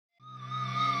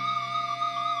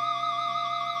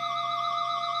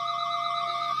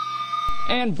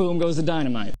and boom goes the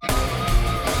dynamite.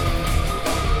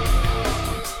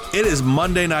 It is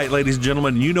Monday night, ladies and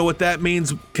gentlemen. You know what that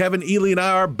means. Kevin Ely and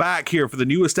I are back here for the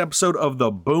newest episode of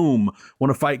The Boom, one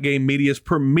of Fight Game Media's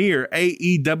premier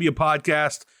AEW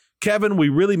podcast. Kevin, we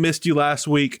really missed you last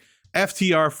week.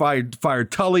 FTR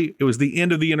fired Tully. It was the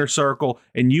end of the Inner Circle,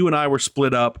 and you and I were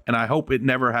split up, and I hope it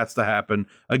never has to happen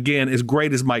again, as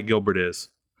great as Mike Gilbert is.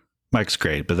 Mike's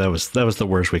great, but that was the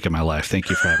worst week of my life. Thank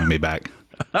you for having me back.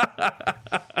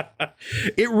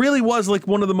 It really was like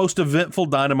one of the most eventful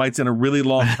dynamites in a really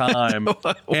long time.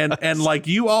 and like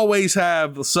you always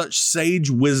have such sage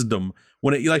wisdom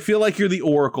when I feel like you're the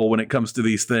oracle when it comes to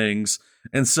these things.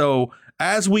 And so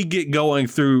as we get going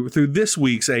through this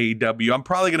week's AEW, I'm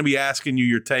probably going to be asking you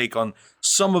your take on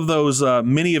some of those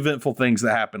many eventful things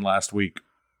that happened last week.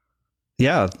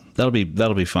 Yeah, that'll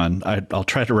be fun. I'll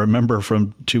try to remember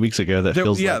from 2 weeks ago. That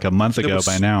feels like a month ago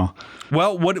by now.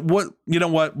 Well, what you know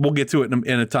what? We'll get to it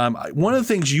in a time. One of the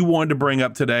things you wanted to bring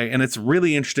up today, and it's a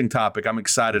really interesting topic I'm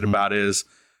excited about, is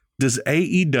does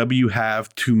AEW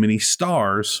have too many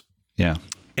stars? Yeah.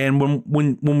 And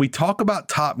when we talk about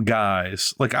top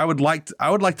guys, like I would like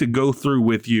to go through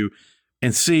with you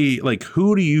and see, like,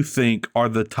 who do you think are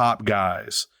the top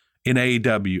guys in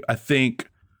AEW? I think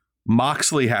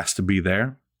Moxley has to be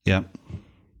there. Yep.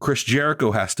 Chris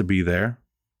Jericho has to be there.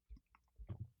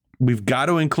 We've got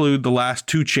to include the last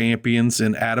two champions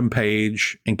in Adam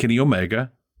Page and Kenny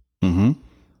Omega. Mm-hmm.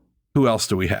 Who else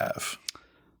do we have?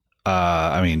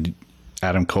 I mean,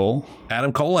 Adam Cole.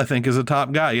 Adam Cole, I think, is a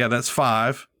top guy. Yeah, that's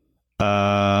 5.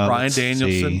 Bryan Danielson.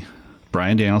 See.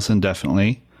 Bryan Danielson,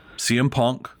 definitely. CM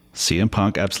Punk. CM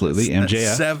Punk, absolutely.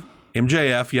 MJF.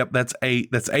 MJF, yep, that's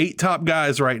 8. That's 8 top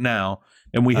guys right now.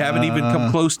 And we haven't even come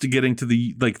close to getting to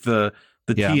the TNT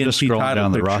I'm just scrolling title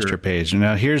down picture. the roster page.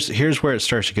 Now here's where it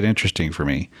starts to get interesting for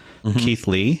me. Mm-hmm. Keith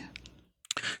Lee.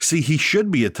 See, he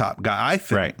should be a top guy, I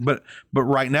think. Right. But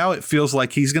right now it feels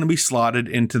like he's going to be slotted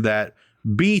into that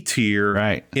B tier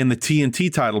in the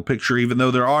TNT title picture, even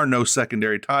though there are no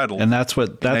secondary titles. And that's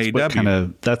what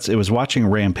it was watching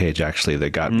Rampage actually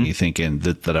that got me thinking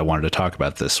that I wanted to talk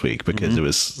about this week, because it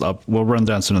was, we'll run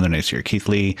down some other names here. Keith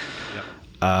Lee. Yep.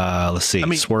 Let's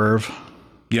see. Swerve.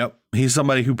 Yep. He's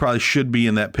somebody who probably should be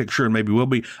in that picture and maybe will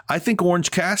be. I think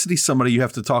Orange Cassidy's somebody you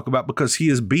have to talk about because he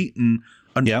has beaten.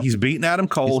 Yep. He's beaten Adam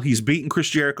Cole. He's beaten Chris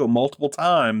Jericho multiple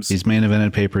times. He's main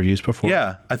evented pay-per-views before.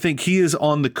 Yeah. I think he is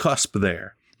on the cusp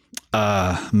there.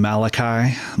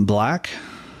 Malachi Black.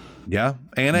 Yeah.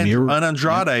 And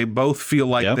Andrade both feel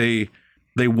like they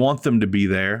want them to be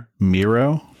there.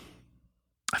 Miro.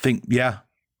 I think, yeah.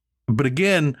 But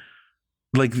again,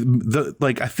 I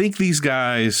think these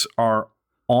guys are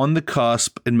on the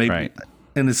cusp and maybe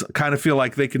and it's kind of feel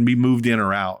like they can be moved in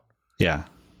or out. Yeah.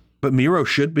 But Miro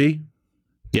should be.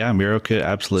 Yeah, Miro could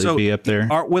absolutely be up there.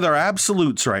 With our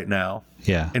absolutes right now.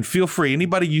 Yeah. And feel free,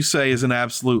 anybody you say is an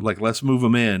absolute, like, let's move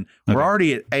them in. Okay. We're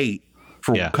already at 8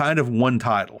 for kind of one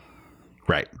title.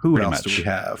 Right. Who else do we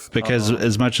have? Because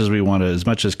as much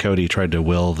as Cody tried to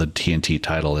will the TNT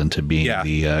title into being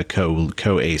the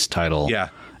co-ace title. Yeah.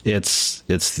 It's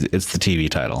the TV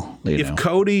title. If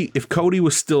Cody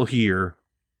was still here,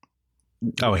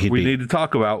 we need to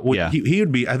talk about. He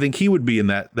would be. I think he would be in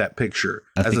that picture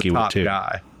as a top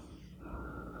guy.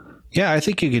 Yeah, I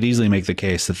think you could easily make the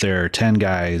case that there are 10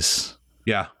 guys.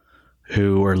 Yeah,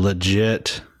 who are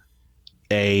legit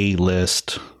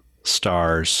A-list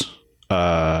stars.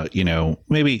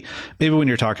 Maybe when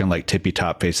you're talking like tippy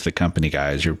top face of the company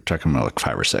guys, you're talking about like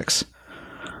 5 or 6.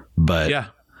 But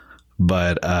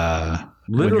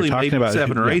literally maybe about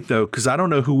 7 or 8 though, because I don't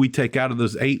know who we take out of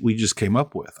those 8 we just came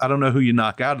up with. I don't know who you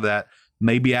knock out of that.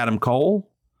 Maybe Adam Cole.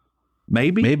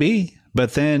 Maybe.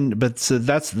 But so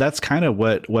that's kind of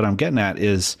what I'm getting at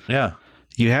is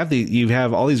you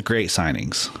have all these great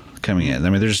signings coming in. I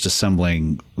mean, they're just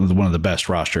assembling one of the best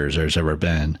rosters there's ever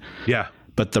been. Yeah.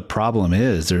 But the problem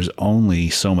is there's only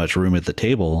so much room at the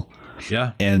table.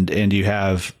 Yeah. And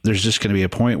there's just going to be a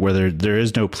point where there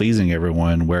is no pleasing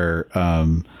everyone where,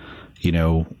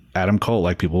 Adam Cole,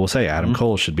 like people will say, Adam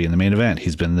Cole should be in the main event.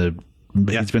 He's been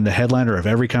the headliner of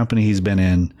every company he's been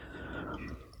in,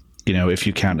 if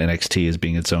you count NXT as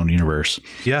being its own universe.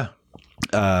 Yeah.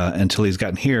 Until he's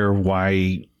gotten here.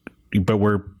 But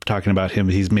we're talking about him.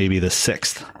 He's maybe the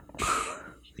 6th,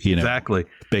 exactly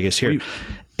biggest here.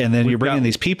 And then you're bringing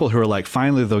these people who are like,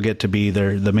 finally, they'll get to be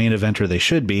the main eventer they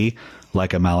should be,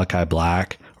 like a Malachi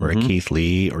Black or a Keith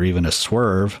Lee or even a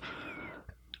Swerve.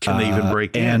 Can they even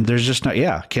break in? And there's just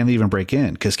can they even break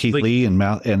in? Because Keith Lee and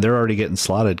they're already getting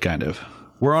slotted kind of.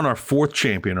 We're on our 4th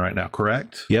champion right now,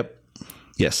 correct? Yep.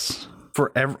 Yes.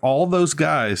 For all those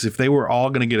guys, if they were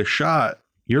all going to get a shot,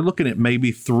 you're looking at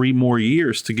maybe 3 more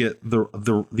years to get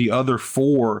the other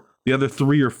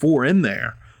 3 or 4 in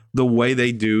there the way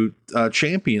they do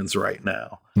champions right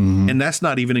now. Mm-hmm. And that's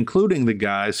not even including the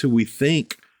guys who we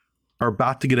think are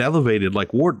about to get elevated,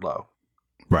 like Wardlow.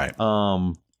 Right.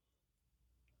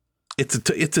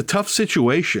 It's a tough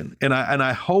situation, and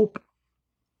I hope.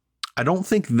 I don't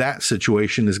think that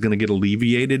situation is going to get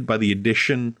alleviated by the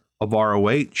addition of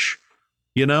ROH.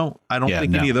 You know, I don't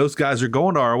think any of those guys are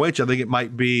going to ROH. I think it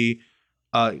might be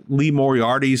Lee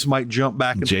Moriarty's might jump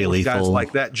back and Jay Lethal. Guys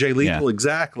like that. Jay Lethal,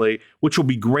 exactly, which will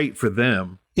be great for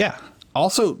them. Yeah.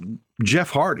 Also,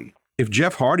 Jeff Hardy. If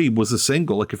Jeff Hardy was a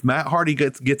single, like if Matt Hardy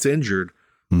gets injured,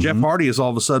 Jeff Hardy is all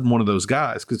of a sudden one of those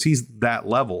guys because he's that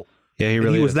level. Yeah, he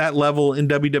was that level in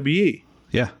WWE.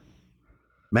 Yeah.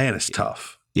 Man, it's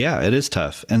tough. Yeah, it is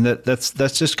tough. And that's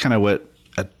just kind of what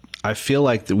I feel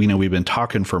like that, we've been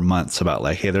talking for months about,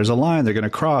 like, hey, there's a line they're going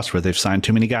to cross where they've signed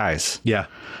too many guys. Yeah.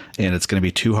 And it's going to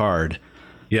be too hard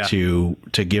to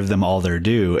give them all their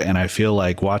due. And I feel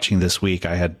like watching this week,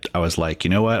 I was like, you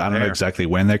know what? I don't know exactly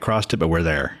when they crossed it, but we're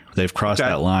there. They've crossed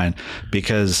that line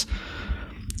because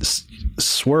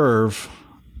Swerve,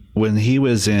 when he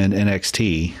was in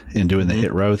NXT and doing the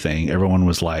Hit Row thing, everyone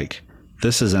was like,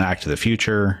 this is an act of the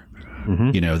future.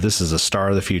 You know, this is a star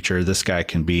of the future. This guy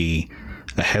can be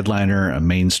a headliner, a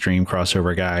mainstream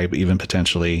crossover guy, even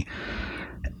potentially.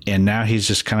 And now he's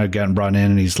just kind of gotten brought in,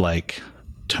 and he's like,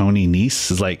 Tony Nese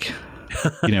is like,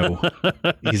 you know,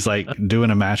 he's like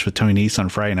doing a match with Tony Nese on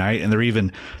Friday night, and they're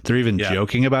even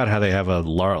joking about how they have a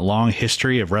long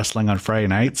history of wrestling on Friday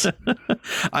nights.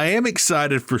 I am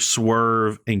excited for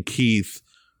Swerve and Keith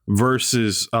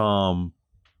versus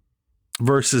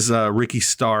Ricky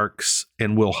Starks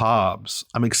and Will Hobbs.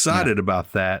 I'm excited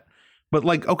about that. But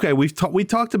like, okay, we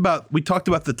talked about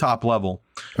the top level.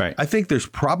 Right. I think there's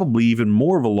probably even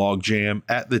more of a logjam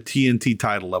at the TNT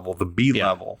title level, the B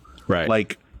level. Right.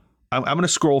 Like, I'm going to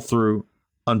scroll through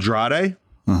Andrade.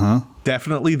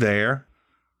 Definitely there.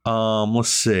 Let's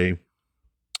see.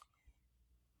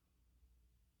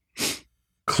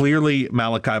 Clearly,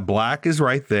 Malachi Black is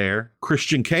right there.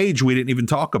 Christian Cage, we didn't even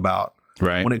talk about.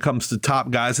 Right. When it comes to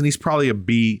top guys, and he's probably a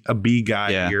B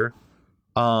guy here.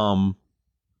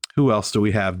 Who else do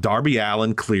we have? Darby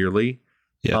Allin, clearly.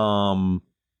 Yeah.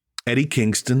 Eddie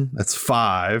Kingston, that's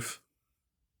 5.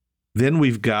 Then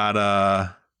we've got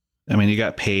you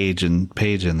got Paige in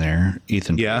there.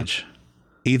 Ethan Page.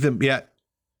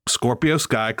 Scorpio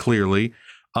Sky, clearly.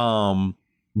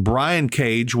 Brian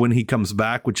Cage when he comes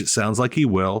back, which it sounds like he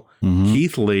will.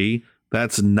 Keith Lee,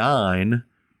 that's 9.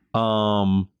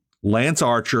 Lance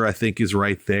Archer, I think, is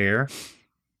right there.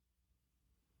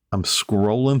 I'm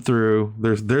scrolling through.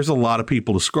 There's a lot of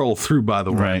people to scroll through, by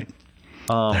the way. Right.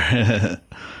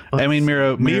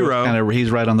 Miro kind of,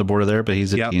 he's right on the border there, but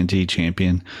he's a TNT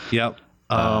champion. Yep.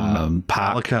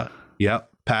 Pac. Yep.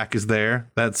 Pac is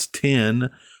there. That's 10.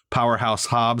 Powerhouse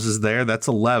Hobbs is there. That's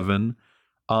 11.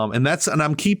 And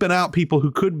I'm keeping out people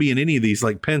who could be in any of these,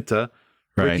 like Penta.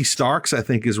 Right. Ricky Starks, I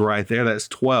think, is right there. That's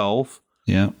 12.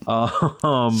 Yeah.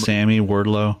 Sammy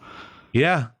Wardlow.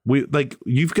 Yeah.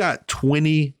 You've got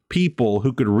 20 people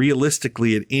who could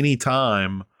realistically at any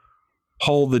time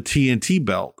hold the TNT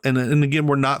belt. And again,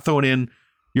 we're not throwing in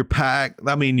your Pac.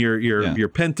 I mean, your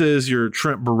Pentas, your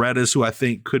Trent Berettas, who I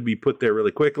think could be put there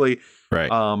really quickly.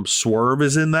 Right. Swerve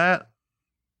is in that.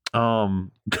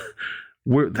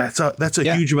 That's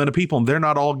a huge amount of people, and they're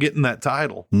not all getting that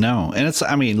title. No, and it's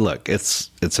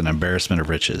an embarrassment of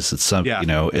riches. It's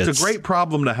it's a great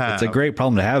problem to have. It's a great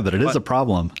problem to have, but it is a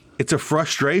problem. It's a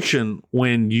frustration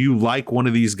when you like one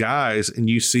of these guys and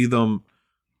you see them.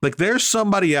 Like, there's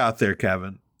somebody out there,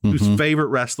 Kevin, whose favorite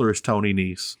wrestler is Tony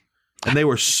Nese. And they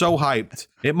were so hyped.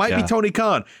 It might be Tony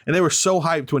Khan. And they were so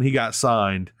hyped when he got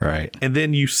signed. Right. And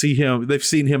then you see him. They've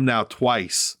seen him now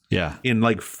twice. Yeah. In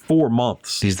like 4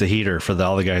 months. He's the heater for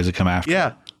all the guys that come after.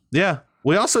 Yeah. Yeah.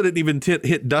 We also didn't even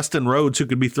hit Dustin Rhodes, who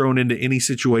could be thrown into any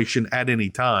situation at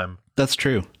any time. That's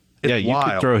true. It's you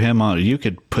wild. could throw him on. You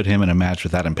could put him in a match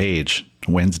with Adam Page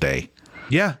Wednesday.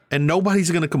 Yeah. And nobody's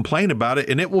going to complain about it.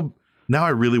 And it will. Now I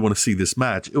really want to see this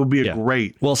match. It will be a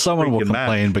great. Well, someone will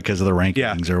complain match. Because of the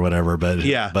rankings or whatever, but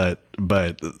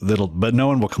but no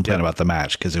one will complain about the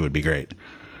match because it would be great.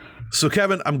 So,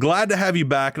 Kevin, I'm glad to have you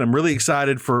back, and I'm really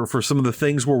excited for some of the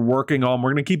things we're working on.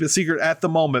 We're going to keep it secret at the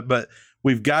moment, but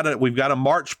we've got a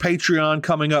March Patreon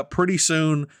coming up pretty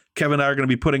soon. Kevin and I are going to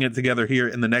be putting it together here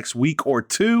in the next week or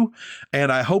two,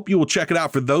 and I hope you will check it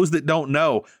out. For those that don't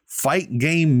know, Fight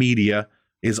Game Media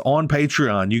is on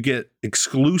Patreon. You get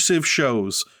exclusive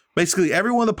shows. Basically,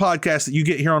 every one of the podcasts that you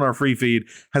get here on our free feed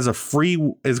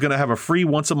is going to have a free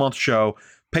once a month show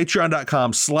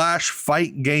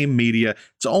patreon.com/fightgamemedia.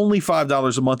 It's only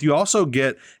 $5 a month. You also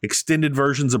get extended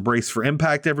versions of Brace for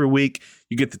Impact every week.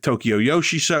 You get the Tokyo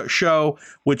Yoshi show,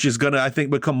 which is going to, I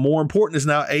think, become more important as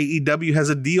now AEW has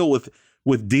a deal with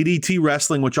DDT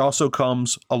Wrestling, which also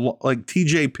comes, like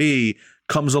TJP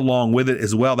comes along with it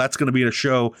as well. That's going to be a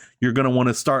show you're going to want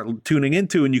to start tuning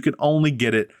into, and you can only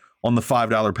get it on the $5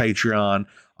 Patreon.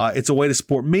 It's a way to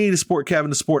support me, to support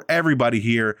Kevin, to support everybody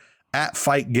here at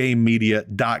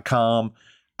fightgamemedia.com.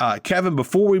 Kevin,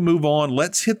 before we move on,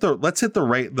 let's hit the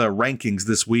rankings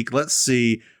this week. Let's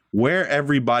see where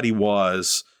everybody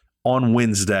was on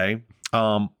Wednesday.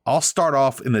 I'll start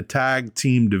off in the tag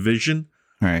team division.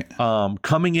 All right.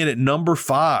 Coming in at number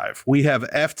 5, we have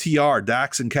FTR,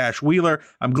 Dax and Cash Wheeler.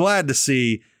 I'm glad to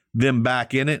see them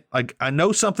back in it. Like, I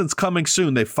know something's coming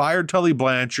soon. They fired Tully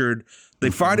Blanchard. They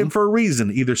fired him for a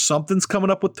reason. Either something's coming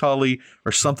up with Tully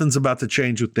or something's about to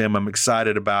change with them. I'm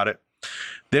excited about it.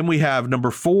 Then we have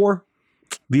number 4,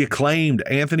 the Acclaimed,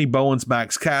 Anthony Bowens,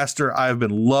 Max Caster. I've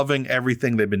been loving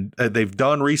everything they've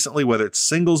done recently, whether it's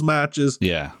singles matches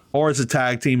or as a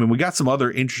tag team. And we got some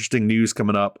other interesting news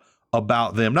coming up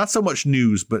about them. Not so much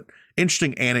news, but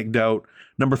interesting anecdote.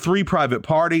 Number 3, Private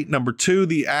Party. Number 2,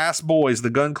 the Ass Boys,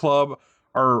 the Gun Club,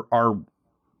 are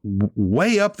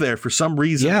way up there for some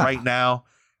reason right now.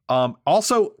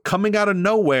 Also coming out of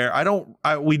nowhere,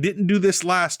 we didn't do this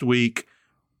last week.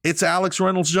 It's Alex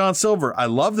Reynolds, John Silver. I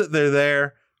love that they're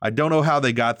there. I don't know how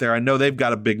they got there. I know they've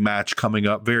got a big match coming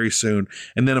up very soon.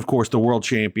 And then, of course, the world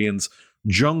champions,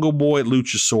 Jungle Boy,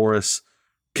 Luchasaurus.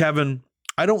 Kevin,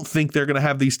 I don't think they're going to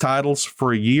have these titles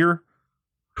for a year.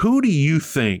 Who do you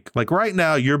think, like right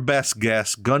now, your best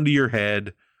guess, gun to your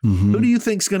head, who do you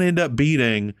think is going to end up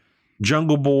beating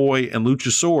Jungle Boy and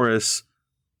Luchasaurus?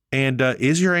 And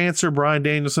is your answer Bryan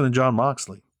Danielson and Jon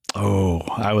Moxley? Oh,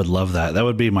 I would love that. That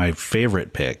would be my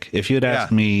favorite pick. If you had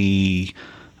asked me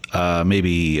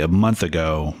maybe a month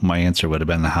ago, my answer would have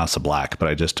been the House of Black, but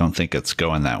I just don't think it's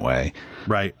going that way.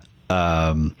 Right.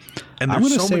 And I'm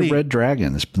going to say Red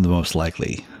Dragon is the most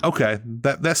likely. Okay,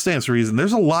 that stands to reason.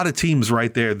 There's a lot of teams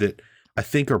right there that I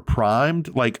think are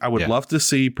primed. Like, I would love to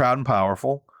see Proud and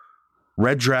Powerful,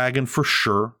 Red Dragon for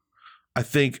sure. I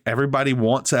think everybody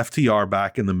wants FTR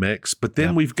back in the mix, but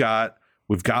then we've got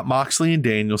Moxley and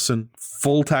Danielson,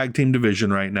 full tag team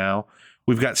division right now.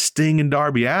 We've got Sting and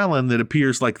Darby Allin that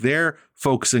appears like they're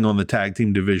focusing on the tag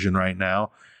team division right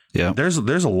now. Yeah, there's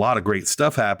a lot of great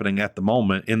stuff happening at the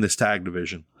moment in this tag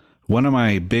division. One of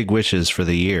my big wishes for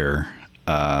the year,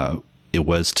 it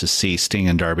was to see Sting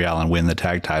and Darby Allin win the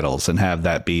tag titles and have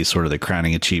that be sort of the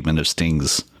crowning achievement of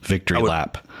Sting's victory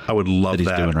lap. I would love that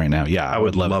he's doing right now. Yeah, I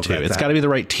would love it too. It's got to be the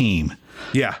right team.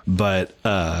 Yeah, but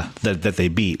that they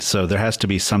beat. So there has to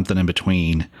be something in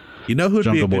between. You know who'd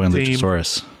Jungle be a Boy good and team?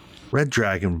 Luchasaurus. Red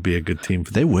Dragon would be a good team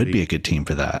for They would be a good team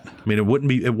for that. I mean, it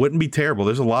wouldn't be terrible.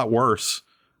 There's a lot worse.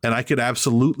 And I could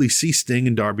absolutely see Sting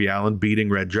and Darby Allin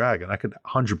beating Red Dragon. I could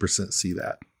 100% see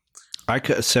that.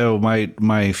 So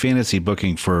my fantasy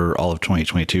booking for all of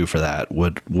 2022 for that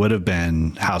would have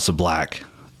been House of Black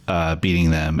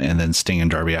beating them, and then Sting and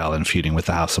Darby Allin feuding with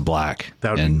the House of Black.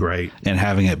 That would be great. And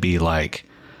having it be like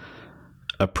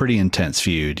a pretty intense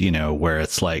feud, where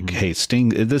it's like, hey, Sting,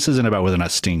 this isn't about whether or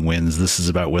not Sting wins. This is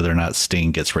about whether or not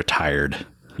Sting gets retired.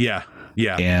 Yeah.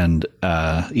 Yeah. And,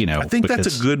 I think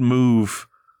that's a good move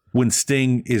when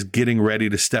Sting is getting ready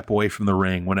to step away from the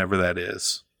ring, whenever that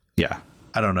is. Yeah.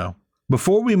 I don't know.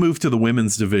 Before we move to the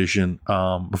women's division,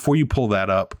 before you pull that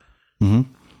up,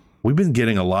 we've been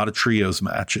getting a lot of trios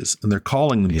matches, and they're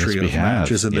calling them trios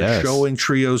matches, and they're showing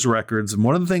trios records. And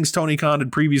one of the things Tony Khan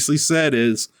had previously said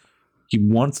is he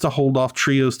wants to hold off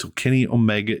trios till Kenny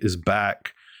Omega is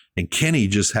back. And Kenny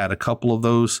just had a couple of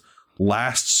those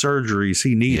last surgeries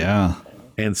he needed. Yeah.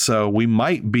 And so we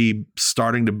might be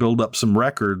starting to build up some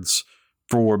records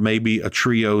for maybe a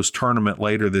trios tournament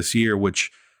later this year,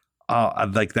 which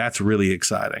that's really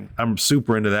exciting. I'm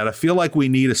super into that. I feel like we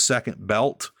need a second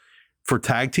belt for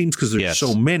tag teams because there's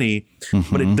so many,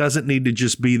 but it doesn't need to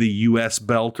just be the US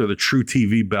belt or the True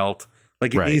TV belt.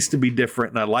 Like, it needs to be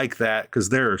different. And I like that because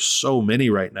there are so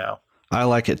many right now. I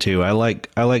like it too. I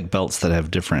like belts that have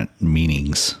different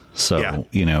meanings. So,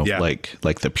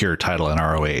 like the pure title in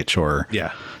ROH or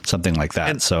something like that.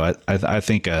 And so I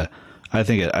think a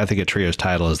trios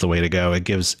title is the way to go. It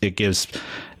gives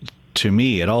to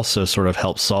me, it also sort of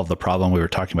helps solve the problem we were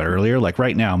talking about earlier. Like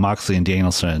right now, Moxley and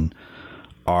Danielson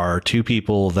are two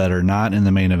people that are not in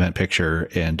the main event picture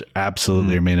and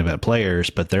absolutely are main event players,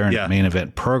 but they're in a main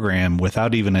event program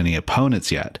without even any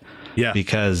opponents yet. Yeah.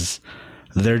 Because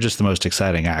they're just the most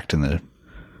exciting act in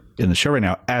the show right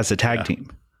now as a tag team.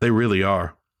 They really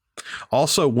are.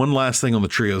 Also, one last thing on the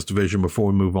trios division before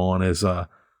we move on is I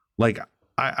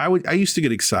used to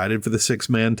get excited for the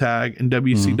 6-man tag in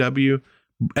WCW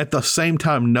at the same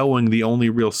time knowing the only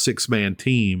real 6-man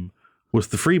team was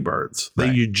the Freebirds.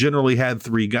 Right. You generally had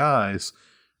 3 guys,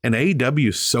 and AEW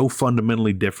is so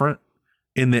fundamentally different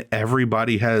in that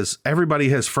everybody has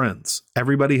friends.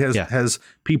 Everybody has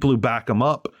people who back them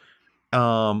up.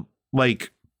 Right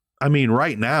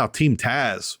now, Team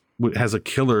Taz has a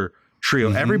killer trio.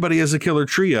 Mm-hmm. Everybody has a killer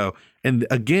trio. And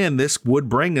again, this would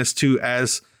bring us to,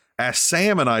 as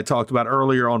Sam and I talked about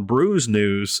earlier on Brews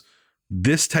News,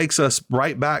 this takes us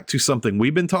right back to something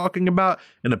we've been talking about.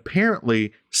 And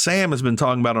apparently Sam has been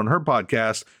talking about on her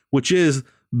podcast, which is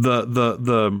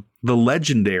the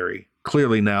legendary,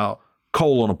 clearly now,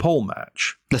 Cole on a pole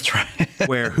match. That's right.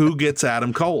 Where who gets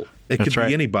Adam Cole? It could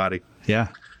be anybody. Yeah.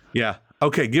 Yeah.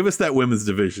 Okay. Give us that women's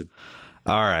division.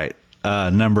 All right.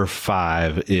 Number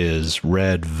 5 is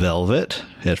Red Velvet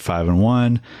at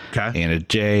 5-1. Okay. Anna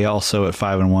Jay also at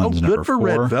 5-1. Oh, good for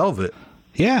 4. Red Velvet.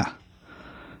 Yeah.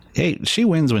 Hey, she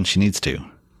wins when she needs to.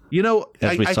 You know,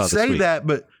 I say that,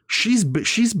 but she's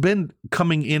been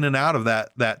coming in and out of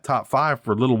that top 5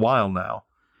 for a little while now.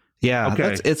 Yeah,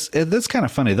 okay. That's kind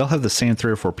of funny. They'll have the same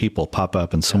 3 or 4 people pop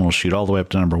up, and someone will shoot all the way up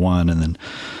to number 1, and then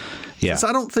So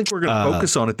I don't think we're going to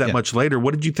focus on it that much later.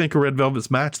 What did you think of Red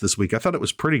Velvet's match this week? I thought it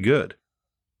was pretty good.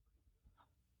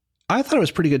 I thought it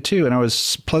was pretty good too, and I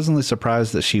was pleasantly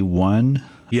surprised that she won.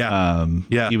 Yeah,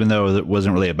 even though it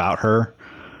wasn't really about her,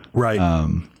 right?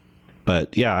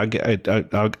 But yeah,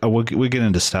 we'll get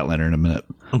into Statlander in a minute.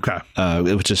 Okay.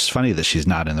 It was just funny that she's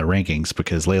not in the rankings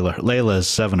because Layla is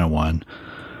 7-1.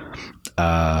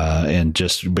 And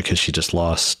just because she just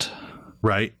lost.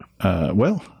 Right.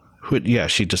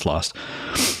 She just lost.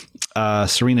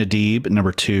 Serena Deeb,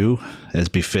 number 2, as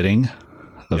befitting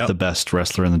of the best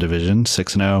wrestler in the division,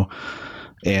 6-0.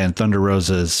 And Thunder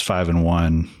Rosa is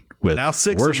 5-1 with now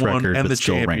 6-1 worst record, and but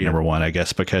still champion. Ranked number 1, I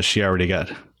guess, because she already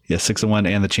got 6-1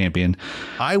 and the champion.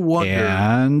 I wonder.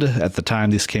 And at the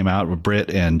time this came out, Britt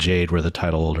and Jade were the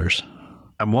title holders.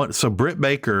 So Britt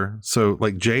Baker,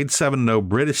 Jade 7-0,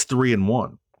 Britt is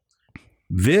 3-1.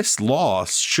 This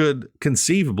loss should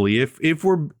conceivably, if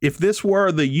this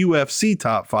were the UFC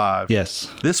top 5,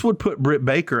 yes, this would put Britt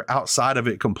Baker outside of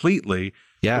it completely.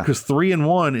 Yeah, because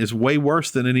 3-1 is way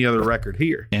worse than any other record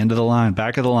here. End of the line,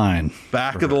 back of the line,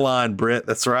 back of the line, Britt.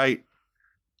 That's right,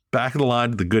 back of the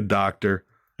line to the Good Doctor.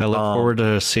 I look forward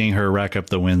to seeing her rack up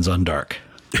the wins on Dark.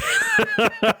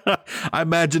 I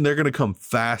imagine they're going to come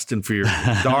fast and furious.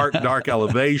 Dark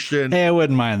Elevation. Hey, I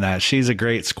wouldn't mind that. She's a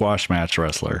great squash match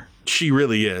wrestler. She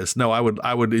really is. No,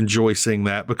 I would enjoy seeing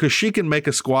that because she can make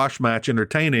a squash match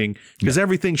entertaining because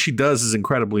everything she does is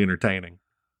incredibly entertaining.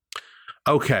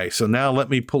 Okay, so now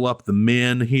let me pull up the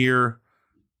men here.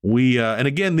 We and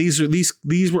again these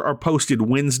are posted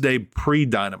Wednesday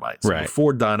pre-Dynamite, so right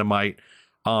before Dynamite.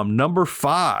 Number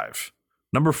 5,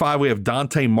 we have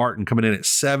Dante Martin coming in at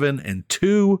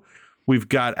 7-2. We've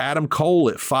got Adam Cole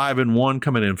at 5-1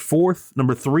 coming in 4th.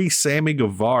 Number 3, Sammy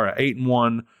Guevara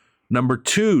 8-1. Number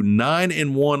 2,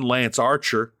 9-1 Lance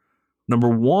Archer. Number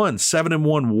 1, 7-1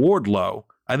 Wardlow.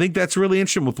 I think that's really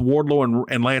interesting with Wardlow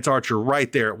and Lance Archer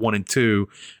right there at 1-2.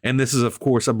 And this is, of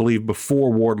course, I believe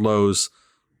before Wardlow's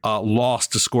loss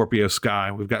to Scorpio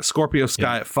Sky. We've got Scorpio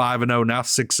Sky at 5-0, now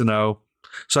 6-0.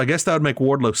 So I guess that would make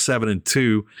Wardlow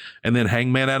 7-2, and then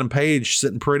Hangman Adam Page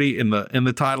sitting pretty in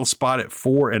the title spot at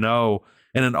 4-0,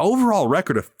 and an overall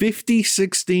record of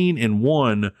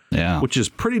 50-16-1, which is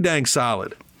pretty dang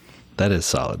solid. That is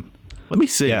solid. Let me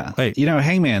see. Yeah, hey,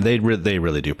 Hangman, they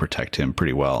really do protect him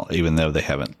pretty well, even though they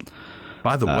haven't.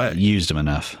 By the way, used him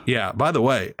enough. Yeah. By the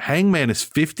way, Hangman is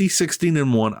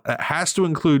 50-16-1. It has to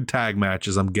include tag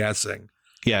matches, I'm guessing.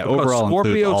 Yeah. Overall,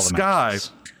 Scorpio Sky.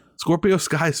 Scorpio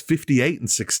Sky is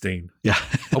 58-16. Yeah.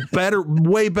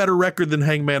 Way better record than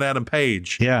Hangman Adam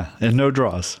Page. Yeah. And no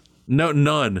draws. No,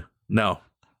 none. No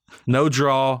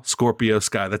draw. Scorpio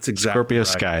Sky. That's exactly Scorpio right.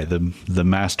 Sky, the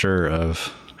master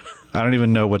of, I don't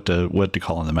even know what to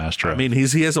call him the master of. I mean,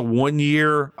 he has a 1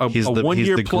 year, he's the 1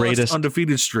 year plus greatest,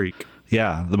 undefeated streak.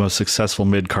 Yeah. The most successful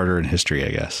mid-carder in history, I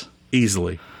guess.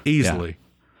 Easily. Yeah.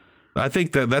 I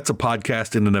think that's a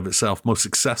podcast in and of itself. Most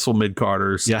successful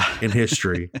mid-carders in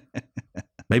history.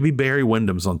 Maybe Barry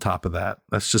Windham's on top of that.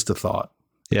 That's just a thought.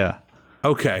 Yeah.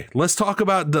 Okay. Let's talk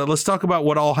about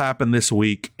what all happened this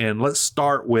week, and let's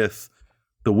start with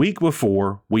the week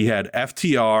before. We had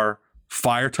FTR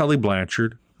fire Tully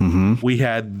Blanchard. Mm-hmm. We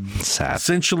had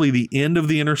essentially the end of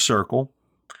the Inner Circle.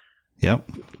 Yep.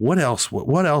 What else?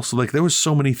 What else? Like there was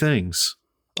so many things.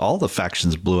 All the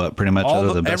factions blew up pretty much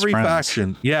other than Best Friends. Every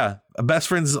faction. Yeah. Best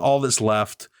Friends is all that's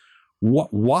left.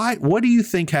 What do you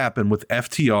think happened with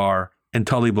FTR and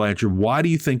Tully Blanchard? Why do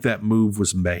you think that move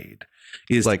was made?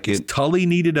 Is Tully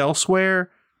needed elsewhere,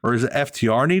 or is it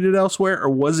FTR needed elsewhere, or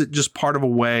was it just part of a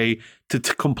way to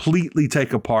completely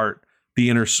take apart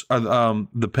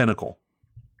the Pinnacle?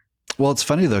 Well, it's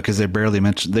funny though, because they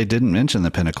didn't mention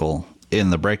the Pinnacle in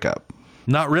the breakup.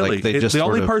 Not really. The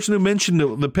only person who mentioned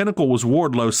the Pinnacle was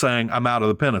Wardlow saying, "I'm out of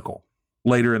the Pinnacle"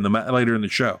 later in the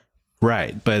show.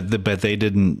 Right, but they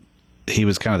didn't. He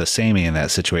was kind of the samey in that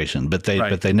situation, but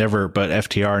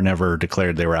FTR never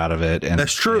declared they were out of it, and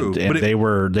that's true. And they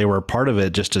were part of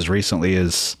it just as recently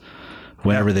as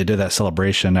whenever they did that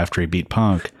celebration after he beat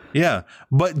Punk. Yeah,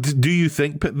 but do you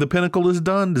think the Pinnacle is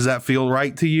done? Does that feel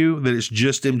right to you that it's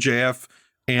just MJF?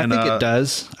 And I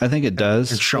think it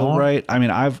does. And Shawn? Right. I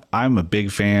mean, I'm a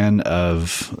big fan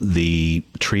of the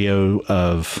trio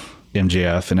of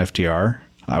MJF and FTR.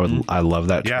 I love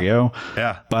that trio.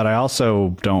 Yeah. But I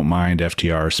also don't mind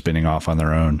FTR spinning off on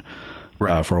their own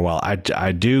for a while.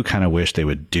 I do kind of wish they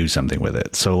would do something with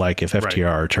it. So like if FTR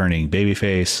are turning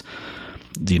babyface,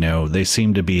 they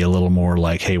seem to be a little more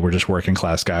like, hey, we're just working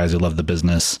class guys who love the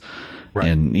business. Right.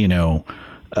 And,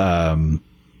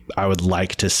 I would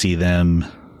like to see them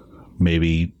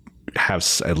maybe have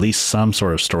at least some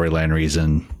sort of storyline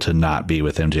reason to not be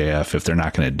with MJF if they're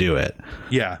not going to do it.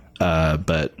 Yeah.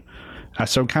 But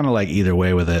so I'm kind of like either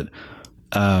way with it.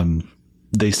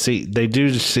 They do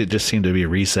just seem to be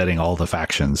resetting all the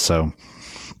factions. So,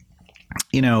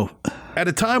 at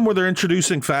a time where they're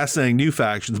introducing fascinating new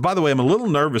factions. By the way, I'm a little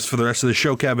nervous for the rest of the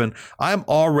show, Kevin. I'm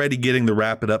already getting the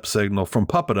wrap it up signal from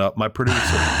Puppet Up, my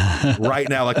producer, right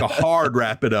now, like a hard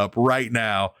wrap it up right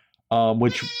now,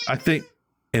 which I think,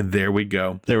 and there we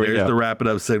go. There's the wrap it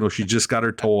up signal. She just got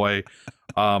her toy.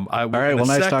 All right. Well,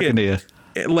 nice talking to you.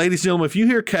 Ladies and gentlemen, if you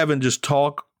hear Kevin just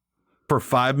talk for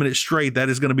 5 minutes straight, that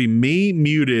is going to be me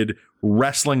muted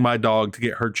wrestling my dog to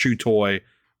get her chew toy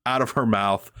out of her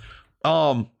mouth.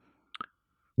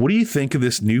 What do you think of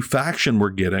this new faction we're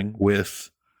getting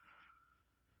with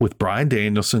Bryan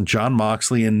Danielson, Jon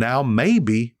Moxley, and now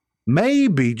maybe,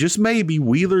 just maybe,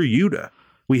 Wheeler Yuta?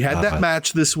 We had that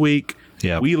match this week.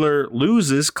 Yeah. Wheeler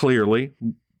loses, clearly.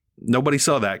 Nobody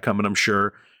saw that coming, I'm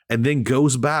sure. And then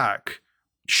goes back,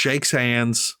 shakes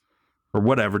hands, or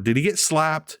whatever. Did he get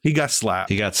slapped? He got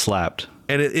slapped.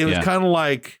 And it was kind of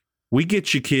like, we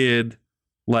get you, kid.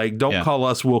 Like, don't call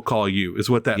us, we'll call you, is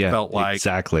what that felt like.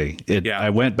 Exactly.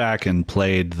 I went back and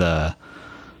played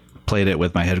it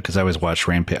with my head, because I always watch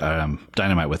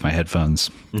Dynamite with my headphones,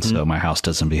 so my house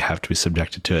doesn't have to be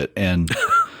subjected to it. And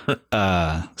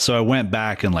so I went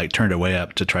back and like turned it way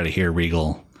up to try to hear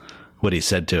Regal, what he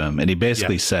said to him. And he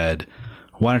basically said,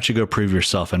 why don't you go prove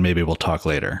yourself and maybe we'll talk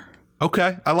later.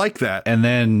 Okay, I like that. And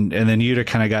then Yuta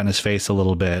kind of got in his face a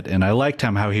little bit, and I liked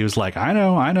how he was like, I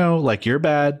know, like, you're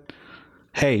bad.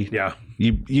 Hey,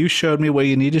 you showed me what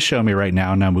you need to show me right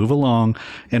now. Now move along.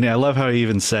 And I love how he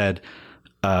even said,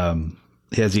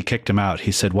 as he kicked him out,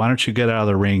 he said, why don't you get out of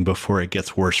the ring before it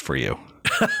gets worse for you?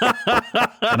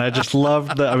 And I just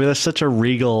love that's such a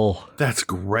Regal. That's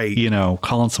great.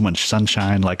 Calling someone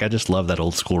sunshine. Like, I just love that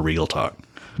old school Regal talk.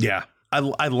 Yeah. I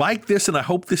like this, and I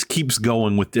hope this keeps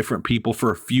going with different people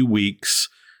for a few weeks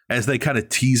as they kind of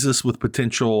tease us with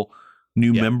potential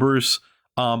new members.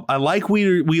 I like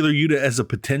Wheeler Yuta as a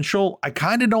potential. I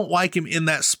kind of don't like him in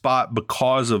that spot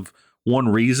because of one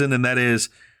reason, and that is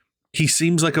he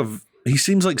seems like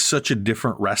such a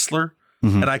different wrestler,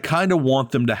 and I kind of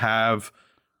want them to have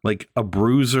like a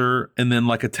bruiser and then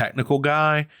like a technical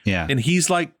guy. Yeah, and he's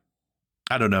like,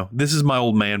 I don't know. This is my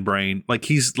old man brain. Like,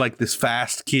 he's like this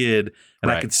fast kid,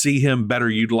 and I could see him better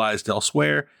utilized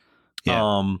elsewhere.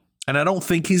 Yeah. And I don't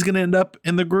think he's going to end up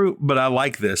in the group, but I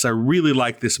like this. I really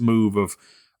like this move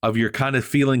of you're kind of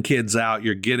feeling kids out.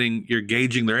 You're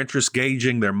gauging their interest,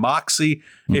 gauging their moxie,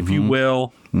 if you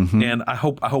will. And I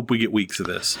hope we get weeks of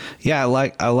this. Yeah.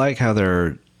 I like how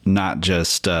they're not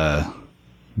just,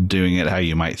 doing it how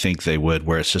you might think they would,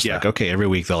 where it's just like, okay, every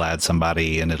week they'll add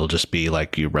somebody and it'll just be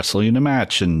like you wrestle in a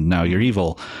match and now you're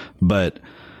evil. But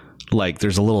like,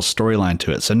 there's a little storyline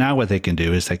to it. So now what they can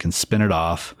do is they can spin it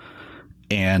off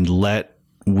and let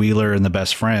Wheeler and the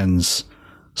Best Friends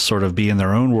sort of be in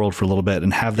their own world for a little bit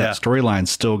and have that storyline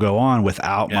still go on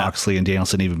without Moxley and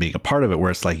Danielson even being a part of it, where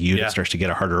it's like Yuta starts to get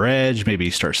a harder edge. Maybe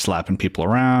he starts slapping people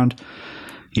around.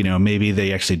 Maybe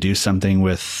they actually do something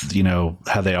with,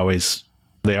 how they always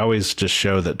just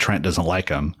show that Trent doesn't like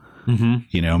him. Maybe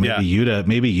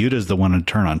Yuta's the one to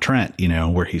turn on Trent,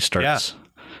 where he starts.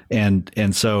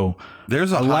 And so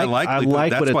there's a high likelihood. I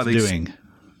like what it's doing.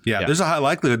 Yeah, there's a high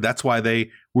likelihood that's why they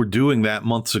were doing that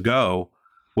months ago,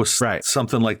 was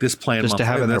something like this planned just to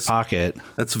have in their pocket.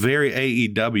 That's very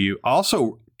AEW.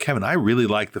 Also, Kevin, I really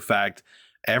like the fact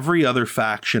every other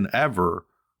faction ever,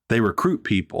 they recruit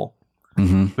people,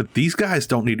 but these guys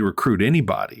don't need to recruit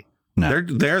anybody. No.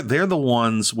 They're the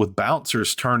ones with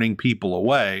bouncers turning people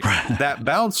away. That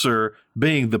bouncer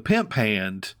being the pimp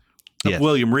hand of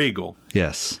William Regal.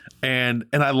 Yes. And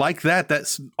I like that.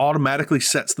 That automatically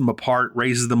sets them apart,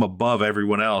 raises them above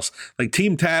everyone else. Like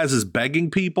Team Taz is begging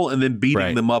people and then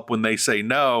beating them up when they say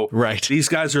no. Right. These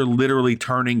guys are literally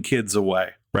turning kids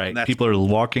away. Right. People are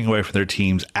walking away from their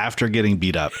teams after getting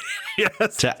beat up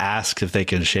to ask if they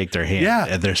can shake their hand. Yeah.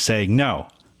 And they're saying no.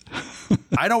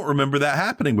 I don't remember that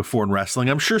happening before in wrestling.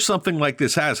 I'm sure something like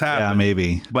this has happened. Yeah,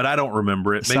 maybe. But I don't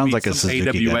remember it. Maybe sounds like a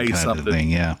Suzuki AWA kind something. Of thing,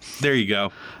 yeah. There you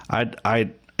go.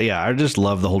 I just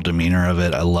love the whole demeanor of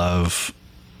it. I love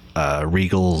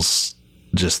Regal's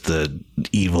just the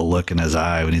evil look in his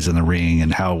eye when he's in the ring,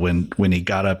 and how when he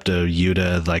got up to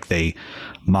Yuta, like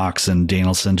Mox and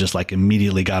Danielson just like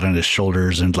immediately got on his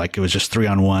shoulders, and like it was just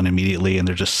 3-on-1 immediately, and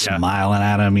they're just smiling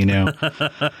at him, you know.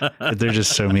 They're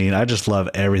just so mean. I just love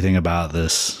everything about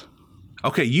this.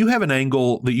 Okay, you have an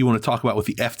angle that you want to talk about with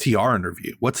the FTR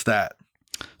interview. What's that?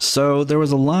 So there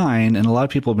was a line, and a lot of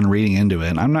people have been reading into it,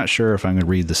 and I'm not sure if I'm going to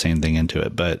read the same thing into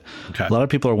it, but a lot of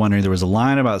people are wondering, there was a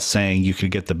line about saying you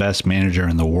could get the best manager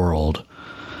in the world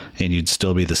and you'd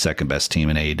still be the second best team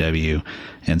in AEW.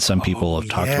 And some people have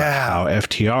talked about how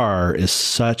FTR is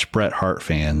such Bret Hart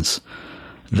fans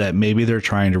that maybe they're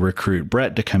trying to recruit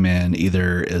Bret to come in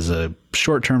either as a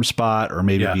short-term spot or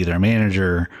maybe be their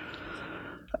manager.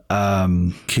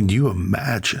 Can you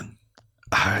imagine?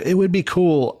 It would be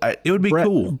cool. It would be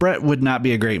cool. Bret would not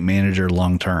be a great manager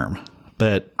long term,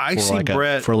 but I see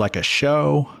Bret for like a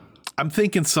show. I'm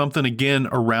thinking something again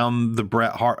around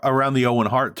the Owen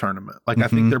Hart tournament. Like I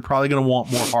think they're probably going to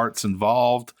want more Harts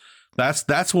involved.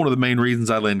 That's one of the main reasons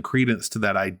I lend credence to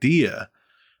that idea.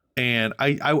 And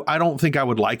I don't think I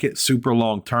would like it super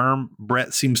long term.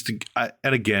 Bret seems to,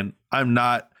 and again, I'm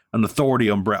not an authority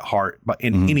on Bret Hart by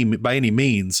any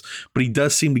means, but he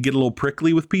does seem to get a little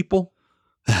prickly with people.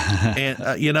 And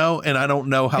and I don't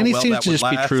know how and he well seems that to would just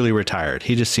last. be truly retired.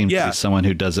 He just seems to be someone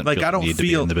who doesn't like I don't need to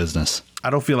be in the business. I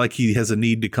don't feel like he has a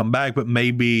need to come back, but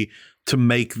maybe to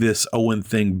make this Owen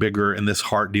thing bigger and this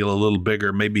Hart deal a little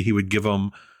bigger, maybe he would give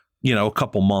him, a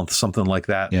couple months, something like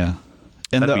that. Yeah.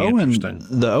 And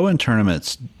the Owen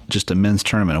tournament's just a men's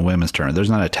tournament, a women's tournament. There's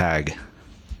not a tag.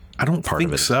 I don't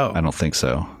think so. I don't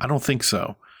think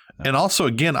so. And also,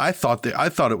 again, I thought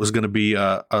it was going to be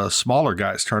a smaller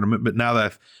guys tournament, but now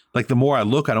that the more I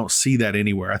look, I don't see that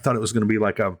anywhere. I thought it was going to be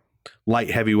like a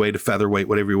light heavyweight, a featherweight,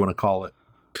 whatever you want to call it.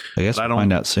 I guess we'll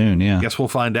find out soon. Yeah. I guess we'll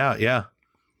find out. Yeah.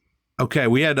 Okay.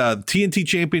 We had a TNT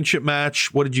Championship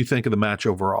match. What did you think of the match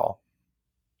overall?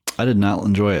 I did not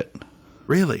enjoy it.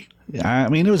 Really? I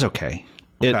mean, it was okay.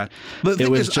 Okay.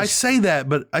 I say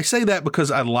that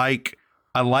because I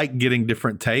like getting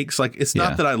different takes. Like, it's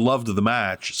not that I loved the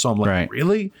match, so I'm like,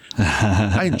 really?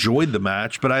 I enjoyed the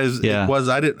match, but I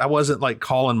wasn't like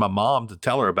calling my mom to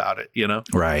tell her about it,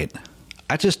 Right.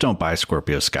 I just don't buy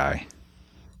Scorpio Sky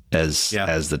as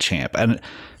the champ. And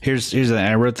here's the thing.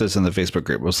 I wrote this in the Facebook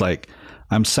group. It was like,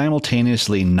 I'm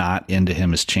simultaneously not into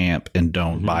him as champ and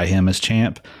don't buy him as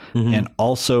champ, and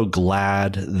also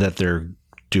glad that they're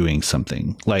doing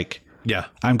something. Like,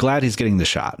 I'm glad he's getting the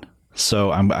shot.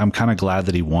 So I'm kind of glad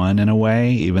that he won in a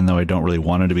way, even though I don't really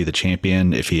want him to be the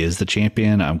champion. If he is the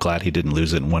champion, I'm glad he didn't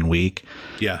lose it in 1 week.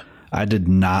 Yeah. I did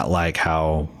not like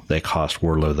how they cost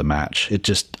Wardlow the match. I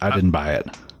didn't buy it.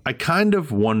 I kind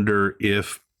of wonder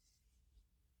if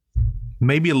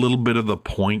maybe a little bit of the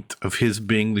point of his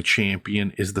being the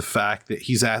champion is the fact that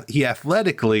he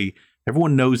athletically,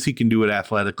 everyone knows he can do it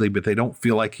athletically, but they don't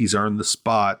feel like he's earned the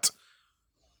spot.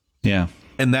 Yeah.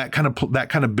 And that kind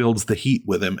of builds the heat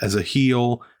with him as a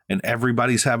heel, and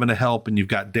everybody's having to help. And you've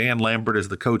got Dan Lambert as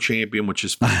the co-champion, which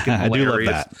is freaking hilarious. I do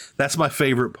love that. That's my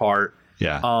favorite part.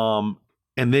 Yeah.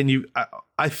 And then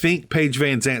I think Paige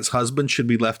Van Zant's husband should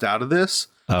be left out of this.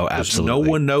 Oh, absolutely.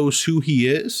 No one knows who he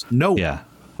is. No. Yeah.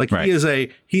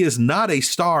 He is not a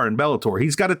star in Bellator.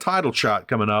 He's got a title shot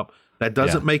coming up. That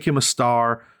doesn't make him a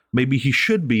star. Maybe he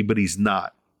should be, but he's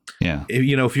not. Yeah.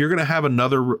 If you're going to have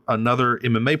another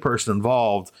MMA person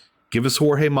involved, give us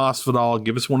Jorge Masvidal,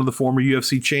 give us one of the former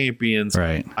UFC champions.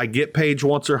 Right. I get Paige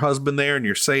wants her husband there, and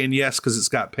you're saying yes because it's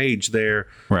got Paige there.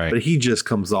 Right. But he just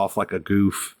comes off like a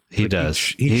goof. He does.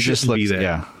 He just looks, be there.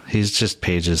 Yeah. He's just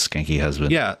Paige's skanky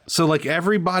husband. Yeah. So like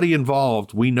everybody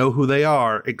involved, we know who they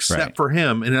are except for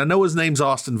him. And I know his name's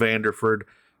Austin Vanderford.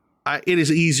 It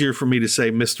is easier for me to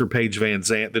say Mr. Paige Van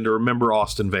Zant than to remember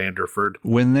Austin Vanderford.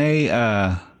 When they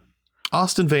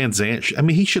Austin Van Zant. I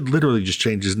mean, he should literally just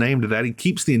change his name to that. He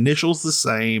keeps the initials the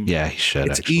same. Yeah, he should.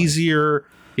 It's easier.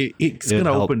 It's going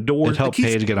to open doors. It helped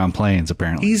Paige get on planes,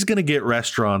 apparently. He's going to get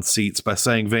restaurant seats by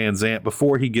saying Van Zant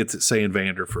before he gets it saying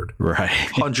Vanderford. Right.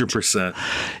 100%.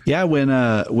 Yeah, when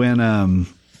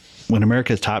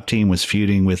America's Top Team was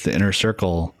feuding with the Inner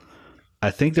Circle,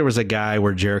 I think there was a guy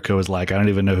where Jericho was like, I don't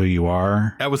even know who you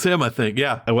are. That was him, I think.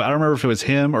 Yeah. I don't remember if it was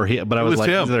him or he, but I was like,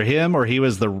 him. Either him or he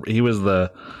was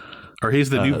the or he's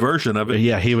the new version of it.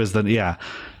 Yeah, he was I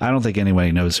don't think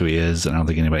anybody knows who he is, and I don't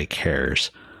think anybody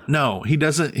cares. No, he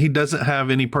doesn't have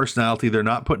any personality. They're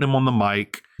not putting him on the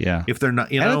mic. Yeah. If they're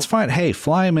not, and it's fine. Hey,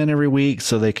 fly him in every week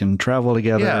so they can travel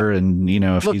together. Yeah. And,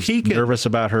 if he's nervous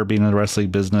about her being in the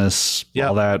wrestling business,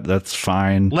 all that's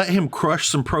fine. Let him crush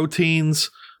some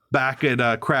proteins back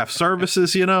at Craft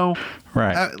Services,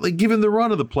 Right. Like give him the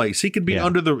run of the place. He could be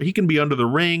under the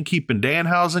ring, keeping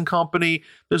Danhausen company.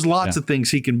 There's lots of things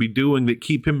he can be doing that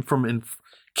keep him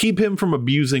from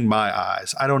abusing my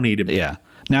eyes. I don't need him. Yeah.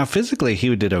 Now, physically,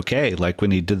 he did okay. Like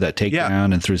when he did that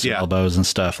takedown and threw some elbows and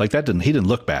stuff like that. He didn't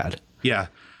look bad. Yeah.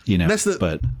 That's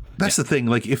the thing.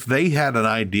 Like if they had an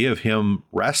idea of him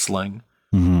wrestling,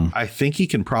 I think he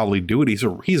can probably do it. He's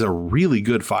a really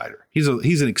good fighter. He's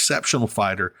an exceptional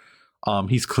fighter.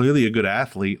 He's clearly a good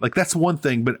athlete. Like that's one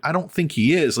thing, but I don't think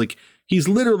he is. Like he's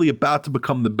literally about to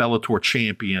become the Bellator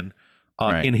champion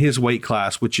in his weight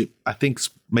class, which I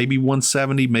think's maybe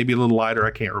 170, maybe a little lighter.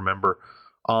 I can't remember.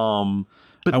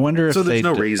 But I wonder if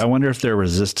I wonder if they're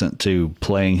resistant to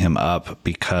playing him up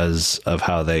because of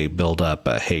how they build up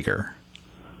Hager.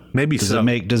 Maybe does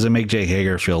it make Jake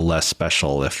Hager feel less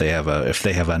special if they have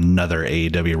another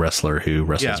AEW wrestler who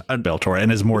wrestles Bellator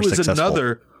and is more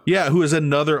successful? Who is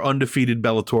another undefeated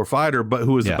Bellator fighter, but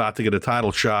who is about to get a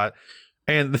title shot.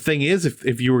 And the thing is,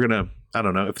 if you were gonna, I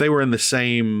don't know, if they were in the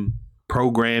same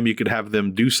program, you could have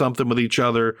them do something with each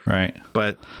other, right?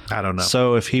 But I don't know.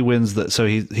 So if he wins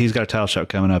he's got a title shot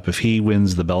coming up. If he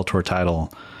wins the Bellator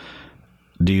title,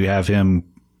 do you have him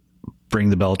bring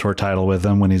the Bellator title with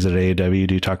him when he's at AEW?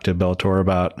 Do you talk to Bellator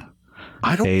about?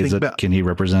 Can he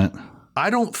represent? I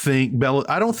don't think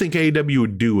AEW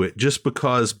would do it just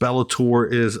because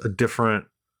Bellator is a different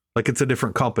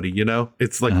company.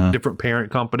 It's like a different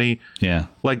parent company. Yeah,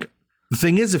 like. The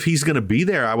thing is, if he's going to be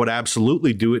there, I would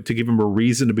absolutely do it to give him a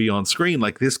reason to be on screen.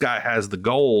 Like this guy has the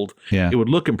gold. Yeah. It would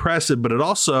look impressive, but it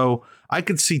also, I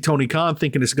could see Tony Khan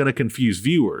thinking it's going to confuse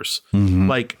viewers.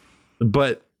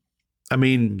 But I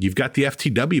mean, you've got the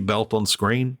FTW belt on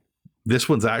screen. This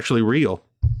one's actually real.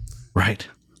 Right.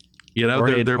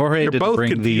 Jorge did both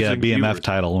bring the BMF viewers.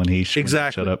 title when he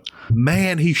showed up.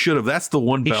 Man, he should have. That's the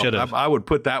one belt. I would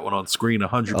put that one on screen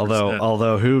 100%.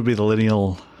 Although who would be the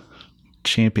lineal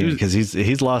champion, because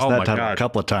he's lost that title a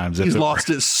couple of times. He's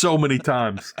lost it so many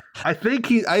times. I think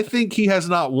he has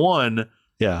not won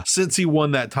since he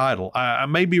won that title. I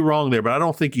may be wrong there, but I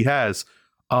don't think he has.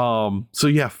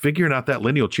 Figuring out that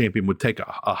lineal champion would take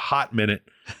a hot minute.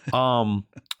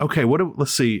 Okay,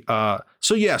 let's see. So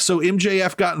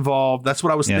MJF got involved. That's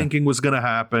what I was thinking was going to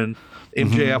happen.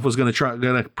 MJF was going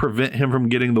to prevent him from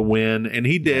getting the win, and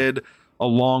he did,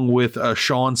 along with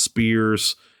Shawn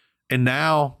Spears. And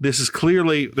now this is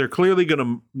they're clearly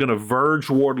going to verge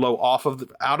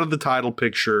Wardlow out of the title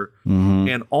picture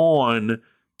and on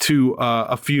to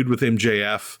a feud with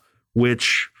MJF,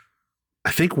 which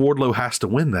I think Wardlow has to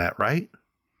win that, right?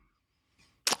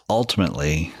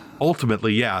 Ultimately,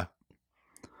 yeah.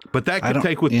 But that could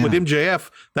take with MJF,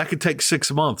 that could take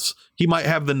 6 months. He might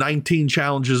have the 19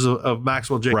 challenges of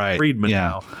Maxwell J. Friedman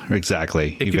now.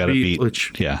 Exactly. You've got to beat.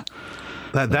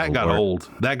 That got old.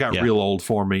 That got real old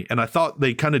for me. And I thought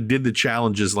they kind of did the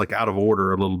challenges like out of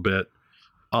order a little bit.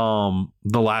 The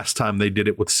last time they did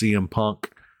it with CM Punk.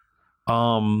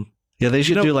 They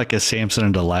should do like a Samson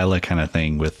and Delilah kind of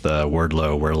thing with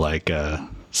Wardlow, where like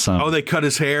they cut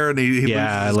his hair and he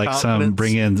loses like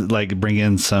confidence. bring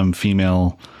in some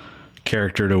female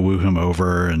character to woo him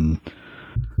over, and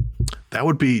that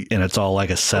would be, and it's all like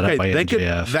a setup by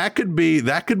MJF. That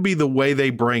could be the way they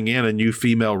bring in a new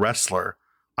female wrestler.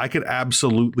 I could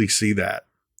absolutely see that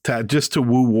just to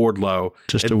woo Wardlow,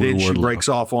 she breaks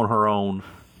off on her own.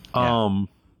 Yeah.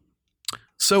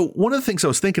 So one of the things I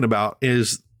was thinking about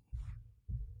is,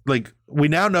 like, we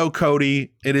now know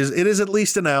Cody. It is at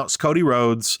least announced Cody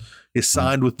Rhodes is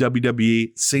signed with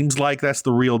WWE. Seems like that's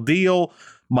the real deal.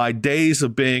 My days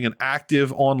of being an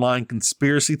active online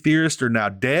conspiracy theorist are now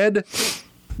dead.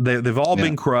 They've all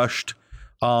been crushed.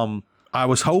 I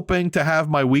was hoping to have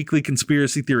my weekly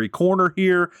conspiracy theory corner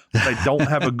here, but I don't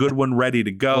have a good one ready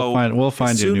to go. We'll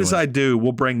find as soon as I do,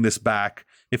 we'll bring this back.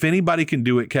 If anybody can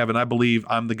do it, Kevin, I believe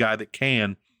I'm the guy that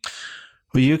can.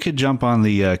 Well, you could jump on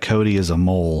the Cody is a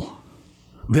mole.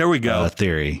 There we go.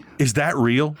 Theory. Is that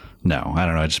real? No, I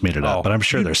don't know. I just made it up, but I'm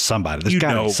sure there's somebody. There's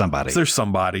got to be somebody. There's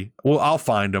somebody. Well, I'll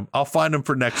find them. I'll find them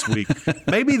for next week.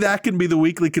 Maybe that can be the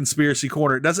weekly conspiracy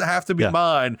corner. It doesn't have to be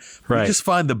mine. Right. We just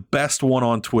find the best one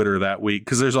on Twitter that week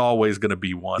because there's always going to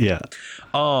be one. Yeah.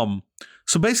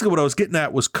 So basically what I was getting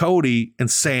at was Cody and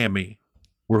Sammy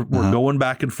were going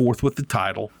back and forth with the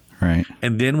title. Right.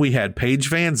 And then we had Paige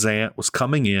Van Zant was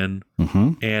coming in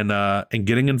and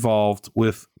getting involved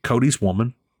with Cody's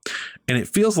woman. And it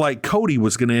feels like Cody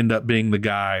was going to end up being the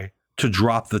guy to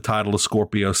drop the title to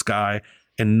Scorpio Sky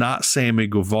and not Sammy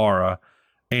Guevara.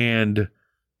 And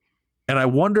I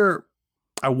wonder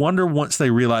once they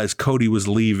realized Cody was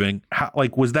leaving, how,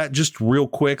 like, was that just real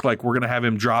quick? Like, we're going to have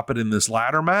him drop it in this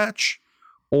ladder match?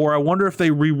 Or I wonder if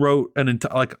they rewrote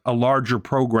a larger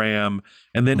program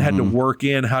and then had to work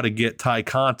in how to get Ty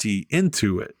Conti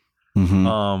into it.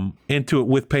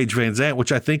 With Paige Van Zant,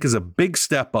 which I think is a big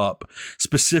step up,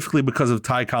 specifically because of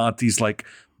Ty Conti's like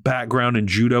background in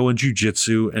judo and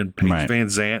jiu-jitsu, and Paige Van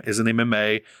Zant is an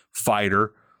MMA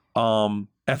fighter. I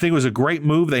think it was a great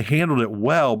move. They handled it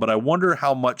well, but I wonder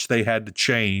how much they had to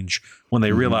change when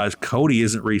they realized Cody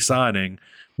isn't re-signing.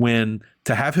 When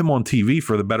to have him on TV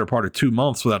for the better part of 2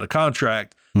 months without a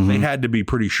contract, they had to be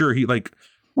pretty sure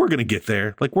we're going to get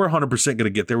there. Like, we're 100% going to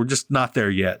get there. We're just not there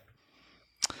yet.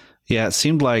 Yeah, it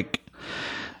seemed like,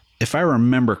 if I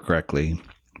remember correctly,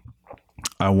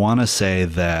 I want to say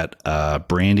that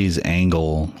Brandy's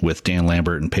angle with Dan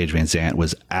Lambert and Paige Van Zant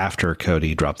was after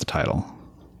Cody dropped the title.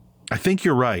 I think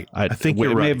you're right. I think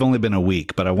it may have only been a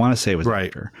week, but I want to say it was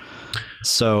after.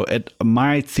 So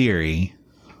my theory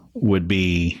would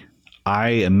be, I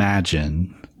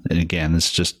imagine, and again,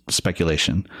 it's just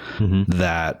speculation,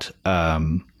 that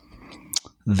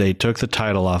they took the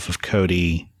title off of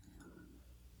Cody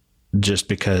just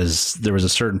because there was a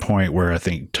certain point where I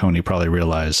think Tony probably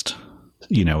realized,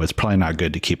 it's probably not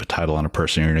good to keep a title on a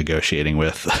person you're negotiating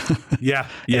with. Yeah.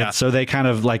 And so they kind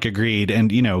of like agreed.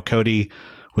 And, Cody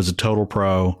was a total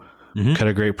pro, cut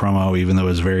a great promo, even though it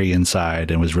was very inside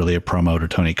and was really a promo to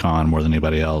Tony Khan more than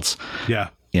anybody else. Yeah.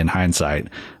 In hindsight.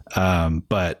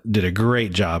 But did a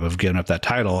great job of giving up that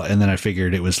title. And then I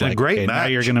figured it was like, a great match. Now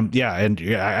you're going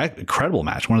to, incredible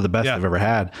match. One of the best I've ever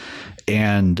had.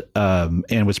 And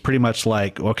was pretty much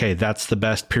like, okay, that's the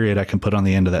best period I can put on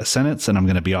the end of that sentence. And I'm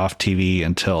going to be off TV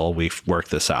until we've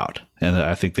worked this out. And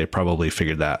I think they probably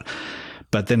figured that.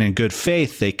 But then in good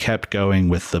faith, they kept going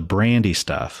with the Brandy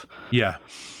stuff. Yeah.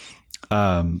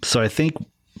 So I think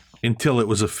until it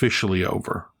was officially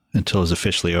over.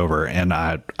 And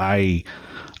I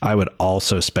would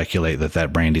also speculate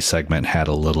that Brandy segment had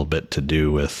a little bit to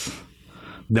do with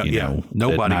nobody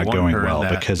not going well,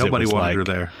 because nobody wanted her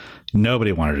there.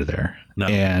 Nobody wanted her there. No.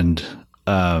 And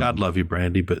God love you,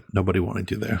 Brandy, but nobody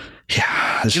wanted you there.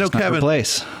 Yeah, it's just not Kevin, her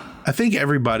place. I think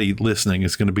everybody listening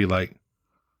is going to be like,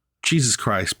 Jesus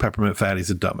Christ, Peppermint Fatty's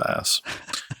a dumbass.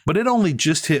 But it only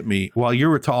just hit me while you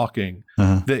were talking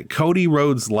that Cody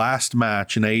Rhodes' last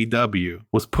match in AEW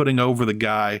was putting over the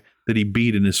guy that he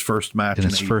beat in his first match in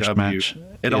AEW. First match.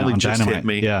 It only just Dynamite. Hit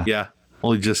me. Yeah.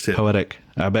 Only just hit. Poetic.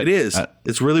 I bet it is.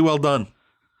 It's really well done.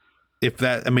 I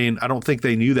don't think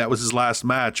they knew that was his last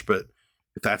match, but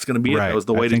if that's going to be it, that was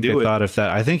the way to do it.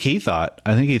 I think he thought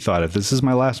if this is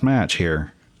my last match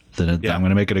here, then I'm going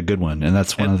to make it a good one. And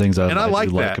that's one of the things I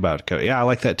like about Cody. Yeah, I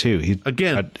like that too.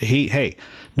 Hey,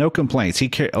 no complaints. He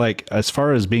as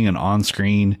far as being an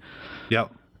on-screen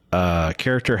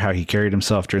character, how he carried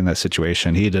himself during that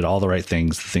situation, he did all the right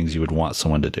things, the things you would want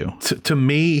someone to do. To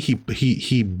me,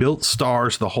 he built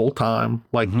stars the whole time,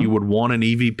 like you would want an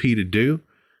EVP to do.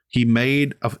 He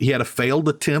had a failed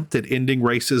attempt at ending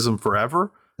racism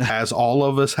forever, as all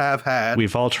of us have had.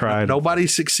 We've all tried. Nobody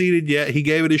succeeded yet. He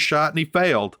gave it a shot and he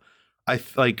failed. I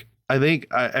think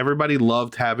everybody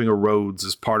loved having a Rhodes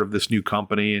as part of this new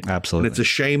company. Absolutely. And it's a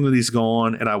shame that he's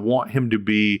gone. And I want him to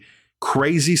be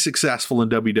crazy successful in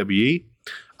WWE.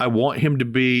 I want him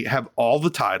to have all the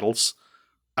titles.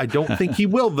 I don't think he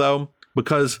will, though,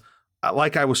 because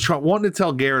like I was wanting to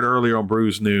tell Garrett earlier on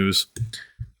Brews News,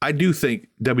 I do think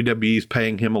WWE is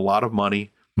paying him a lot of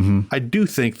money. I do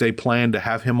think they plan to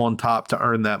have him on top to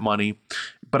earn that money.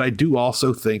 But I do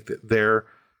also think that their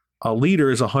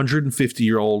leader is a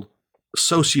 150-year-old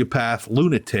sociopath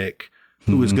lunatic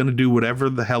who is going to do whatever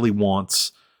the hell he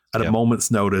wants at a moment's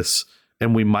notice.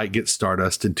 And we might get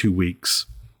Stardust in 2 weeks.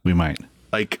 We might.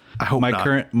 I hope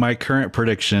not. My current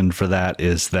prediction for that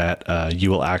is that you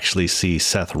will actually see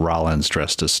Seth Rollins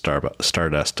dressed as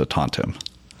Stardust to taunt him.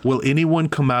 Will anyone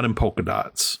come out in polka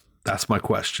dots? That's my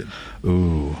question.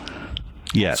 Ooh.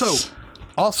 Yes. So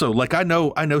also, like, I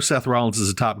know Seth Rollins is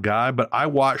a top guy, but I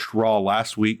watched Raw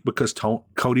last week because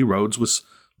Cody Rhodes was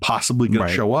possibly going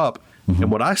to show up. Mm-hmm.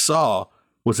 And what I saw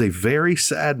was a very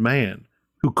sad man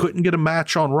who couldn't get a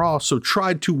match on Raw, so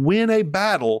tried to win a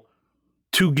battle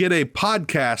to get a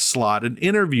podcast slot, an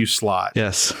interview slot,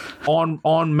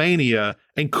 on Mania,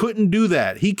 and couldn't do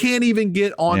that. He can't even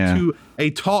get onto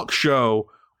a talk show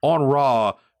on Raw.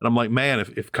 And I'm like, man,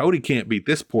 if Cody can't beat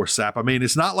this poor sap, I mean,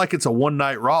 it's not like it's a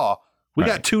one-night Raw. We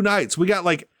got 2 nights. We got,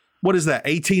 like, what is that,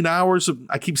 18 hours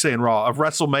I keep saying Raw, of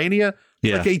WrestleMania?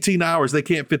 Yeah. Like 18 hours. They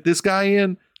can't fit this guy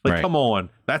in? Like, come on.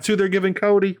 That's who they're giving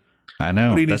Cody? I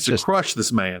know. He needs to crush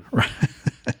this man.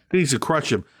 He needs to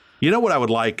crush him. You know what I would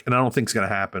like, and I don't think it's going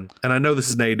to happen, and I know this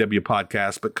is an AEW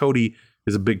podcast, but Cody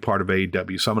is a big part of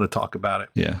AEW, so I'm going to talk about it.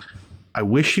 Yeah. I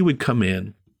wish he would come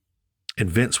in, and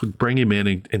Vince would bring him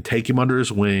in and take him under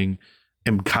his wing,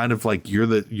 and kind of like,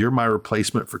 you're my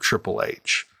replacement for Triple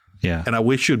H. Yeah. And I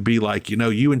wish you'd be like,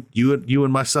 you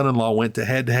and my son-in-law went to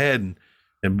head,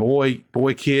 and boy,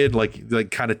 kid, like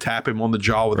kind of tap him on the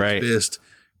jaw with his fist.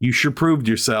 You sure proved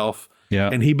yourself. Yeah.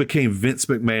 And he became Vince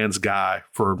McMahon's guy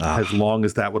for as long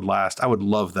as that would last. I would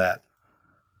love that.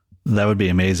 That would be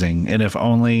amazing. And if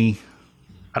only...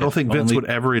 I don't think Vince would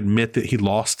ever admit that he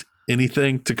lost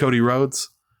anything to Cody Rhodes.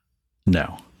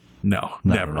 No,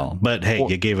 never at all. But hey,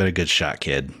 you gave it a good shot,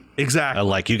 kid. Exactly.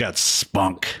 Like, you got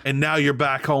spunk. And now you're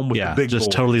back home with the big boys.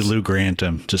 Just totally Lou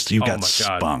Grantham. Just, you got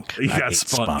spunk. You got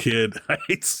spunk, kid.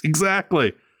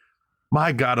 Exactly.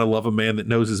 My God, I love a man that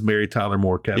knows his Mary Tyler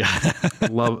Moore, Kevin.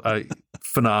 Yeah.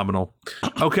 Phenomenal.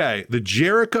 Okay, the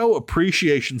Jericho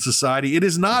Appreciation Society. It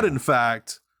is not, in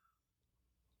fact,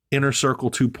 Inner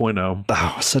Circle 2.0.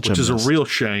 Oh, which is a real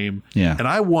shame. Yeah. And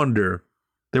I wonder,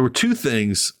 there were 2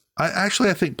 things. I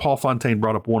think Paul Fontaine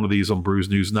brought up one of these on Brews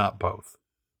News, not both.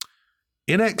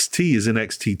 NXT is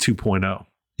NXT 2.0.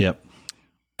 Yep.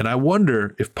 And I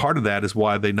wonder if part of that is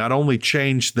why they not only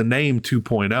changed the name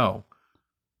 2.0,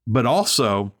 but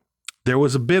also there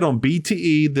was a bit on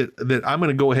BTE that I'm going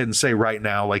to go ahead and say right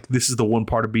now, like, this is the one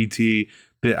part of BTE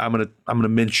that I'm going to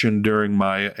mention during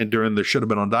the Should Have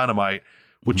Been on Dynamite,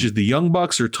 which is the Young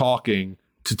Bucks are talking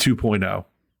to 2.0.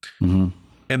 Mm-hmm.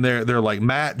 And they're like,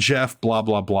 Matt, Jeff, blah,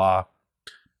 blah, blah.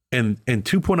 And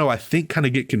 2.0, I think, kind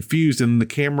of get confused, and the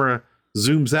camera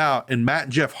zooms out, and Matt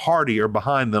and Jeff Hardy are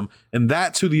behind them, and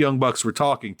that's who the Young Bucks were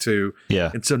talking to.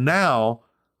 Yeah. And so now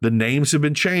the names have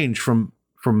been changed from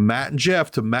Matt and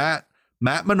Jeff to Matt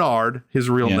Menard, his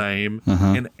real name,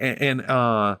 and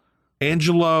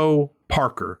Angelo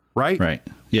Parker, right? Right.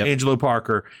 Yeah. Angelo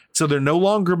Parker. So they're no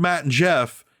longer Matt and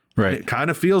Jeff. Right. It kind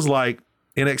of feels like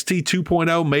NXT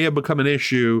 2.0 may have become an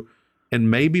issue, and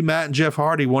maybe Matt and Jeff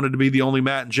Hardy wanted to be the only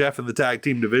Matt and Jeff in the tag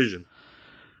team division.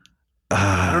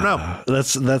 I don't know.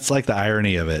 That's like the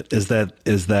irony of it is that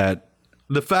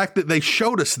the fact that they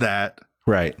showed us that.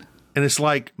 Right. And it's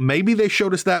like, maybe they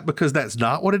showed us that because that's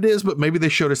not what it is, but maybe they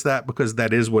showed us that because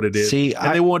that is what it is. See,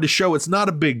 they wanted to show it's not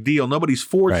a big deal. Nobody's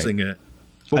forcing it,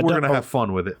 but we're going to have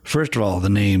fun with it. First of all, the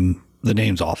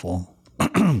name's awful.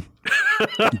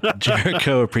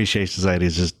 Jericho Appreciation Society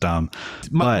is just dumb.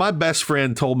 My best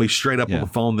friend told me straight up on the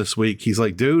phone this week. He's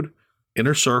like, dude,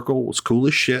 Inner Circle was cool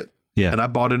as shit. Yeah. And I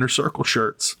bought Inner Circle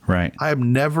shirts. Right. I have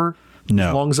never, as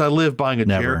long as I live, buying a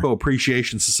Jericho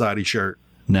Appreciation Society shirt.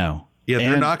 No. Yeah,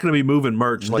 they're not going to be moving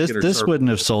merch like Inner Circle.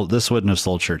 This wouldn't have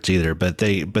sold shirts either, but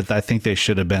I think they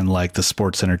should have been like the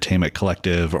Sports Entertainment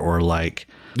Collective, or like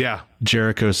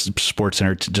Jericho's Sports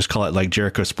Just call it like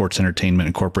Jericho Sports Entertainment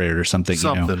Incorporated or something.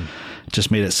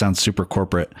 Just made it sound super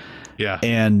corporate. Yeah.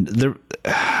 And the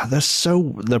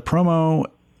promo,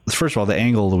 first of all, the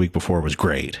angle the week before was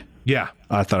great. Yeah.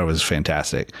 I thought it was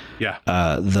fantastic. Yeah.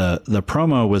 The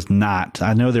promo was not,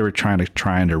 I know they were trying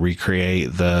to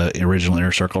recreate the original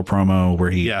Inner Circle promo where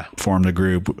he formed the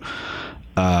group.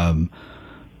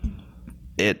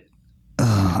 It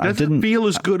doesn't feel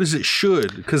as good as it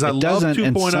should, because I love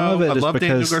 2.0. I love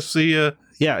Daniel Garcia.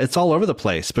 Yeah, it's all over the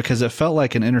place because it felt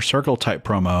like an Inner Circle type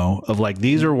promo of like,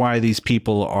 these are why these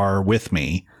people are with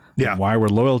me. Yeah. And why we're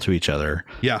loyal to each other.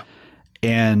 Yeah.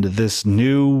 And this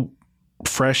new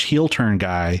fresh heel turn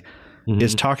guy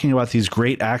is talking about these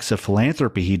great acts of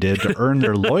philanthropy he did to earn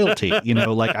their loyalty.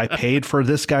 Like, I paid for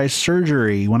this guy's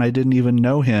surgery when I didn't even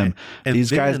know him. And these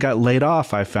guys got laid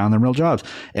off. I found them real jobs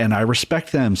and I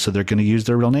respect them. So they're going to use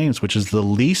their real names, which is the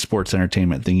least sports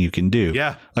entertainment thing you can do.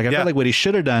 Yeah. Like, I felt like what he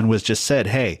should have done was just said,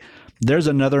 hey, there's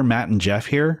another Matt and Jeff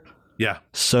here. Yeah.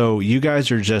 So you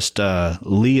guys are just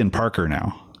Lee and Parker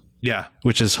now. Yeah.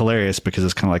 Which is hilarious because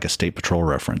it's kind of like a State Patrol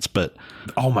reference, but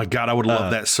oh my God, I would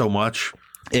love that so much.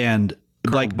 And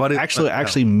like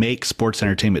actually make sports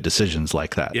entertainment decisions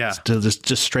like that. Yeah. To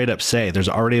just straight up say there's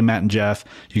already a Matt and Jeff.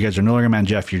 You guys are no longer Matt and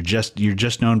Jeff. You're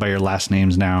just known by your last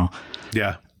names now.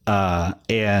 Yeah.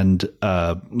 And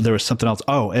there was something else.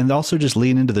 Oh, and also just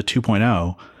lean into the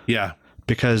 2.0. Yeah.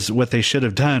 Because what they should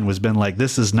have done was been like,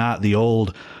 this is not the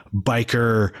old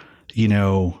biker,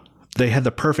 they had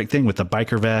the perfect thing with the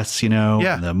biker vests,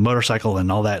 and the motorcycle and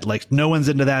all that. Like, no one's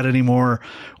into that anymore.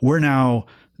 We're now,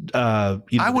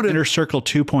 Inner Circle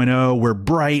 2.0. We're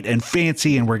bright and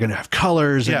fancy, and we're going to have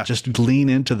colors and just lean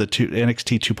into the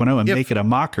NXT 2.0 and make it a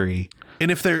mockery. And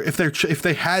if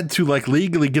they had to like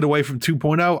legally get away from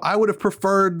 2.0, I would have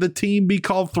preferred the team be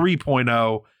called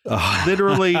 3.0.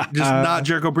 Literally, just not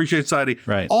Jericho Appreciation Society.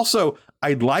 Right. Also,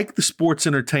 I like the sports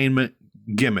entertainment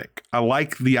gimmick. I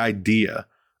like the idea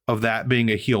of that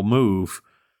being a heel move.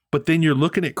 But then you're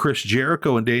looking at Chris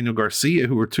Jericho and Daniel Garcia,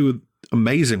 who are two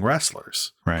amazing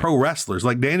wrestlers, pro wrestlers.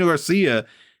 Like Daniel Garcia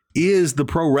is the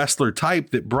pro wrestler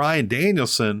type that Bryan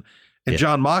Danielson and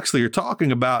Jon Moxley are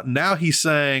talking about. Now he's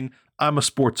saying, I'm a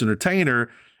sports entertainer.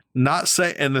 And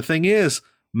the thing is,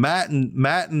 Matt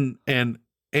and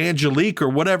Angelique, or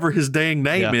whatever his dang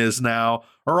name is now,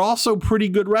 are also pretty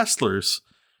good wrestlers.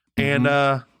 Mm-hmm.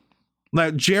 And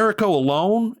like Jericho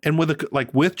alone, and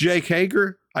with Jake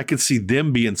Hager, I could see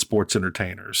them being sports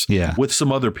entertainers. Yeah. With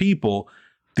some other people,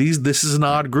 this is an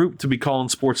odd group to be calling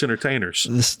sports entertainers.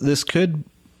 This could,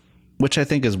 which I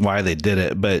think is why they did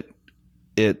it, but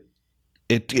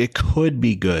it could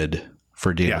be good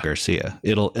for Daniel Garcia.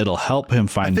 It'll help him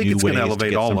find new ways to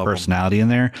get some personality in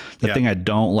there. The thing I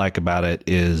don't like about it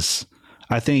is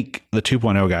I think the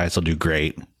 2.0 guys will do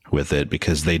great with it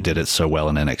because they did it so well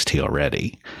in NXT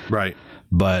already. Right.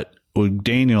 But with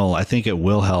Daniel, I think it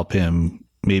will help him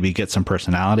maybe get some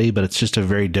personality, but it's just a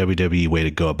very WWE way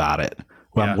to go about it.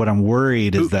 What I'm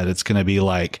worried is that it's going to be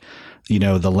like,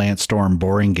 the Lance Storm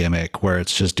boring gimmick where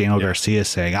it's just Daniel Garcia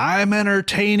saying, I'm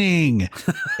entertaining.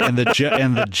 and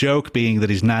the joke being that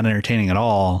he's not entertaining at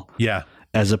all. Yeah.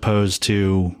 As opposed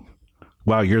to,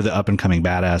 wow, you're the up and coming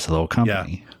badass of the whole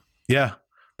company. Yeah.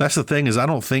 That's the thing is I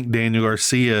don't think Daniel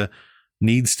Garcia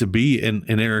needs to be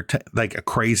like a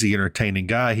crazy entertaining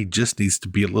guy. He just needs to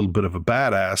be a little bit of a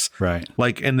badass. Right.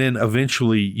 Like, and then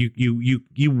eventually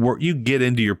you get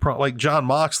into your like Jon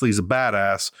Moxley's a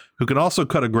badass who can also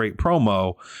cut a great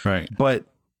promo. Right. But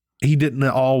he didn't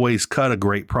always cut a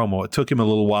great promo. It took him a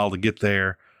little while to get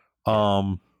there.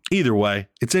 Either way,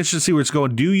 it's interesting to see where it's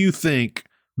going. Do you think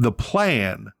the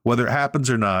plan, whether it happens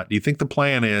or not, do you think the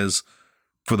plan is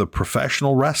for the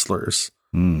professional wrestlers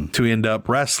to end up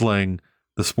wrestling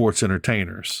the sports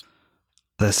entertainers?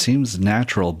 That seems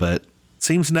natural, but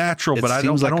I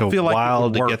don't feel like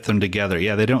while to get them together.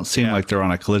 Yeah, they don't seem like they're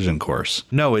on a collision course.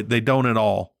 No, they don't at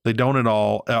all. They don't at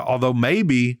all. Although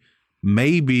maybe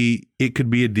it could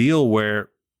be a deal where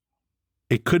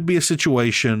it could be a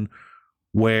situation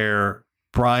where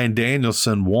Bryan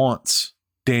Danielson wants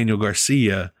Daniel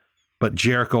Garcia, but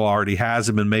Jericho already has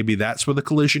him, and maybe that's where the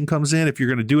collision comes in. If you're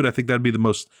going to do it, I think that'd be the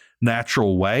most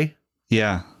natural way.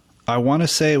 Yeah. I want to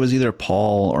say it was either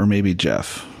Paul or maybe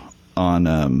Jeff on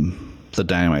the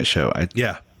Dynamite show.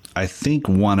 I think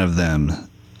one of them,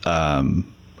 I'm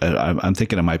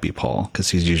thinking it might be Paul because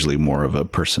he's usually more of a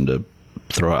person to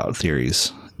throw out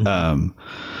theories.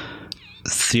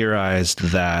 Theorized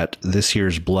that this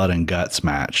year's Blood and Guts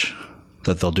match,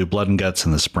 that they'll do Blood and Guts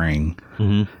in the spring,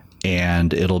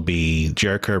 and it'll be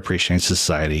Jericho Appreciation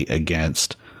Society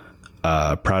against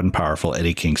Proud and Powerful,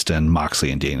 Eddie Kingston,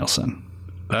 Moxley, and Danielson.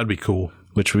 That'd be cool.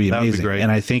 Which would be amazing. Would be great. And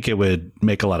I think it would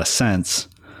make a lot of sense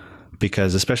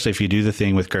because especially if you do the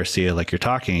thing with Garcia like you're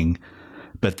talking,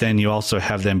 but then you also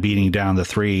have them beating down the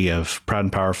three of Proud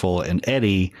and Powerful and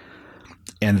Eddie,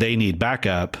 and they need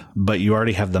backup, but you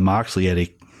already have the Moxley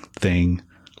Eddie thing.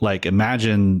 Like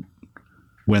imagine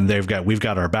when we've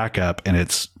got our backup and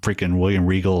it's freaking William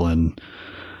Regal and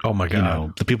oh my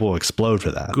God, the people will explode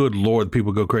for that. Good Lord,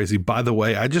 people go crazy. By the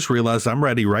way, I just realized I'm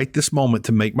ready right this moment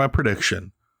to make my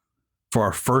prediction for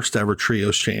our first ever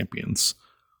Trios champions.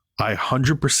 I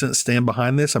 100% stand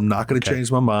behind this. I'm not going to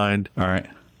change my mind. All right.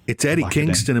 It's Eddie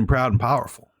Kingston and Proud and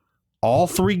Powerful. All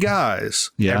three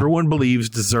guys, everyone believes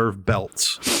deserve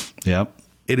belts. Yep.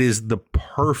 It is the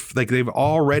like they've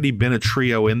already been a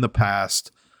trio in the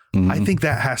past. I think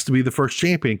that has to be the first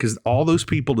champion because all those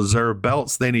people deserve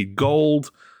belts. They need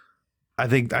gold. I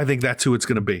think that's who it's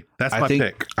going to be. That's my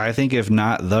pick. I think if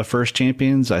not the first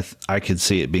champions, I could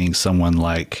see it being someone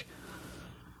like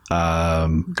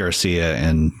Garcia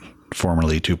and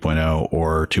formerly 2.0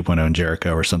 or 2.0 and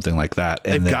Jericho or something like that.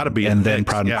 And they've got to be. And then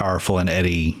Proud and Powerful and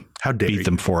Eddie beat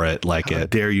them for it like at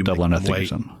Double or Nothing or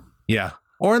something. Yeah.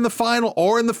 or in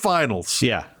the finals.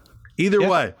 Yeah. Either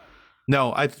way.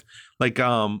 No,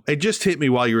 it just hit me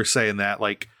while you were saying that.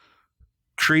 Like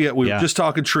trio, we were just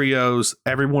talking trios.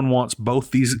 Everyone wants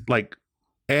both these, like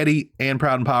Eddie and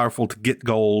Proud and Powerful, to get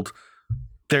gold.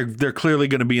 They're clearly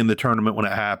going to be in the tournament when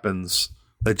it happens.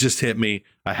 That just hit me.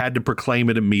 I had to proclaim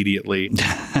it immediately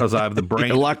because I have the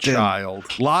brain of a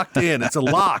child. Locked in. It's a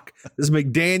lock. This is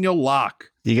McDaniel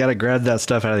lock. You got to grab that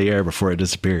stuff out of the air before it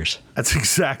disappears. That's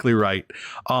exactly right.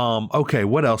 Okay,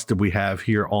 what else did we have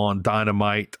here on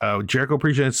Dynamite? Jericho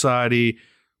Appreciation Society.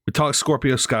 We talked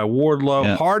Scorpio Sky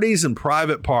Wardlow. Hardys and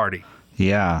Private Party.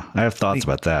 Yeah, I have thoughts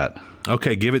about that.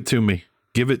 Okay, give it to me.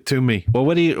 Well, I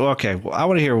want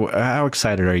to hear, how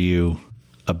excited are you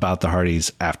about the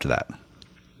Hardys after that?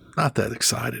 Not that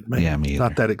excited, man. Yeah, me either.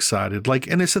 Not that excited.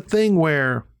 And it's a thing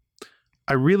where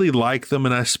I really like them,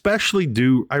 and I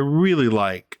really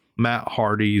like Matt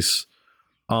Hardy's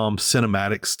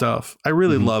cinematic stuff. I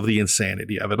really love the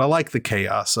insanity of it. I like the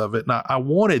chaos of it. And I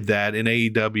wanted that in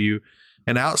AEW,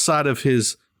 and outside of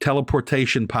his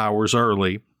teleportation powers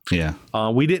early,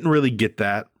 we didn't really get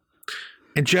that.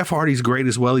 And Jeff Hardy's great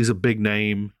as well. He's a big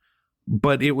name,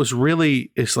 but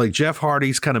it's like Jeff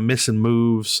Hardy's kind of missing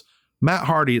moves. Matt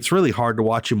Hardy, it's really hard to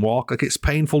watch him walk. Like, it's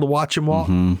painful to watch him walk.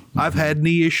 I've had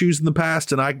knee issues in the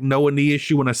past, and I know a knee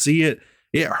issue when I see it.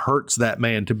 It hurts that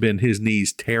man to bend his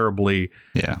knees terribly.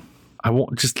 Yeah. I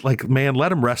won't just let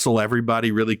him wrestle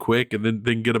everybody really quick and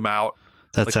then get him out.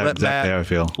 That's exactly how I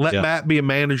feel. Let Matt be a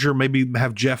manager, maybe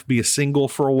have Jeff be a single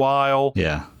for a while.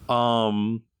 Yeah.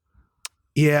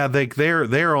 Yeah,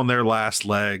 they're on their last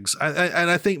legs. And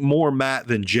I think more Matt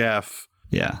than Jeff.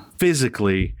 Yeah.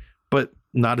 Physically, but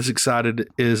not as excited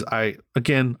as I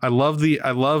loved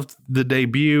the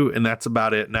debut, and that's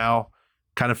about it. Now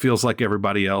kind of feels like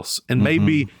everybody else. And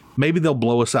maybe they'll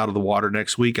blow us out of the water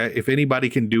next week. If anybody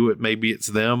can do it, maybe it's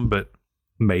them, but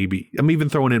maybe. I'm even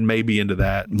throwing in maybe into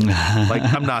that.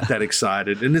 I'm not that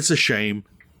excited, and it's a shame.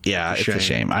 Yeah, it's a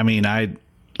shame. I mean,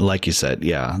 like you said,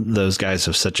 those guys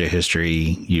have such a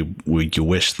history. You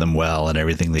wish them well and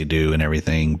everything they do and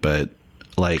everything, but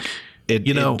there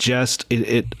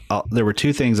were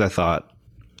two things I thought.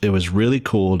 It was really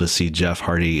cool to see Jeff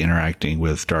Hardy interacting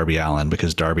with Darby Allin,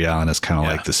 because Darby Allin is kind of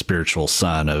like the spiritual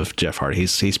son of Jeff Hardy.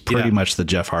 He's pretty much the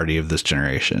Jeff Hardy of this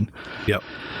generation. Yep.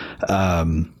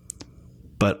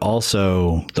 But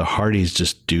also the Hardys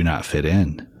just do not fit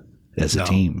in as a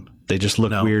team. They just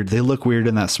look weird. They look weird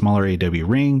in that smaller AEW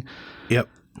ring. Yep.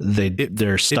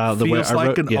 Their style. It feels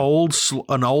like an old,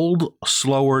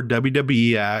 slower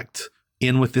WWE act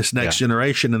in with this next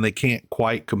generation, and they can't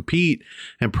quite compete.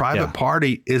 And Private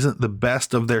Party isn't the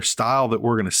best of their style that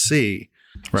we're going to see.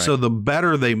 Right. So the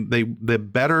better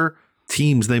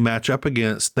teams they match up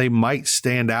against, they might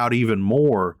stand out even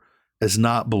more as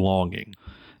not belonging.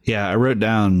 Yeah, I wrote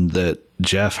down that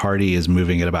Jeff Hardy is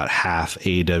moving at about half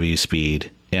AEW speed,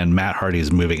 and Matt Hardy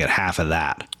is moving at half of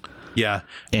that. Yeah,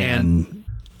 the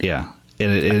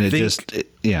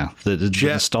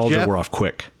nostalgia wore off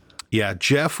quick. Yeah,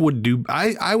 Jeff would do.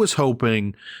 I was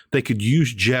hoping they could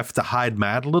use Jeff to hide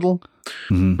Matt a little,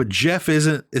 but Jeff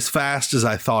isn't as fast as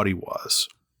I thought he was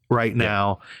right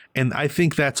now. And I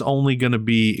think that's only going to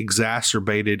be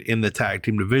exacerbated in the tag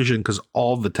team division, because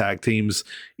all the tag teams,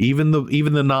 even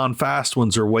the non-fast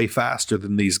ones, are way faster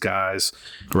than these guys.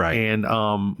 Right. And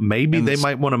maybe they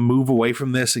might want to move away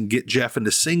from this and get Jeff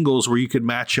into singles where you could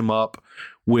match him up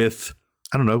with,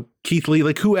 I don't know, Keith Lee,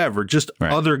 like whoever, just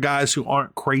other guys who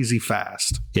aren't crazy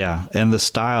fast. Yeah. And the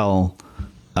style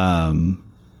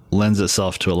lends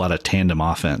itself to a lot of tandem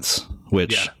offense,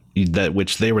 which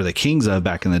they were the kings of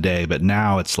back in the day. But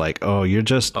now it's like,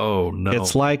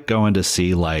 it's like going to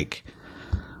see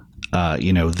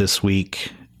this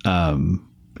week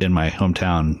in my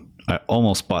hometown, I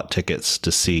almost bought tickets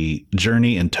to see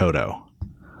Journey and Toto.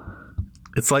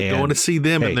 It's like going to see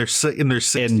them in their 60s or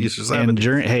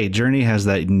 70s. Journey has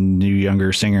that new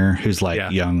younger singer who's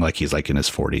young, like he's like in his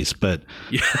 40s, but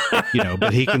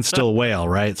but he can still wail,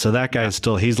 right? So that guy's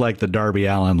he's like the Darby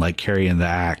Allin, like carrying the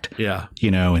act. Yeah.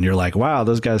 And you're like, wow,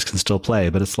 those guys can still play,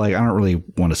 but it's like, I don't really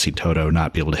want to see Toto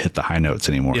not be able to hit the high notes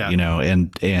anymore,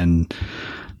 and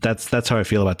that's how I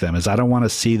feel about them. Is I don't want to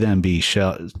see them be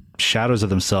shadows of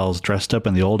themselves dressed up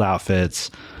in the old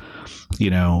outfits,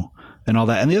 and all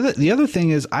that. And the other thing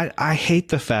is, I hate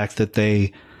the fact that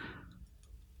they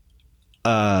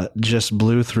just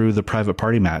blew through the Private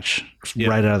Party match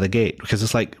right out of the gate, because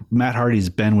it's like Matt Hardy's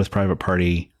been with Private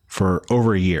Party for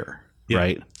over a year,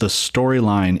 right? The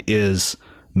storyline is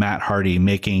Matt Hardy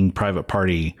making Private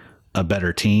Party a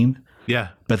better team. Yeah.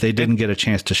 But they didn't get a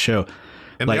chance to show.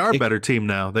 And they are a better team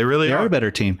now. They really are a better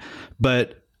team.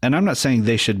 But and I'm not saying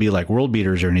they should be like world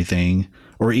beaters or anything,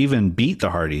 or even beat the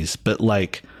Hardys, but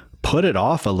like put it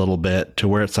off a little bit to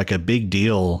where it's like a big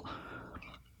deal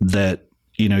that,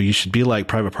 you know, you should be like,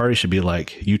 Private Party should be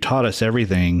like, you taught us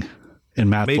everything. And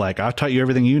Matt's like, I taught you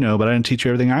everything you know, but I didn't teach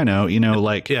you everything I know. You know,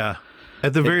 like, yeah.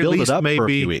 At the very least,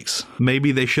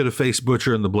 maybe they should have faced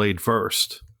Butcher and the Blade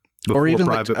first, or even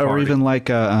like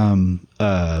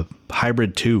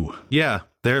Hybrid 2. Yeah,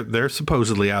 they're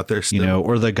supposedly out there still. You know,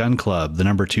 or the Gun Club, the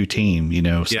number 2 team. You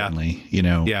know, suddenly, you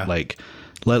know, like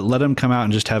let them come out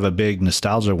and just have a big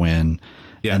nostalgia win.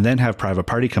 Yeah. And then have Private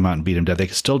Party come out and beat them dead. They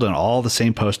could still done all the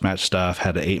same post-match stuff,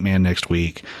 had an 8-man next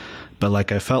week. But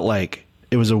like, I felt like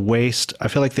it was a waste. I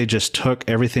feel like they just took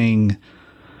everything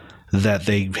that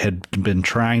they had been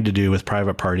trying to do with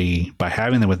Private Party by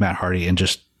having them with Matt Hardy and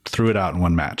just threw it out in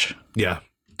one match. Yeah.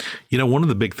 You know, one of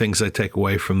the big things I take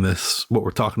away from this, what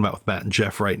we're talking about with Matt and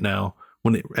Jeff right now,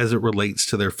 as it relates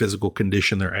to their physical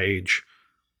condition, their age,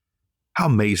 how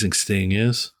amazing Sting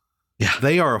is. Yeah.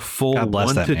 They are a full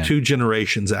 1 to 2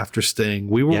 generations after Sting.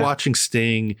 We were watching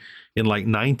Sting in like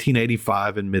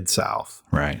 1985 in Mid-South.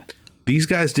 Right. These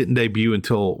guys didn't debut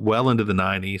until well into the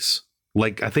 90s,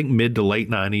 like I think mid to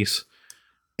late 90s.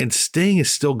 And Sting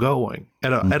is still going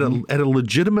at a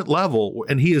legitimate level,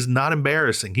 and he is not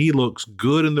embarrassing. He looks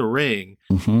good in the ring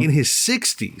in his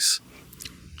 60s.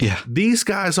 Yeah. These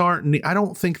guys aren't, I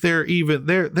don't think they're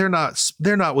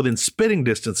not within spitting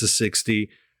distance of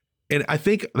 60. And I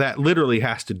think that literally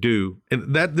has to do,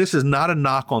 and that this is not a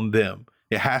knock on them.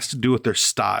 It has to do with their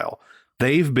style.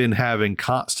 They've been having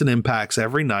constant impacts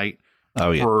every night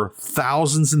for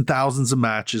thousands and thousands of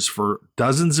matches for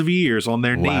dozens of years on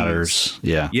their ladders.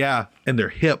 Knees. Yeah. And their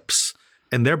hips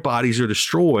and their bodies are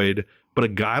destroyed. But a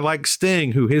guy like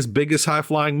Sting, who his biggest high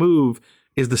flying move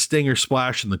is the Stinger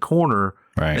splash in the corner,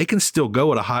 right, they can still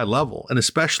go at a high level. And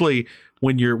especially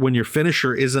when your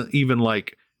finisher isn't even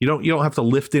like, you don't have to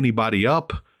lift anybody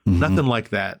up, nothing like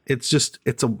that. It's just,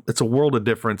 it's a world of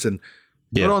difference. And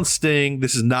put on Sting.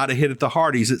 This is not a hit at the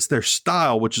Hardys. It's their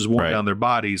style, which is worn down their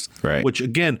bodies. Right. Which,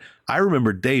 again, I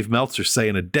remember Dave Meltzer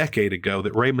saying a decade ago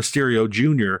that Rey Mysterio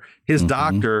Jr., his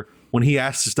doctor, when he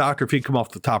asked his doctor if he'd come off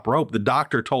the top rope, the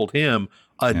doctor told him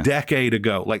a decade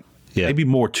ago, like maybe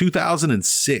more,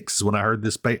 2006 is when I heard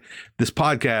this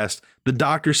podcast. The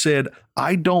doctor said,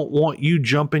 I don't want you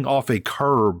jumping off a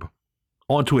curb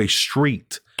onto a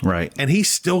street. Right. And he's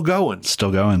still going.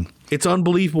 It's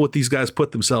unbelievable what these guys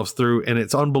put themselves through, and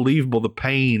it's unbelievable the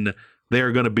pain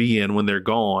they're going to be in when they're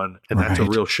gone, and that's a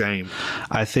real shame.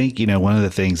 I think, you know, one of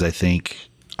the things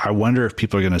I wonder if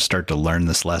people are going to start to learn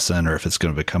this lesson, or if it's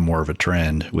going to become more of a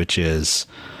trend, which is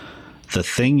the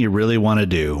thing you really want to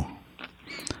do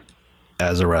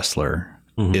as a wrestler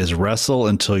is wrestle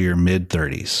until your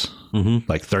mid-30s,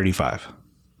 like 35,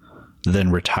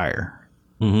 then retire.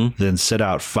 Then sit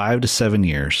out 5 to 7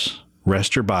 years,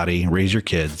 rest your body, raise your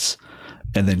kids,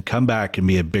 and then come back and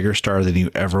be a bigger star than you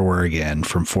ever were again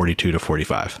from 42 to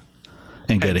 45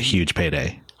 and get a huge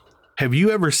payday. Have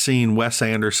you ever seen Wes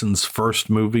Anderson's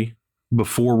first movie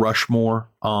before Rushmore?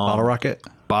 Bottle Rocket?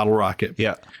 Bottle Rocket.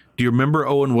 Yeah. Do you remember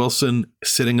Owen Wilson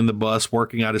sitting in the bus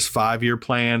working out his 5-year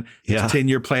plan, his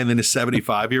 10-year plan, then his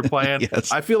 75-year plan?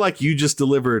 Yes. I feel like you just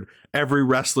delivered every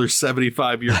wrestler's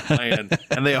 75-year plan,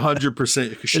 and they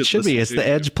 100% should. It should be. It's the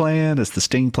Edge plan. It's the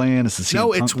Sting plan. It's the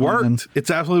CM Punk it's worked. Plan.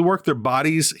 It's absolutely worked. Their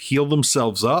bodies heal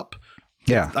themselves up.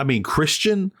 Yeah. I mean,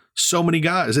 Christian, so many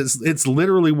guys. It's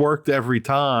literally worked every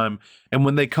time. And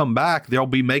when they come back, they'll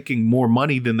be making more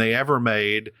money than they ever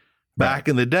made back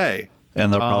in the day.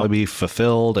 And they'll probably be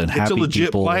fulfilled and happy it's a legit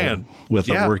people plan. With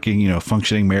a working,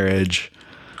 functioning marriage.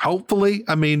 Hopefully.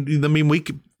 I mean, we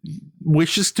could,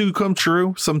 wishes to come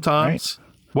true sometimes.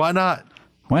 Right. Why not?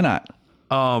 Why not?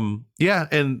 Yeah.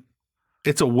 And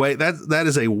it's a way that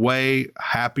is a way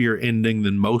happier ending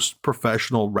than most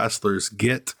professional wrestlers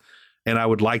get. And I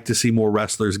would like to see more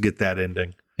wrestlers get that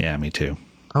ending. Yeah, me too.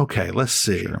 Okay, let's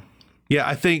see. Sure. Yeah,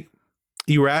 I think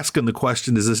you were asking the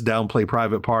question, does this downplay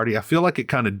Private Party? I feel like it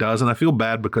kind of does, and I feel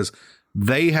bad because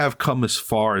they have come as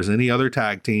far as any other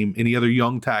tag team, any other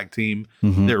young tag team.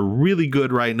 They're really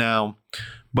good right now,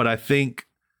 but I think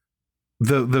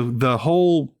the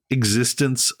whole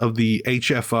existence of the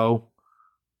HFO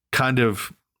kind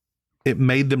of, it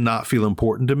made them not feel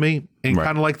important to me, and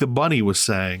kind of like the Bunny was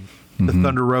saying, the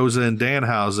Thunder Rosa and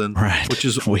Danhausen, which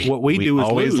is what we do is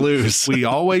always lose. We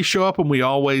always show up and we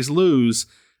always lose.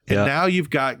 And now you've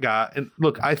got and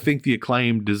look, I think the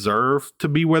Acclaim deserve to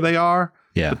be where they are,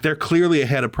 but they're clearly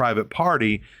ahead of Private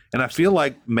Party. And I feel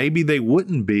like maybe they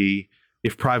wouldn't be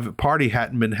if Private Party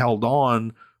hadn't been held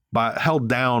down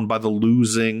by the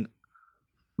losing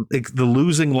the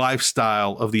losing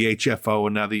lifestyle of the HFO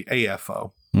and now the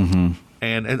AFO. Mm-hmm.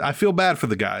 And I feel bad for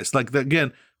the guys. Like,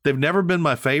 again, they've never been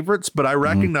my favorites, but I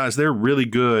recognize they're really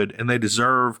good and they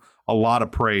deserve a lot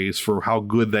of praise for how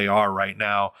good they are right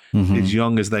now, as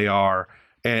young as they are.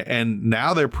 And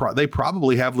now they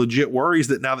probably have legit worries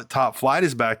that now that Top Flight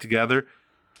is back together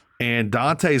and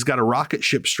Dante's got a rocket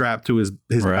ship strapped to his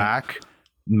back,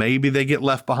 maybe they get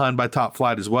left behind by Top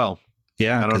Flight as well.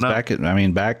 Yeah, I don't know. Back in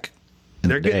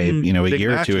the day, a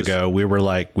year or two ago,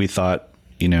 we thought,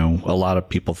 a lot of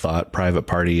people thought Private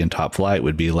Party and Top Flight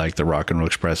would be like the Rock and Roll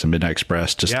Express and Midnight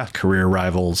Express, just career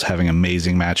rivals having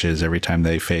amazing matches every time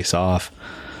they face off.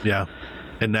 Yeah.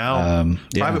 And now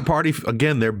Private Party,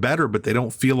 again, they're better, but they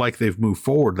don't feel like they've moved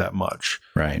forward that much.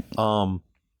 Right.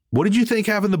 What did you think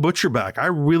having the Butcher back? I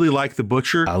really like the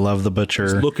Butcher. I love the Butcher.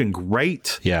 He's looking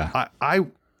great. Yeah.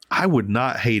 I would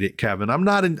not hate it, Kevin. I'm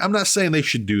not saying they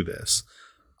should do this.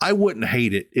 I wouldn't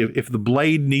hate it if the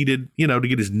Blade needed, to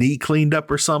get his knee cleaned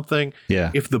up or something. Yeah.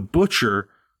 If the Butcher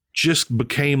just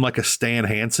became like a Stan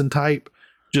Hansen type,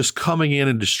 just coming in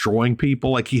and destroying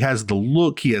people. Like, he has the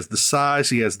look, he has the size,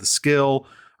 he has the skill.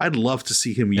 I'd love to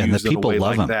see him used in a way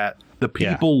like that. The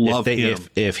people love him.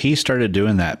 If he started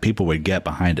doing that, people would get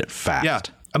behind it fast. Yeah.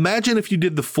 Imagine if you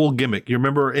did the full gimmick. You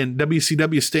remember in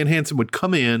WCW, Stan Hansen would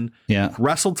come in,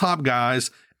 wrestle top guys,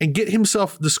 and get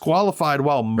himself disqualified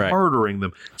while murdering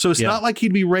them. So it's not like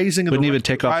he'd be raising Wouldn't even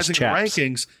take off his chaps.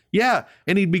 Rankings. Yeah,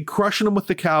 and he'd be crushing them with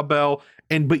the cowbell.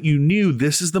 But you knew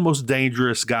this is the most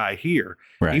dangerous guy here.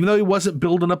 Right. Even though he wasn't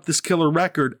building up this killer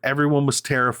record, everyone was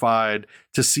terrified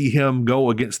to see him go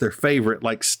against their favorite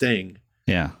like Sting.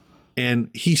 Yeah. And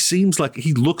he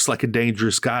looks like a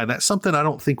dangerous guy. And that's something I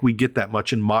don't think we get that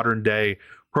much in modern day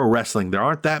pro wrestling. There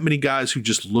aren't that many guys who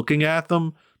just looking at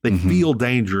them, they feel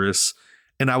dangerous.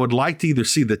 And I would like to either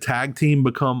see the tag team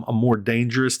become a more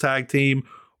dangerous tag team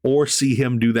or see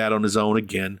him do that on his own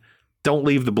again. Don't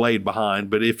leave the Blade behind,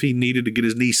 but if he needed to get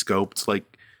his knee scoped,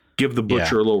 like, give the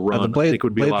Butcher a little run. The Blade, I think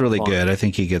would be a lot really of fun. good. I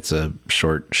think he gets a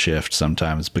short shift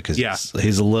sometimes because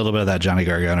he's a little bit of that Johnny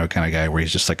Gargano kind of guy where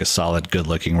he's just like a solid,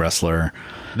 good-looking wrestler.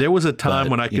 There was a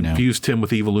time when I confused him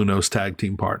with Evil Uno's tag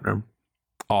team partner.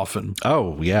 Often.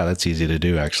 Oh, yeah, that's easy to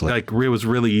do, actually. Like, it was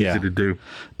really easy to do.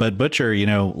 But Butcher,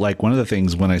 like one of the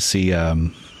things when I see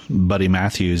Buddy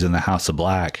Matthews in the House of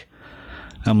Black,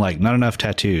 I'm like, not enough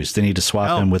tattoos. They need to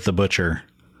swap him with the Butcher.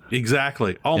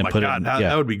 Exactly. Oh, my God.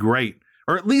 That would be great.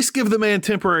 Or at least give the man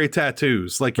temporary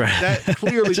tattoos. Like, that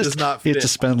clearly does not fit. You have to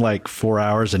spend like 4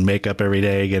 hours in makeup every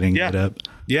day getting it up.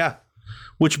 Yeah.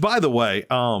 Which, by the way,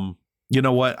 you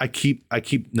know what? I keep.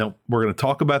 No, we're going to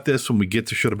talk about this when we get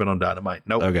to Should Have Been on Dynamite.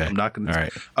 Nope. Okay. I'm not going to. All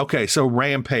right. Okay. So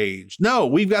Rampage. No,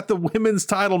 we've got the women's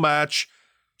title match.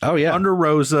 Oh, yeah. Thunder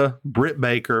Rosa, Britt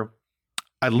Baker.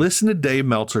 I listened to Dave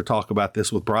Meltzer talk about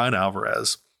this with Brian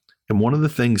Alvarez. And one of the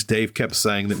things Dave kept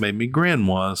saying that made me grin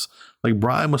was, like,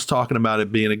 Brian was talking about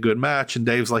it being a good match. And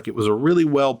Dave's like, it was a really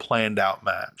well planned out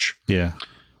match. Yeah.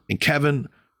 And Kevin,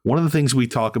 one of the things we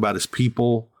talk about is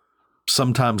people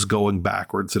sometimes going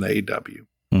backwards in AEW.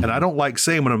 And I don't like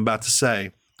saying what I'm about to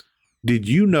say. Did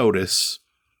you notice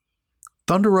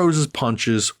Thunder Rosa's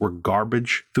punches were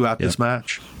garbage throughout this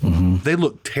match? They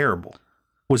looked terrible.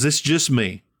 Was this just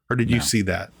me, or did you see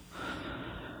that?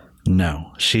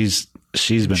 No, she's been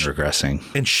regressing.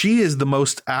 And she is the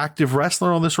most active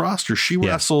wrestler on this roster. She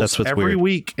wrestles every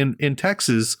week in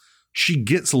Texas. She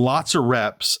gets lots of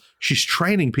reps. She's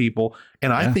training people.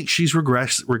 And I think she's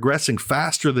regressing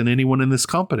faster than anyone in this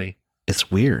company.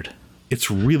 It's weird. It's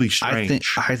really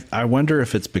strange. I wonder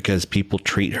if it's because people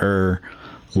treat her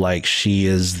like she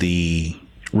is the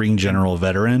ring general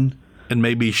veteran. And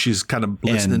maybe she's kind of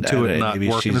listening to it and not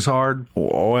working as hard.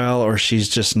 Well, or she's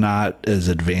just not as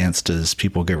advanced as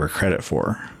people give her credit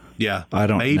for. Yeah. I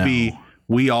don't know. Maybe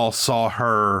we all saw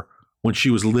her when she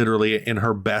was literally in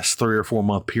her best 3 or 4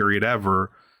 month period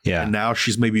ever. Yeah. And now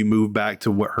she's maybe moved back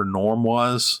to what her norm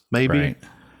was, maybe. Right.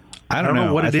 I don't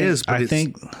know what it is, but I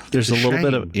think there's a little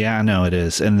bit of, I know it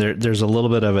is. And there's a little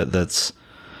bit of it that's,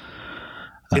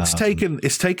 it's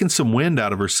taken some wind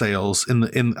out of her sails in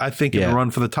the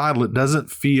run for the title. It doesn't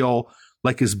feel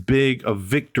like as big a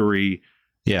victory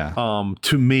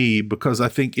to me, because I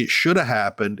think it should have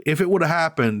happened. If it would have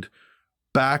happened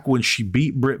back when she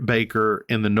beat Britt Baker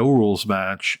in the No Rules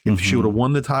match, if she would have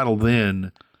won the title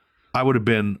then, I would have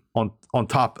been on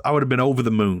top. I would have been over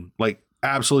the moon. Like,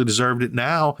 absolutely deserved it.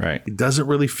 Now it doesn't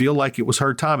really feel like it was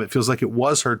her time. It feels like it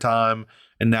was her time,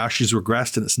 and now she's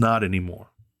regressed and it's not anymore.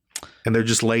 And they're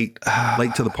just late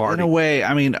to the party. In a way,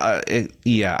 I mean,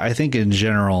 I think in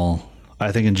general,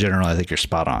 I think you're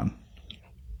spot on.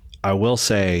 I will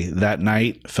say that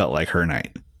night felt like her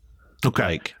night. Okay.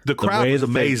 Like the crowd was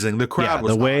amazing. The crowd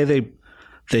was the way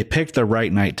they picked the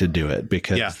right night to do it,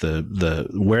 because the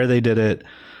where they did it,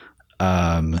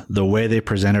 the way they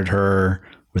presented her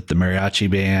with the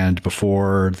mariachi band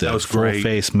before, the full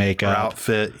face makeup,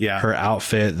 her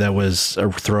outfit that was a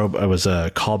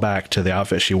callback to the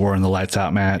outfit she wore in the Lights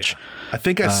Out match. I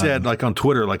think I said, like, on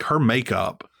Twitter, like, her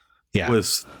makeup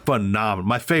was phenomenal.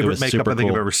 My favorite makeup I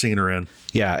think I've ever seen her in.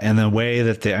 Yeah, and the way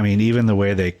that even the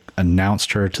way they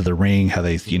announced her to the ring, how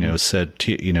they said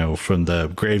from the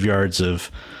graveyards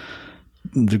of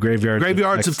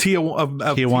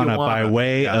Tijuana by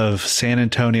way of San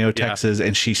Antonio, Texas,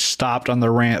 and she stopped on the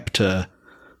ramp to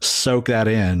soak that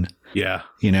in. Yeah.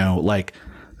 Like,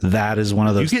 that is one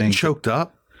of those things. Choked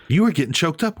up? You were getting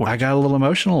choked up. I got a little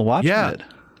emotional watching it.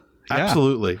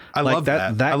 Absolutely. I love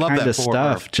that. That kind of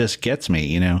stuff just gets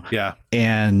me, Yeah.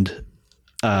 And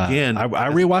again, I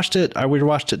rewatched it. I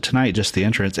rewatched it tonight, just the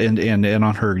entrance, and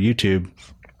on her YouTube.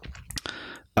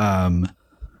 I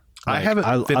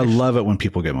love it when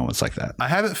people get moments like that. I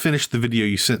haven't finished the video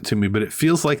you sent to me, but it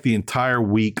feels like the entire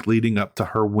week leading up to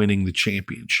her winning the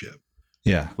championship.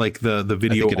 Yeah. Like the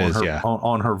video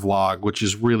on her vlog, which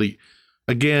is really,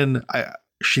 again,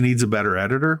 she needs a better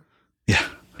editor. Yeah.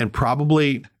 And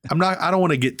probably, I don't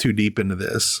want to get too deep into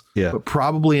this, but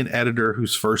probably an editor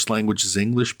whose first language is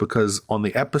English, because on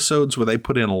the episodes where they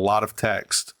put in a lot of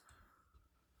text,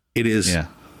 it is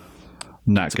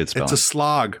not good spelling. It's a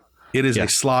slog. It is a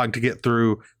slog to get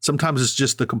through. Sometimes it's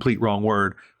just the complete wrong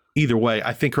word. Either way,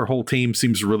 I think her whole team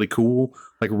seems really cool,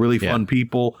 like really fun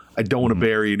people. I don't want to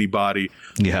bury anybody.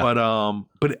 Yeah.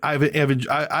 But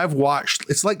I've watched,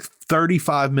 it's like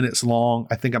 35 minutes long.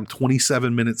 I think I'm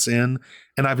 27 minutes in,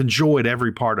 and I've enjoyed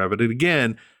every part of it. And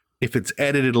again, if it's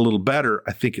edited a little better,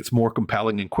 I think it's more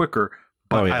compelling and quicker.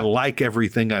 But I like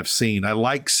everything I've seen. I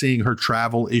like seeing her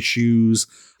travel issues.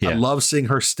 I love seeing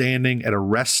her standing at a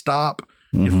rest stop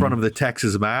in front of the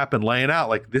Texas map and laying out,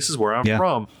 like, this is where I'm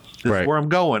from. This is where I'm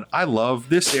going. I love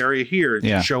this area here.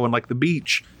 Showing like the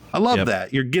beach. I love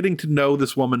that. You're getting to know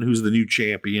this woman who's the new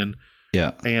champion.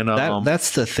 Yeah. And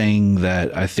that's the thing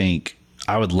that I think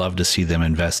I would love to see them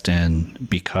invest in,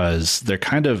 because they're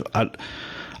kind of,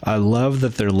 I love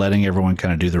that they're letting everyone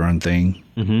kind of do their own thing.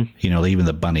 Even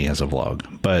the bunny has a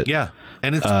vlog, but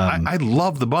and it's, I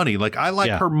love the bunny. Like, I like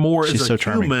her more as a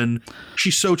human.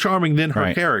 She's so charming than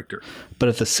her character. But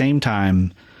at the same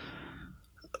time,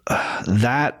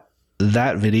 that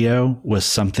video was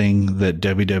something that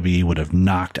WWE would have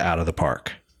knocked out of the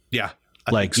park. Yeah.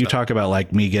 Like, you talk about,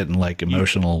 like, me getting, like,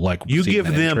 emotional, like, you give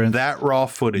them that raw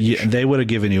footage. They would have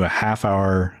given you a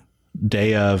half-hour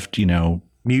day of,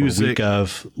 music, week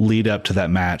of lead up to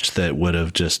that match that would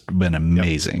have just been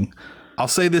amazing. I'll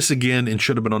say this again, and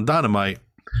should have been on Dynamite.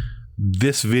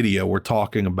 This video we're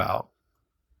talking about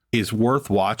is worth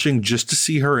watching just to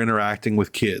see her interacting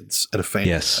with kids at a fan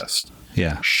fest.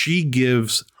 Yeah. She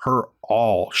gives her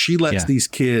all. She lets these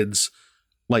kids,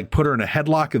 like, put her in a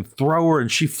headlock and throw her,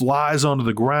 and she flies onto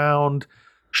the ground.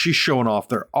 She's showing off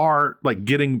their art, like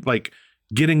getting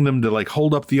them to, like,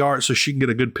 hold up the art so she can get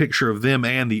a good picture of them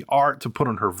and the art to put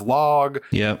on her vlog,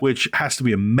 which has to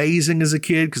be amazing as a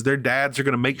kid, because their dads are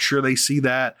going to make sure they see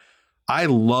that. I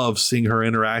love seeing her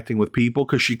interacting with people,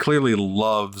 because she clearly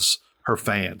loves her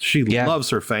fans. She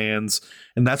loves her fans.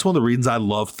 And that's one of the reasons I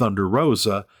love Thunder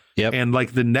Rosa. And,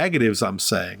 like, the negatives I'm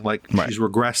saying, like, she's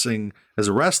regressing as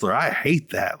a wrestler. I hate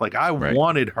that. Like, I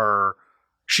wanted her.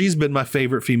 She's been my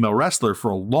favorite female wrestler for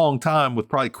a long time, with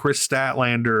probably Chris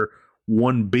Statlander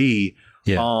 1B.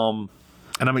 And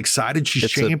I'm excited she's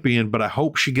champion, but I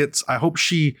hope she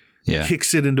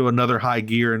kicks it into another high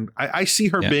gear. And I see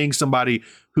her being somebody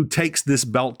who takes this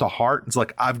belt to heart. It's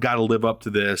like, I've got to live up to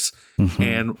this.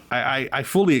 And I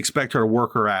fully expect her to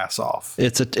work her ass off.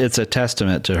 It's a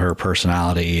testament to her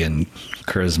personality and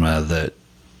charisma that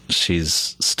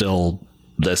she's still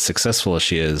as successful as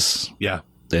she is. Yeah.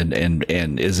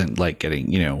 And isn't, like,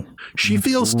 getting, she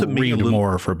feels to me a little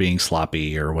more for being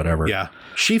sloppy or whatever. Yeah.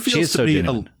 She feels to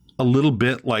me a little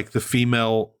bit like the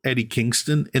female Eddie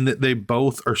Kingston, in that they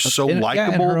both are so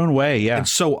likable in her own way. Yeah. And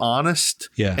so honest.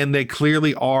 Yeah. And they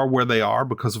clearly are where they are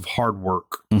because of hard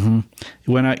work.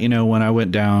 When I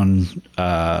went down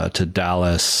to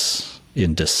Dallas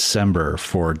in December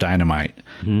for Dynamite,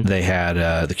 they had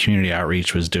the community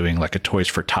outreach was doing, like, a Toys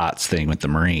for Tots thing with the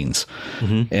Marines.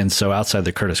 And so outside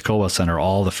the Curtis Culwell Center,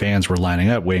 all the fans were lining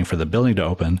up waiting for the building to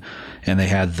open, and they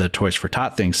had the Toys for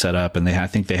Tot thing set up, and I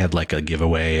think they had, like, a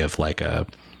giveaway of, like, a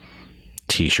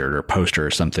t-shirt or poster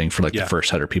or something for, like, the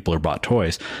first 100 people who bought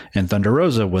toys. And Thunder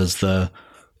Rosa was the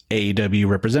AEW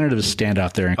representative to stand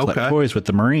out there and collect toys with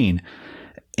the Marine.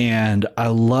 And I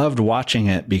loved watching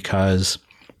it, because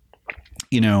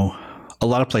a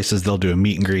lot of places they'll do a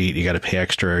meet and greet. You got to pay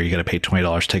extra, or you got to pay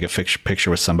 $20 to take a picture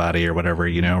with somebody or whatever,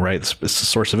 right? It's a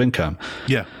source of income.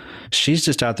 Yeah. She's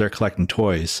just out there collecting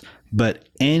toys. But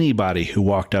anybody who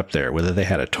walked up there, whether they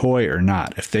had a toy or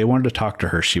not, if they wanted to talk to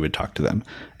her, she would talk to them.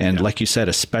 And like you said,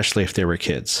 especially if they were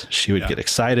kids, she would get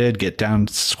excited, get down,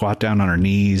 squat down on her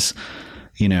knees.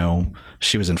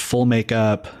 She was in full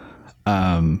makeup,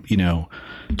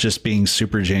 just being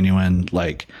super genuine.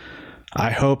 Like,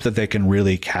 I hope that they can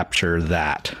really capture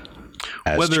that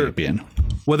as champion.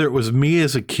 Whether it was me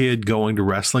as a kid going to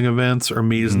wrestling events or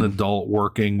me as an adult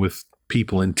working with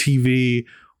people in TV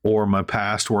or my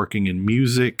past working in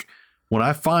music, when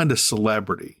I find a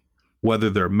celebrity, whether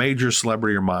they're a major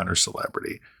celebrity or minor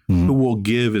celebrity, who will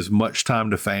give as much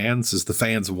time to fans as the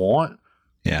fans want,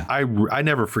 I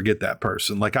never forget that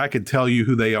person. Like, I could tell you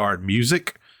who they are in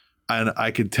music, and I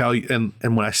could tell you, and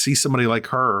when I see somebody like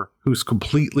her who's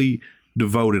completely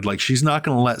devoted, like, she's not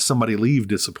going to let somebody leave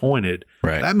disappointed.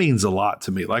 Right. That means a lot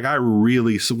to me. Like, I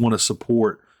really want to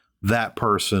support that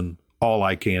person all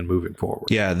I can moving forward.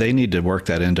 Yeah, they need to work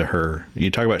that into her. You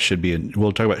talk about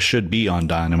we'll talk about should be on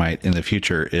Dynamite in the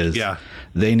future is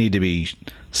they need to be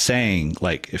saying,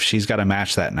 like, if she's got a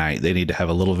match that night, they need to have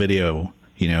a little video,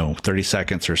 30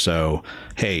 seconds or so.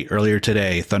 Hey, earlier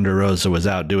today, Thunder Rosa was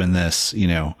out doing this,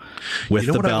 with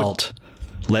the belt,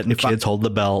 letting kids hold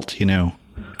the belt,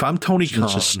 If I'm Tony Khan,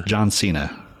 just John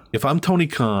Cena. If I'm Tony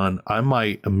Khan, I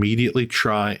might immediately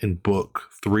try and book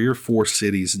 3 or 4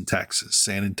 cities in Texas,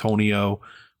 San Antonio,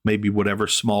 maybe whatever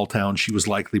small town she was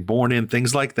likely born in,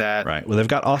 things like that. Right. Well, they've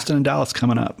got Austin and Dallas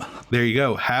coming up. There you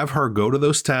go. Have her go to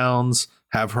those towns,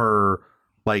 have her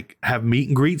have meet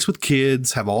and greets with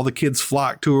kids, have all the kids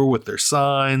flock to her with their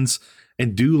signs,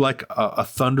 and do like a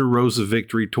Thunder Rosa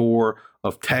victory tour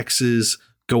of Texas,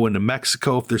 go into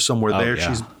Mexico if there's somewhere there. Yeah.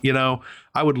 She's,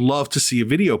 I would love to see a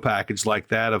video package like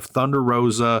that of Thunder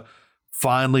Rosa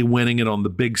finally winning it on the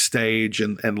big stage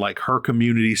and like her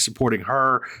community supporting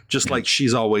her just like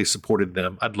she's always supported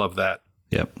them. I'd love that.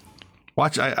 Yep.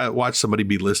 I watch somebody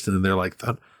be listening and they're like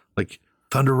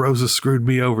Thunder Rosa screwed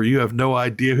me over. You have no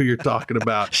idea who you're talking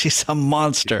about. She's a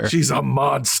monster. She's a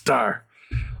monster.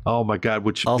 Oh my God!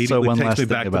 Which also one takes last me thing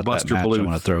back about to Buster that match Bluth. I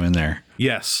want to throw in there.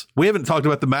 Yes, we haven't talked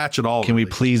about the match at all. Can we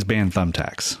please ban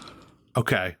thumbtacks?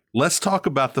 Okay, let's talk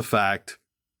about the fact.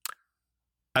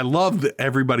 I love that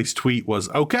everybody's tweet was,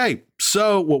 okay,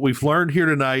 so what we've learned here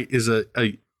tonight is an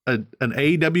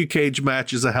AEW cage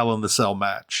match is a Hell in the Cell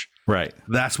match. Right.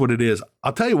 That's what it is.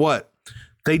 I'll tell you what,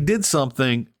 they did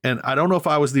something, and I don't know if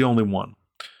I was the only one.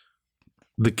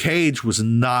 The cage was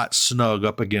not snug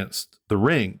up against the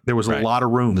ring. There was a lot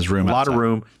of room. There's room. A lot of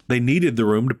room. They needed the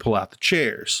room to pull out the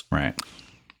chairs. Right.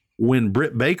 When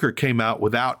Britt Baker came out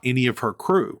without any of her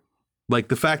crew, like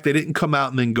the fact they didn't come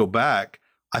out and then go back,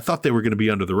 I thought they were going to be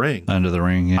under the ring. Under the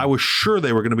ring, yeah. I was sure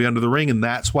they were going to be under the ring, and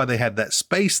that's why they had that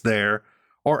space there,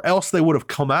 or else they would have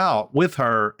come out with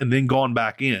her and then gone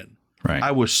back in. Right.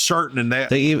 I was certain in that.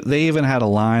 They even had a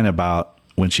line about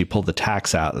when she pulled the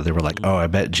tacks out that they were like, oh, I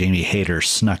bet Jamie Hayter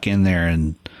snuck in there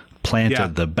and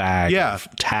planted the bag of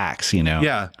tacks,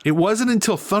 Yeah. It wasn't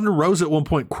until Thunder Rosa at one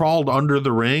point crawled under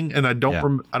the ring, and I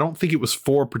don't think it was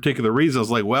for a particular reason. I was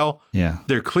like, well,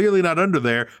 they're clearly not under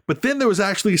there. But then there was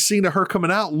actually a scene of her coming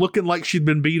out looking like she'd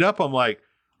been beat up. I'm like,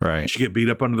 right. Did she get beat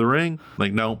up under the ring?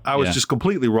 Like, no, I was just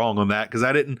completely wrong on that because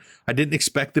I didn't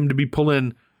expect them to be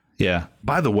pulling. Yeah.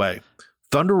 By the way,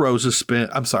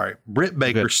 Britt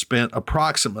Baker spent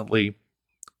approximately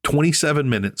 27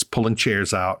 minutes pulling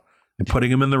chairs out and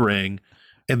putting them in the ring.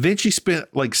 And then she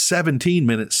spent like 17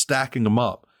 minutes stacking them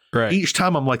up. Right. Each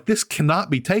time I'm like, this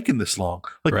cannot be taking this long.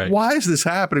 Like, why is this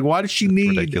happening? Why does she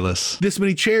need this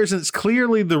many chairs? And it's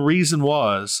clearly the reason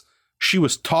was she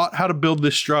was taught how to build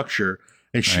this structure.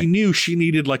 And she knew she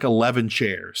needed like 11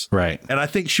 chairs. Right. And I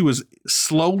think she was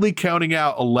slowly counting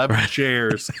out 11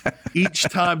 chairs each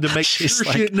time to make sure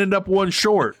she didn't end up one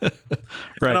short. Right.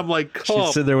 And I'm like,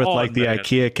 she's sitting there with the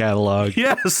IKEA catalog.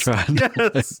 Yes.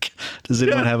 Yes. Does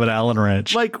anyone have an Allen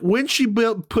wrench? Like when she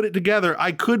put it together,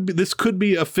 this could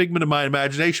be a figment of my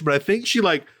imagination, but I think she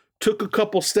took a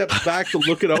couple steps back to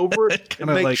look it over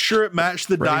and make sure it matched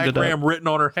the diagram written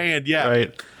on her hand. Yeah.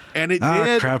 Right. And it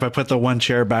did. Crap! I put the one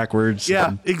chair backwards.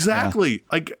 Yeah, exactly.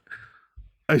 Yeah.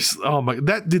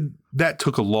 That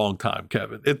took a long time,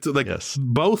 Kevin. It's like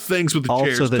both things with the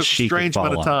chairs took a strange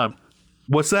amount of time.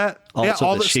 What's that?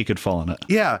 Also, that she could fall on it.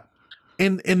 Yeah,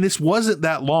 and this wasn't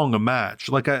that long a match.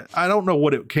 Like I don't know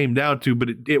what it came down to, but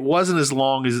it wasn't as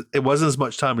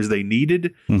much time as they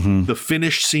needed. Mm-hmm. The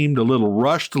finish seemed a little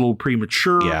rushed, a little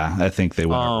premature. Yeah, I think they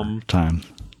went over time.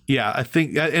 Yeah, I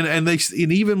think, and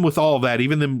even with all that,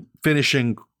 even them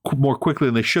finishing more quickly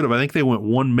than they should have. I think they went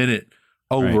 1 minute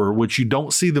over, which you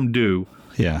don't see them do.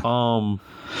 Yeah.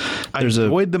 I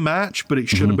enjoyed the match, but it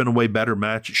should have been a way better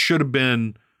match. It should have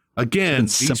been, again,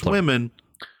 these women.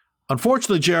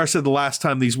 Unfortunately, JR said the last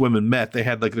time these women met, they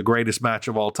had like the greatest match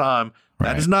of all time.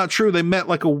 That is not true. They met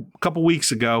like a couple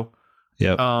weeks ago.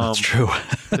 Yep, that's true.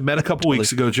 They met a couple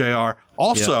weeks ago, JR.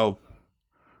 Also,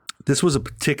 this was a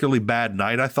particularly bad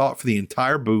night, I thought, for the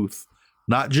entire booth,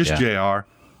 not just JR.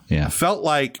 Yeah. I felt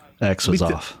like X was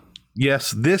off.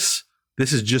 Yes, this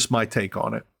is just my take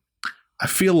on it. I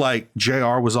feel like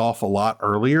JR was off a lot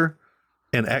earlier,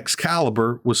 and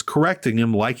Excalibur was correcting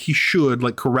him like he should,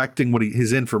 like correcting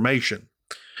his information.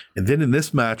 And then in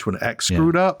this match, when X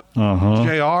screwed up,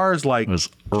 JR is like,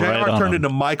 JR turned into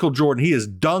Michael Jordan. He is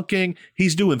dunking.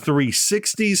 He's doing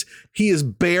 360s. He is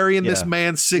burying this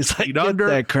man 6 feet under.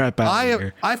 Get that crap out of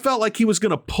here. I felt like he was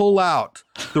going to pull out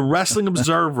the Wrestling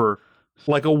Observer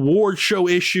like award show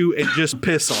issue and just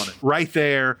piss on it right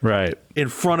there in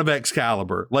front of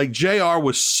Excalibur. Like JR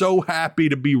was so happy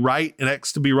to be right and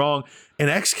X to be wrong, and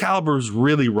Excalibur is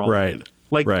really wrong.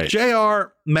 Like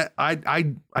JR,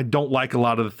 I don't like a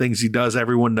lot of the things he does.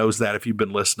 Everyone knows that if you've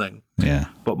been listening. Yeah.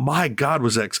 But my God,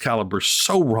 was Excalibur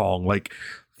so wrong. Like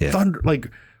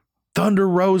Thunder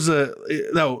Rosa.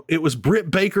 No, it was Britt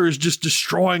Baker is just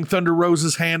destroying Thunder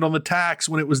Rosa's hand on the tacks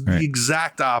when it was the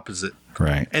exact opposite.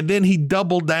 Right. And then he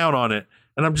doubled down on it.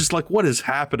 And I'm just like, what is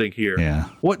happening here? Yeah.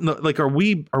 What like are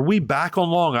we back on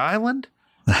Long Island?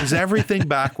 Is everything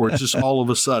backwards just all of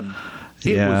a sudden?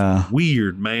 It was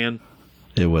weird, man.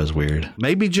 It was weird.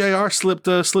 Maybe JR slipped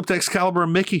Excalibur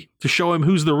and Mickey to show him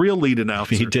who's the real lead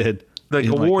announcer. He did. The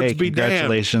awards be damned.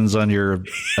 Congratulations on your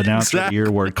announcer of the year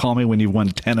award. Call me when you've won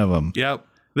 10 of them. Yep.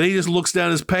 Then he just looks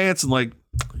down his pants and like,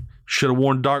 should have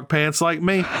worn dark pants like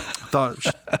me. I thought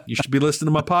you should be listening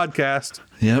to my podcast.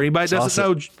 Yep. For anybody doesn't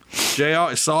know,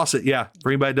 JR sauce it. Yeah. For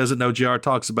anybody doesn't know, JR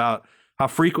talks about how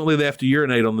frequently they have to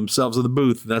urinate on themselves in the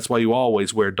booth. And that's why you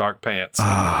always wear dark pants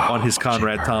on his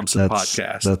Conrad Thompson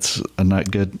podcast. That's a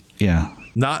not good. Yeah.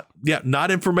 Not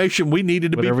information we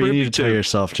needed to be privy to. Whatever you need to tell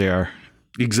yourself, JR.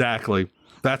 Exactly.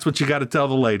 That's what you got to tell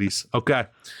the ladies. Okay.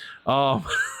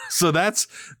 So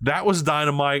that was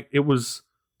Dynamite. It was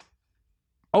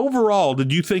overall,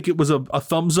 did you think it was a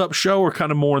thumbs up show or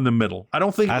kind of more in the middle? I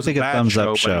don't think it was a thumbs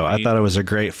up show. I thought it was a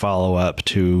great follow up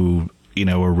to,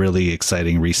 a really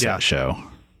exciting reset show.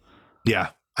 Yeah,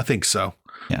 I think so.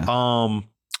 Yeah.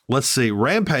 Let's see.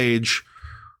 Rampage.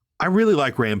 I really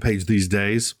like Rampage these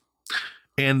days.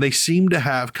 And they seem to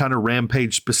have kind of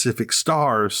Rampage specific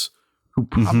stars who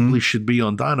probably should be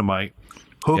on Dynamite.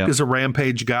 Hook is a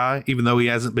Rampage guy, even though he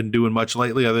hasn't been doing much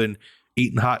lately other than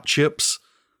eating hot chips.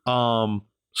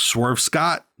 Swerve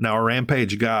Scott, now a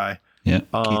Rampage guy. Yeah,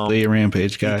 Keith Lee, a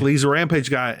Rampage guy. Keith Lee's a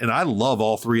Rampage guy, and I love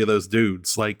all three of those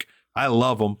dudes. Like, I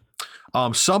love them.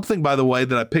 Something, by the way,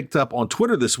 that I picked up on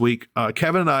Twitter this week,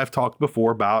 Kevin and I have talked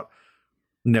before about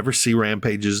never see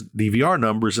Rampage's DVR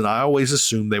numbers, and I always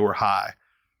assumed they were high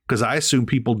because I assume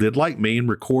people did like me and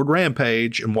record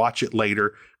Rampage and watch it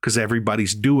later because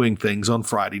everybody's doing things on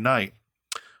Friday night.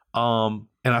 And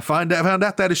I found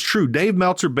out that is true. Dave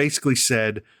Meltzer basically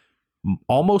said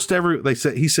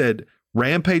he said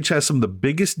Rampage has some of the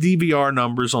biggest DVR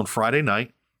numbers on Friday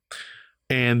night.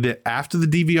 And that after the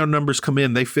DVR numbers come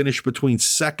in, they finish between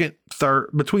second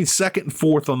and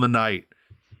fourth on the night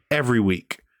every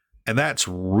week. And that's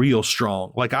real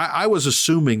strong. Like I was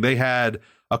assuming they had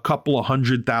a couple of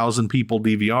 100,000 people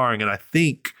DVRing, and I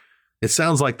think it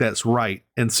sounds like that's right.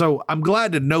 And so I'm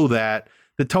glad to know that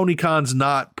Tony Khan's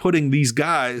not putting these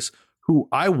guys who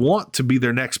I want to be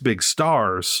their next big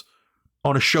stars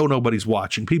on a show nobody's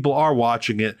watching. People are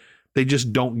watching it. They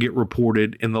just don't get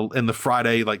reported in the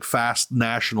Friday like fast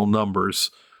national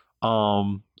numbers.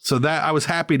 So that I was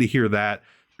happy to hear that.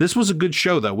 This was a good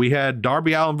show though. We had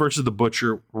Darby Allin versus the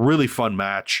Butcher, really fun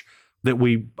match that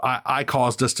I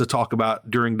caused us to talk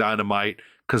about during Dynamite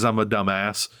because I'm a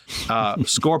dumbass.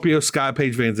 Scorpio Sky,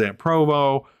 Paige Van Zandt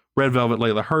promo, Red Velvet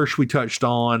Layla Hirsch we touched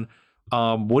on.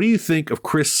 What do you think of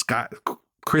Chris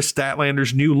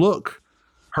Statlander's new look?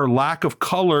 Her lack of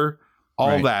color,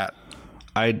 all that.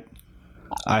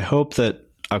 I hope that,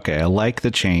 I like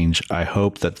the change. I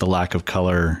hope that the lack of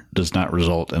color does not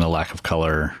result in a lack of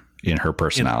color in her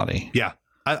personality.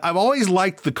 I've always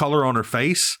liked the color on her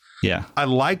face. Yeah. I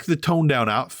like the toned down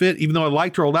outfit. Even though I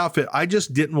liked her old outfit, I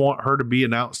just didn't want her to be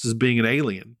announced as being an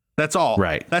alien. That's all.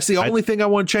 Right. That's the only thing I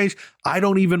want to change. I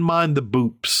don't even mind the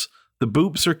boops. The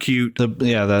boops are cute.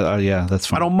 That's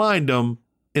fine. I don't mind them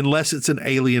unless it's an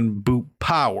alien boop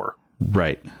power.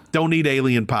 Right. Don't need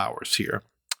alien powers here.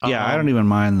 Yeah, I don't even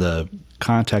mind the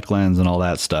contact lens and all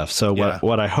that stuff. So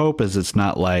what I hope is it's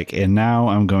not like, and now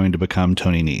I'm going to become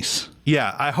Tony Nese.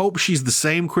 Yeah, I hope she's the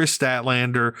same Chris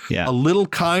Statlander, a little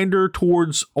kinder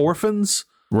towards orphans.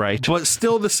 Right. But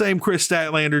still the same Chris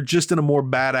Statlander, just in a more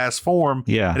badass form.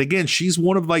 Yeah. And again, she's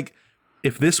one of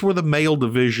if this were the male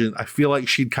division, I feel like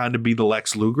she'd kind of be the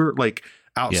Lex Luger,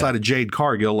 outside of Jade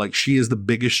Cargill. She is the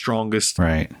biggest, strongest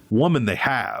woman they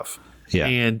have. Yeah.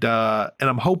 And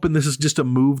I'm hoping this is just a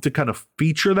move to kind of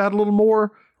feature that a little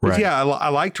more. Right. Yeah, I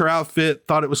liked her outfit,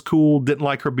 thought it was cool, didn't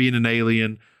like her being an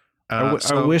alien. I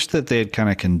wish that they had kind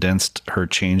of condensed her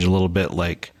change a little bit,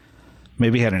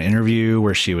 maybe had an interview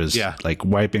where she was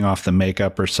wiping off the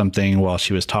makeup or something while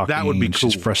she was talking. That would be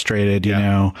cool. She's frustrated, you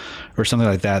know, or something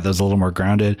like that. That was a little more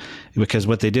grounded, because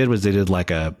what they did was they did a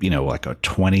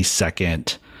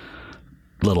 20-second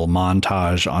little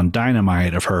montage on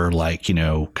Dynamite of her,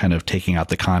 kind of taking out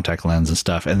the contact lens and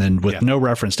stuff. And then with no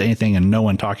reference to anything and no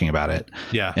one talking about it.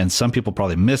 Yeah. And some people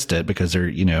probably missed it because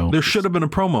there should have been a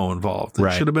promo involved.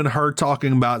 It should have been her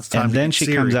talking about it's time. And then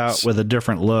she comes out with a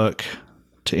different look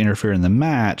to interfere in the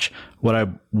match. What I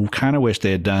kind of wish they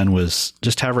had done was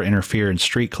just have her interfere in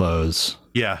street clothes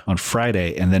on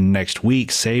Friday, and then next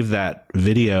week save that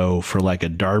video for a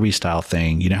Darby style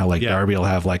thing. You know how Darby will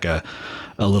have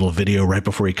a little video right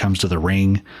before he comes to the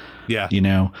ring. Yeah.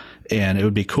 And it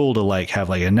would be cool to have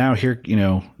and now here,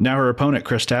 now her opponent,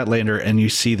 Chris Statlander, and you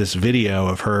see this video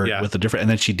of her with a different, and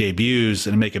then she debuts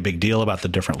and make a big deal about the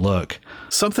different look.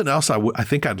 Something else I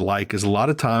think I'd like is a lot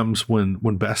of times when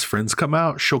best friends come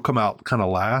out, she'll come out kind of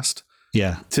last.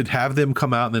 Yeah. To have them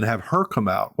come out and then have her come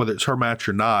out, whether it's her match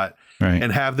or not, right,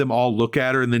 and have them all look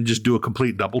at her and then just do a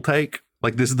complete double take.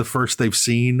 This is the first they've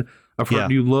seen of her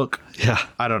new look. Yeah.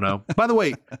 I don't know. By the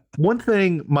way, one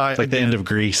thing the end of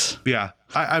Grease. Yeah.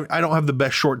 I don't have the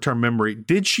best short-term memory.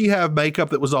 Did she have makeup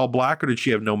that was all black, or did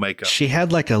she have no makeup? She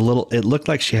had it looked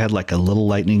like she had a little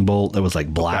lightning bolt that was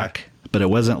black, but it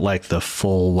wasn't the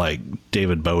full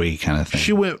David Bowie kind of thing.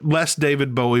 She went less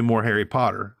David Bowie, more Harry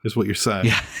Potter, is what you're saying.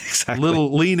 Yeah, exactly.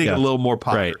 Leaning a little more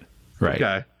Potter. Right.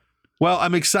 Okay. Well,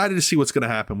 I'm excited to see what's going to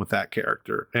happen with that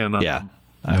character. And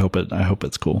I hope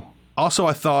it's cool. Also,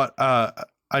 I thought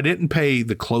I didn't pay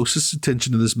the closest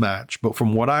attention to this match, but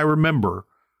from what I remember,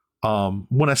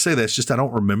 when I say that, it's just I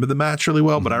don't remember the match really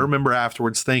well, but I remember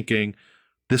afterwards thinking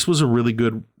this was a really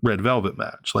good Red Velvet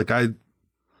match. I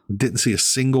didn't see a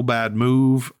single bad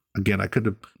move. Again, I could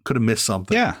have missed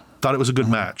something. Yeah, thought it was a good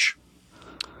match.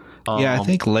 I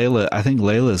think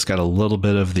Layla's got a little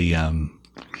bit of the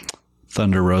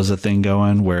Thunder Rosa thing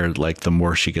going, where the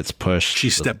more she gets pushed,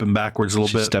 she's stepping backwards a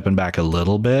little bit. Stepping back a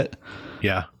little bit.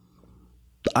 Yeah.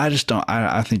 I just don't.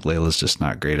 I think Layla's just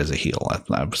not great as a heel.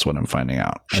 That's what I'm finding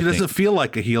out. She doesn't feel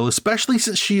like a heel, especially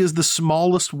since she is the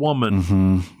smallest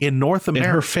woman in North America.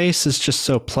 And her face is just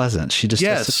so pleasant. She just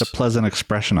has such a pleasant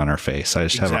expression on her face. I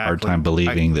just have a hard time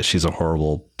believing that she's a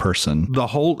horrible person.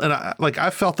 I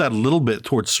felt that a little bit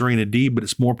towards Serena D, but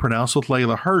it's more pronounced with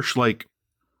Layla Hirsch.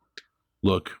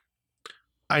 Look,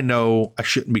 I know I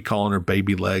shouldn't be calling her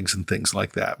baby legs and things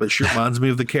like that, but she reminds me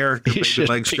of the character Baby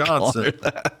Legs Johnson.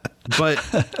 But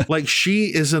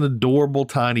she is an adorable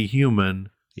tiny human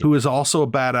who is also a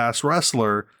badass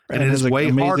wrestler, and it is way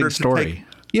harder to take.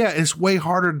 Yeah, it's way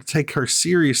harder to take her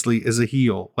seriously as a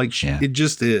heel. It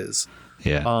just is.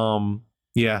 Yeah.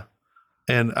 Yeah.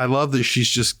 And I love that she's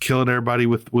just killing everybody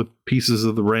with pieces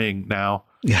of the ring now.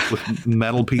 Yeah. With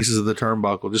metal pieces of the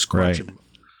turnbuckle, just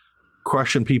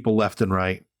crushing people left and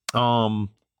right.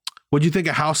 What'd you think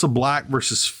of House of Black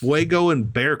versus Fuego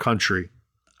and Bear Country?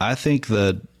 I think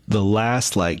the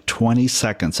last 20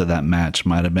 seconds of that match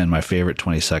might have been my favorite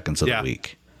 20 seconds of the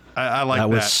week. I like that.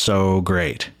 That was so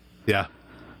great. Yeah.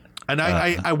 And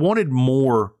I wanted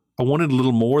more. I wanted a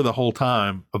little more the whole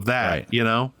time of that,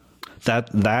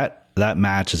 That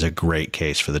match is a great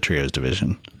case for the trios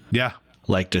division. Yeah.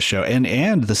 To show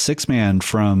and the 6-man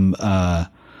from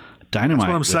Dynamite. That's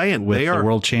what I'm saying. With the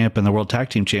world champ and the world tag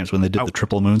team champs when they did the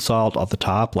triple moonsault off the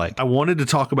top. I wanted to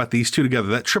talk about these two together.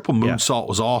 That triple moonsault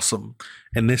was awesome.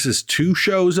 And this is 2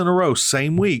 shows in a row,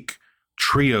 same week,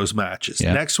 trios matches.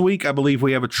 Yeah. Next week, I believe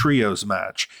we have a trios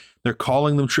match. They're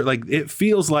calling them it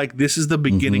feels like this is the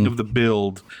beginning of the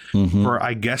build for,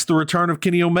 I guess, the return of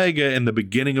Kenny Omega and the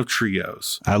beginning of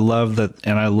trios. I love that.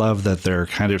 And I love that they're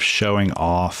kind of showing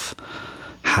off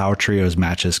how trios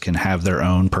matches can have their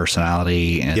own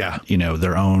personality and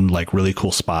their own really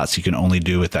cool spots you can only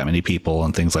do with that many people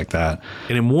and things like that.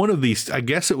 And in one of these, I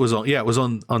guess it was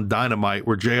on Dynamite,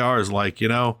 where JR is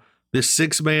this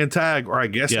 6-man tag, or I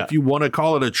guess if you want to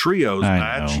call it a trios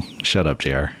match. Shut up,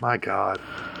 JR. My God.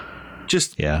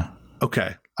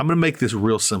 Okay. I'm going to make this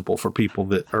real simple for people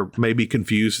that are maybe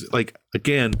confused. Like,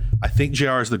 again, I think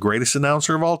JR is the greatest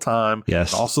announcer of all time.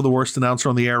 Yes. Also the worst announcer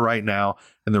on the air right now.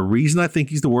 And the reason I think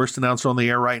he's the worst announcer on the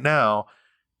air right now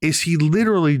is he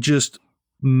literally just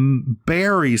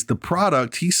buries the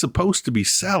product he's supposed to be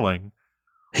selling.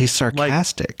 He's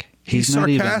sarcastic. He's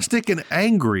sarcastic and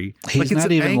angry. He's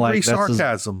not even like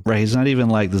sarcasm. Right. He's not even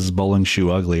like this is bowling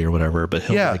shoe ugly or whatever, but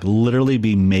he'll like literally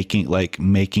be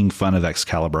making fun of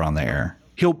Excalibur on the air.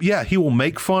 He will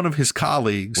make fun of his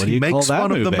colleagues. What do you call that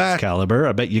move, Excalibur?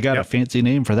 I bet you got a fancy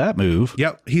name for that move.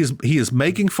 Yep. He is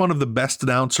making fun of the best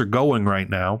announcer going right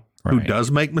now, who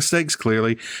does make mistakes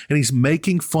clearly, and he's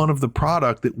making fun of the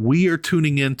product that we are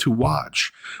tuning in to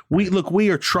watch. We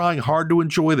are trying hard to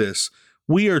enjoy this.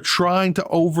 We are trying to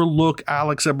overlook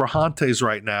Alex Abrahantes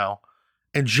right now,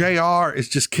 and JR is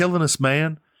just killing us,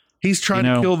 man. He's trying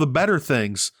to kill the better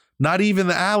things. Not even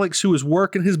the Alex who is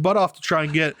working his butt off to try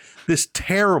and get this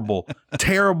terrible,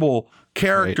 terrible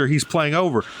character he's playing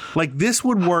over. Like, this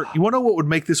would work. You want to know what would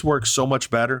make this work so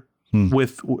much better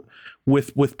with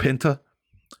Penta?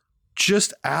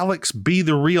 Just Alex be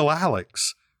the real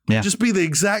Alex. Yeah. Just be the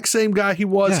exact same guy he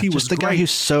was. He was the guy who's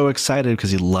so excited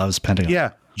because he loves Pentagon.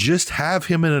 Yeah. Just have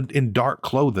him in dark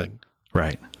clothing.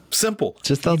 Right. Simple.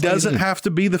 He doesn't have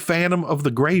to be the Phantom of the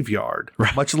Graveyard,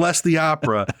 much less the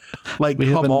opera. Like,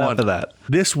 come on. Of that.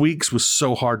 This week's was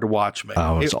so hard to watch, man.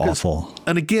 Oh, it's awful.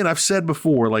 And again, I've said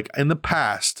before, like in the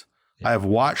past, I have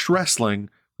watched wrestling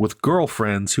with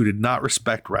girlfriends who did not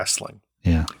respect wrestling.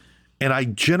 Yeah. And I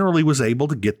generally was able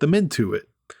to get them into it.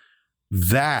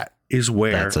 That is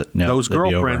where those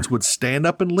girlfriends would stand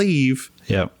up and leave.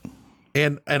 Yep.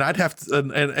 And I'd have to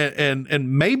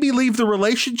and maybe leave the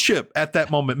relationship at that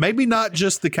moment. Maybe not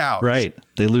just the couch. Right.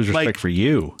 They lose respect for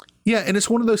you. Yeah, and it's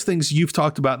one of those things you've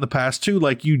talked about in the past too.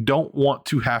 Like, you don't want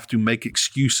to have to make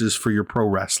excuses for your pro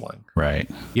wrestling. Right.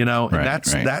 You know, and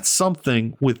that's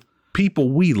something with people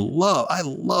we love. I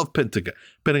love Pentagon.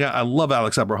 I love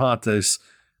Alex Abrahantes.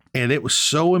 And it was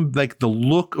so, like, the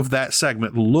look of that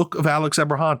segment, the look of Alex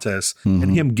Abrahantes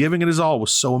and him giving it his all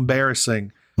was so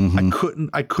embarrassing.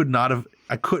 I couldn't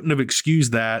have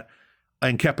excused that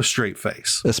and kept a straight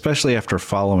face. Especially after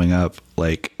following up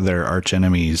like their arch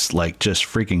enemies, like just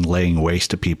freaking laying waste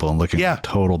to people and looking like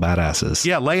total badasses.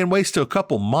 Yeah, laying waste to a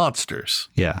couple monsters.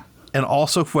 Yeah. And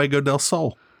also Fuego del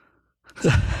Sol.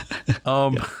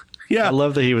 Yeah. I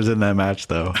love that he was in that match,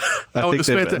 though. I think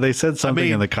they said something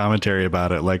in the commentary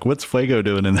about it, like, what's Fuego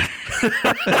doing in there?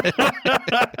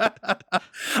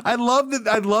 I love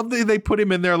that they put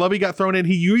him in there. I love he got thrown in.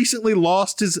 He recently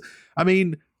lost his.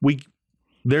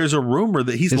 There's a rumor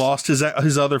that he's lost his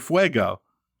other Fuego.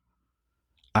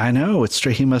 I know. It's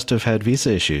true. He must have had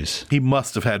visa issues. He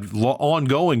must have had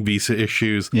ongoing visa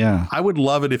issues. Yeah. I would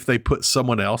love it if they put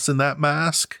someone else in that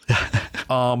mask.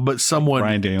 But someone.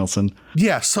 Bryan Danielson.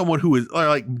 Yeah. Someone who is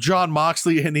like Jon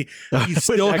Moxley, and he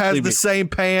still has the same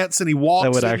pants, and he walks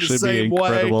in the same way. That would actually be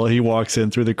incredible. He walks in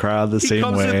through the crowd the same way. He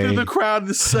comes in through the crowd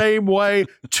the same way.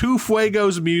 Two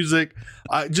Fuegos music.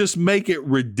 Just make it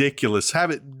ridiculous.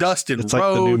 Have it Dustin Rhodes. It's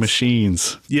like the New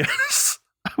Machines. Yes.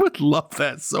 I would love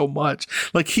that so much.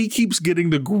 Like, he keeps getting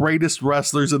the greatest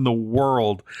wrestlers in the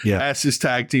world as his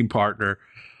tag team partner.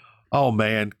 Oh,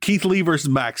 man. Keith Lee versus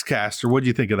Max Caster. What do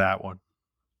you think of that one?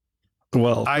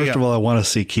 Well, first of all, I want to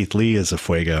see Keith Lee as a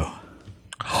Fuego.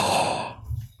 That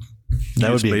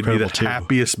would be incredible, the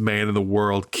happiest man in the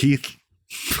world. Keith.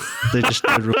 They just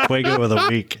did Fuego of the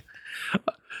week.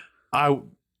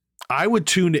 I would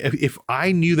tune in if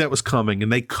I knew that was coming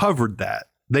and they covered that.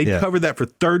 They covered that for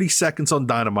 30 seconds on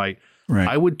Dynamite. Right.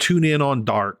 I would tune in on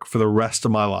Dark for the rest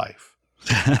of my life.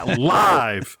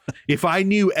 Live. If I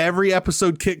knew every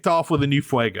episode kicked off with a new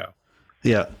Fuego.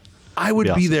 Yeah. I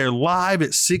would be there live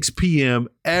at 6 p.m.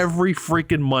 every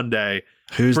freaking Monday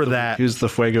for that. Who's the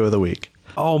Fuego of the week?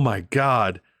 Oh, my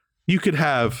God. You could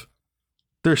have,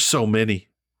 there's so many.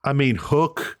 I mean,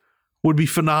 Hook would be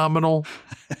phenomenal.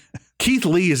 Keith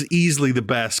Lee is easily the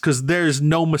best because there's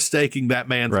no mistaking that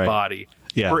man's body.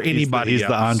 Yeah, for anybody he's else.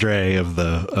 The Andre of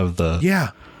the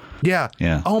yeah.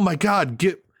 Oh my God,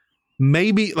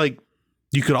 maybe like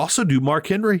you could also do Mark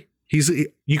Henry.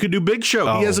 You could do Big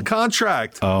Show. He has a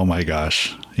contract. Oh my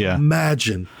gosh, yeah.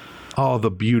 Imagine all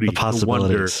the beauty, the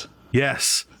possibilities. The wonder.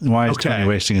 Yes. Why is Tony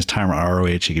wasting his time on ROH?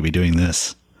 He could be doing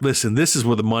this. Listen, this is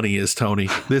where the money is, Tony.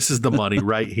 This is the money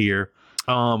right here.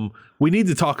 We need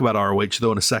to talk about ROH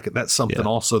though in a second. That's something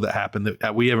also that happened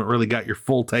that we haven't really got your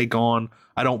full take on.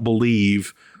 I don't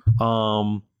believe.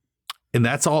 And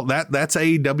that's all that's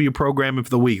AEW programming for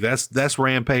the week. That's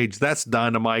Rampage. That's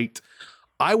Dynamite.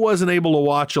 I wasn't able to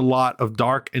watch a lot of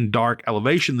Dark and Dark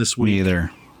Elevation this week. Me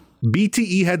either.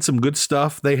 BTE had some good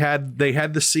stuff. They had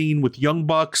the scene with Young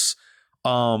Bucks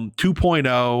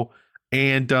 2.0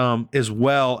 and as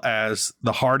well as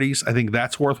the Hardys. I think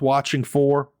that's worth watching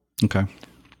for. Okay.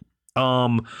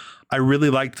 I really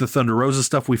liked the Thunder Rosa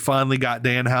stuff. We finally got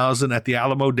Danhausen at the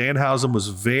Alamo. Danhausen was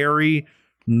very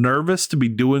nervous to be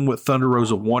doing what Thunder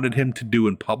Rosa wanted him to do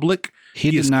in public.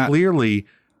 He is clearly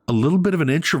a little bit of an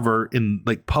introvert in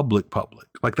like public.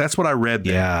 Like that's what I read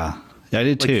there. Yeah, I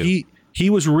did like too. He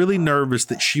was really nervous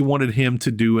that she wanted him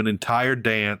to do an entire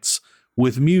dance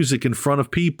with music in front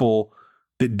of people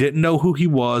that didn't know who he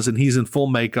was, and he's in full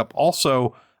makeup.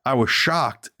 Also, I was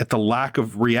shocked at the lack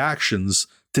of reactions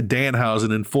to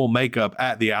Danhausen in full makeup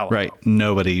at the Alamo. Right.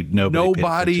 Nobody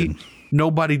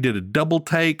did a double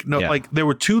take. Like there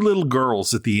were two little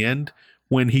girls at the end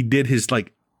when he did his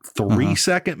like 3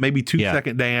 second, maybe 2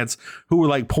 second dance, who were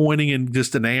like pointing and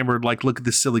just enamored, like, look at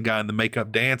this silly guy in the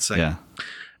makeup dancing. Yeah.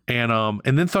 And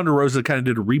then Thunder Rosa kind of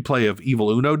did a replay of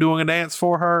Evil Uno doing a dance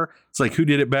for her. It's like, who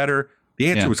did it better?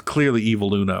 The answer was clearly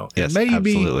Evil Uno. Yes,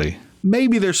 absolutely.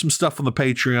 Maybe there's some stuff on the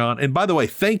Patreon. And by the way,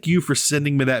 thank you for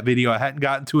sending me that video. I hadn't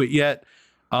gotten to it yet.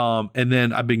 And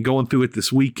then I've been going through it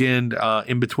this weekend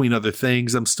in between other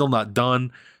things. I'm still not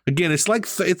done. Again, it's like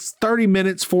it's 30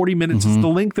 minutes, 40 minutes. It's the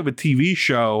length of a TV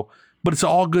show, but it's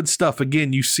all good stuff.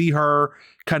 Again, you see her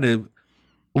kind of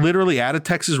literally at a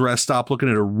Texas rest stop looking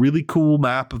at a really cool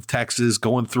map of Texas,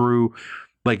 going through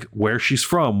like where she's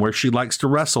from, where she likes to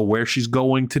wrestle, where she's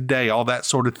going today, all that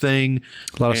sort of thing.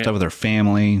 A lot of stuff with her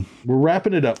family. We're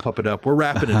wrapping it up, Puppet Up. We're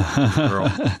wrapping it up,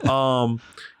 girl.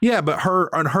 Yeah, but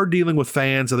her dealing with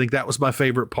fans, I think that was my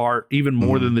favorite part, even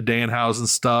more than the Danhausen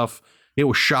stuff. It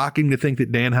was shocking to think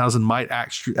that Danhausen might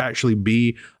actually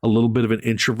be a little bit of an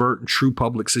introvert in true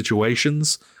public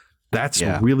situations. That's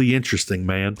really interesting,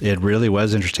 man. It really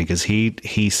was interesting because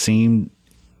he seemed.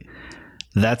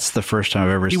 That's the first time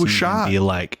I've ever seen him be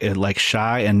like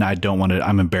shy, and I don't want to.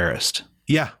 I'm embarrassed.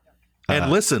 Yeah,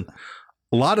 and listen,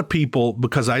 a lot of people,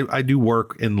 because I do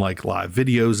work in like live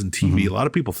videos and TV. A lot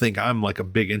of people think I'm like a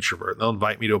big introvert. They'll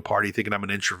invite me to a party thinking I'm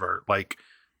an introvert. Like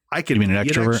I can. You mean an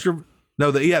extrovert? No,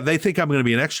 they think I'm going to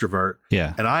be an extrovert.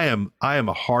 Yeah, and I am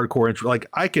a hardcore introvert. Like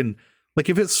I can, like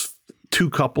if it's two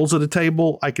couples at a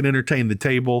table, I can entertain the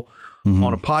table.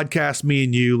 On a podcast, me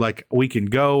and you, like we can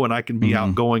go and I can be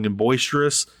outgoing and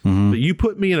boisterous. But you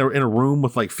put me in a room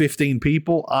with like 15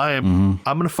 people, I'm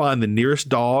going to find the nearest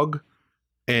dog,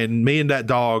 and me and that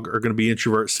dog are going to be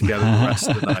introverts together the rest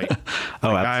of the night.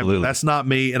 Absolutely. That's not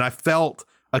me. And I felt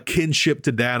a kinship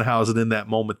to Danhausen in that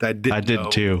moment that I didn't know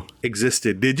too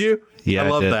existed. Did you? Yeah, I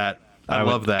love that. I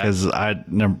love that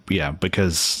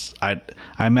because I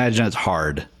imagine it's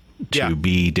hard to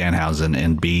be Danhausen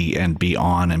and be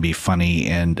on and be funny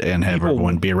and have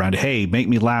everyone be around. Hey, make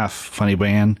me laugh, funny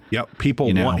man. Yep,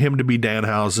 people want him to be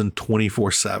Danhausen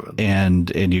 24/7.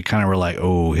 And you kind of were like,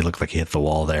 oh, he looked like he hit the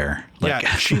wall there. Like,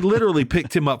 yeah, she literally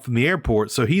picked him up from the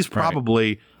airport, so he's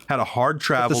probably had a hard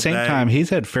travel. At the same time, he's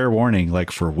had fair warning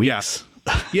like for weeks.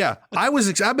 Yeah,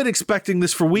 I've been expecting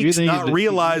this for weeks, not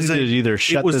realizing you either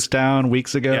shut this down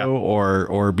weeks ago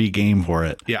or be game for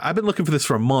it. Yeah, I've been looking for this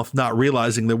for a month, not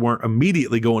realizing they weren't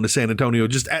immediately going to San Antonio.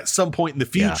 Just at some point in the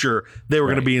future, they were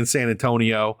going to be in San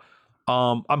Antonio.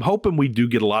 I'm hoping we do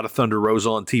get a lot of Thunder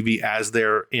Rosa on TV as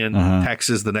they're in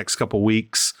Texas the next couple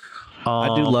weeks.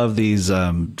 I do love these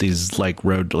like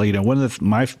road. You know, one of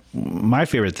my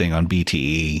favorite thing on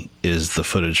BTE is the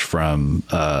footage from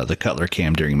the Cutler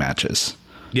Cam during matches.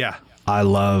 Yeah, I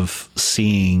love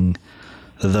seeing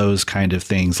those kind of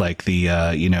things, like the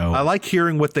I like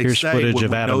hearing what they say. Here's footage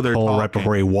of Adam Cole right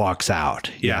before he walks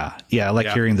out. Yeah. I like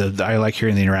hearing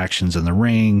the interactions in the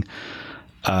ring.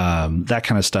 That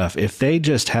kind of stuff. If they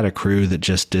just had a crew that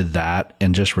just did that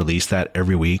and just released that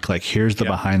every week, like here's the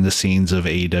behind the scenes of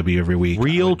AEW every week,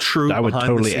 I would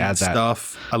totally add that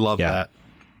stuff. I love that.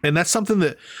 And that's something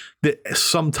that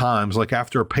sometimes, like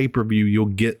after a pay-per-view, you'll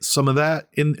get some of that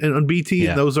on BT.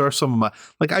 And those are some of my,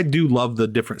 like, I do love the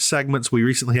different segments. We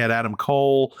recently had Adam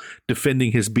Cole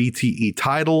defending his BTE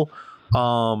title.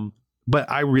 But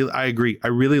I agree. I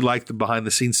really like the behind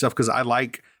the scenes stuff, because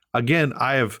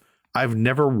I've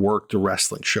never worked a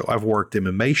wrestling show. I've worked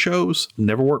MMA shows,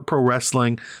 never worked pro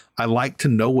wrestling. I like to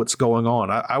know what's going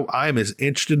on. I am as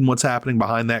interested in what's happening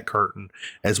behind that curtain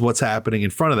as what's happening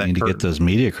in front of that curtain. You need to get those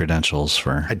media credentials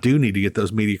I do need to get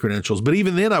those media credentials. But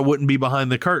even then, I wouldn't be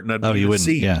behind the curtain. You wouldn't.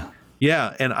 See.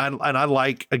 Yeah. And I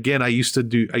like, again, I used to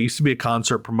be a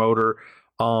concert promoter.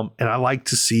 And I like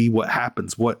to see what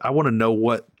happens. I want to know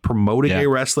what promoting a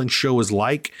wrestling show is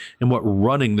like, and what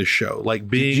running the show, like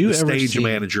being a stage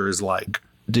manager, is like.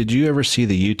 Did you ever see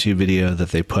the YouTube video that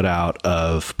they put out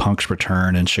of Punk's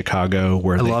return in Chicago,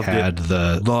 where they had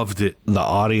the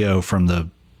audio from the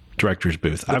director's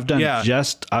booth? I've done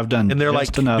and they're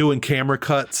like enough. Doing camera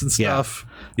cuts and stuff.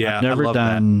 Yeah, I've never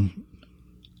done.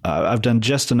 I've done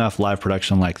just enough live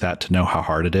production like that to know how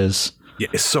hard it is. Yeah,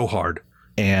 it's so hard.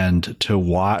 And to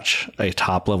watch a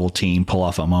top level team pull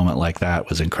off a moment like that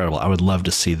was incredible. I would love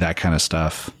to see that kind of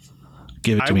stuff.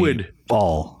 Give it to me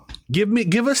all.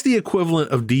 Give us the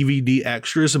equivalent of DVD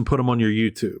extras and put them on your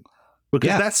YouTube,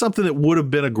 because that's something that would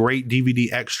have been a great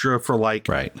DVD extra for like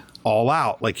All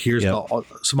Out. Like here's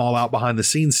some All Out behind the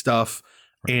scenes stuff.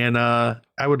 And I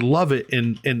would love it.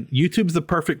 And YouTube's the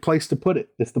perfect place to put it.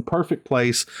 It's the perfect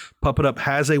place. Pup It Up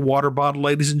has a water bottle,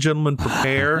 ladies and gentlemen.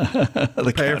 Prepare.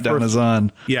 The countdown is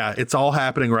on. Yeah, it's all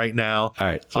happening right now. All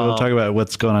right. So we'll talk about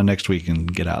what's going on next week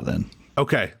and get out then.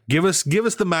 Okay. Give us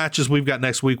the matches we've got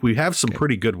next week. We have some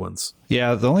pretty good ones.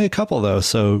 Yeah, only a couple though.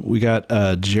 So we got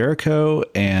Jericho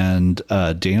and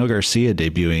Daniel Garcia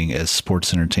debuting as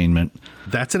Sports Entertainment.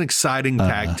 That's an exciting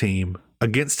tag team.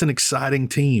 Against an exciting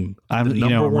team. I'm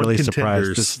really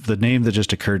surprised. The name that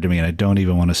just occurred to me, and I don't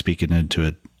even want to speak it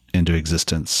into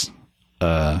existence.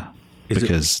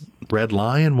 Because Red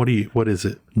Lion? What is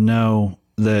it? No,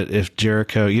 that if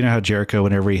Jericho, you know how Jericho,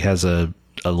 whenever he has a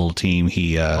little team,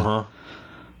 he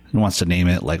wants to name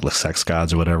it like the Sex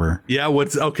Gods or whatever. Yeah.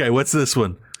 What's this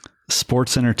one?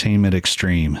 Sports Entertainment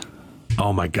Extreme.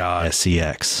 Oh my God.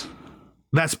 SEX.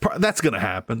 That's going to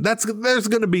happen. There's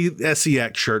going to be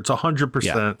SEX shirts,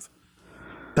 100%.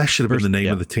 That should have been the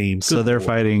name of the team. So they're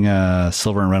fighting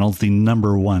Silver and Reynolds, the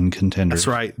number one contender. That's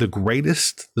right. The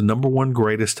number one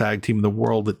greatest tag team in the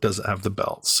world that doesn't have the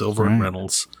belt. Silver and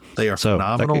Reynolds. They are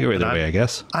phenomenal. That could go either way, I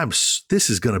guess. This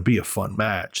is going to be a fun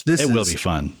match. It will be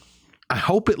fun. I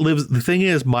hope it lives. The thing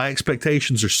is, my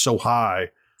expectations are so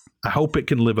high. I hope it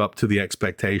can live up to the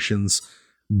expectations.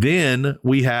 Then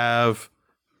we have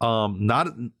not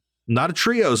a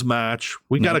trios match.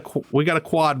 We got a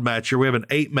quad match here. We have an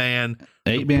 8-man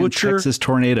Butcher, Texas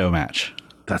Tornado match.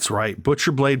 That's right.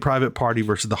 Butcher Blade Private Party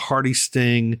versus the Hardy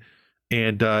Sting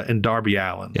and Darby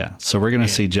Allin. Yeah. So we're going to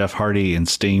see Jeff Hardy and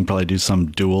Sting probably do some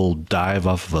dual dive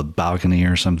off of a balcony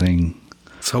or something.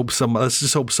 Let's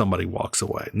just hope somebody walks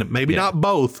away. Maybe not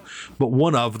both, but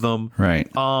one of them. Right.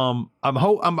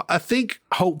 I think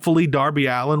hopefully Darby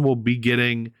Allin will be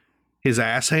getting his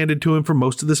ass handed to him for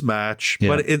most of this match. Yeah.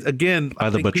 But I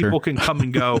think people can come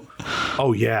and go,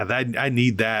 oh yeah, I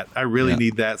need that. I really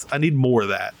need that. I need more of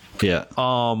that. Yeah.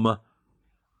 I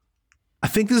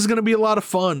think this is going to be a lot of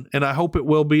fun, and I hope it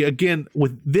will be. Again,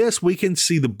 with this, we can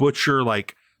see the Butcher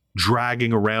like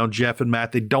dragging around Jeff and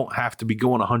Matt. They don't have to be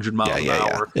going 100 miles an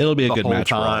hour. It'll be a good match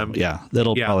time.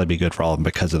 That'll probably be good for all of them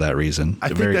because of that reason.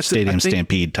 It's a very stadium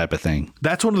stampede type of thing.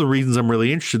 That's one of the reasons I'm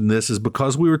really interested in this, is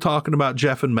because we were talking about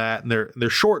Jeff and Matt and their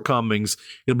shortcomings.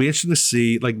 It'll be interesting to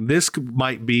see, like, this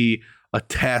might be a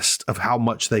test of how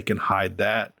much they can hide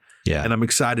that. Yeah. And I'm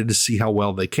excited to see how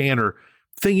well they can. Or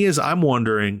thing is, I'm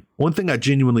wondering, one thing I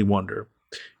genuinely wonder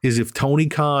is if Tony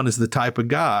Khan is the type of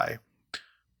guy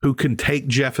who can take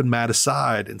Jeff and Matt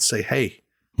aside and say, hey,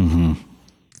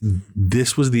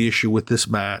 this was the issue with this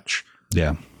match.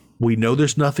 Yeah. We know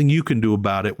there's nothing you can do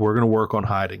about it. We're going to work on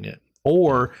hiding it.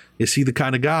 Or is he the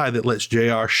kind of guy that lets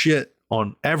JR shit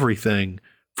on everything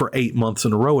for 8 months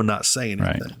in a row and not say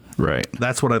anything? Right.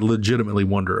 That's what I legitimately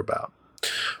wonder about.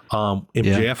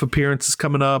 MJF appearance is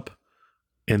coming up.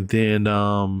 And then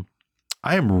I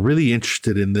am really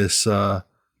interested in this. Again,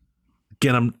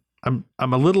 I'm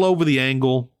a little over the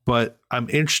angle, but I'm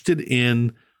interested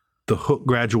in the Hook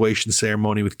graduation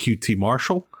ceremony with QT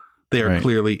Marshall. They are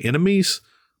clearly enemies.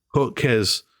 Hook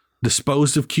has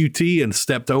disposed of QT and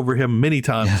stepped over him many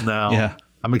times now. Yeah.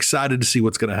 I'm excited to see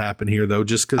what's going to happen here, though,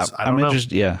 just because I don't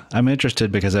know. I'm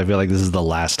interested because I feel like this is the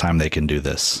last time they can do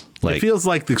this. Like, it feels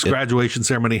like this graduation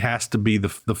ceremony has to be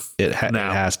it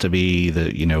has to be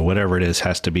whatever it is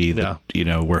has to be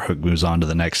where Hook moves on to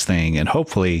the next thing. And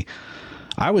hopefully,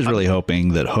 I was really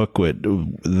hoping that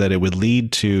it would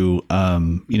lead to,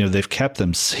 they've kept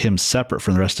him separate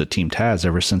from the rest of Team Taz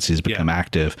ever since he's become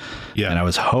active. Yeah. And I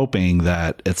was hoping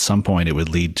that at some point it would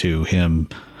lead to him,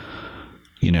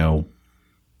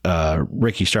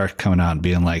 Ricky Stark coming out and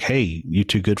being like, hey, you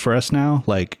too good for us now?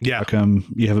 Like, how come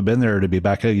you haven't been there to be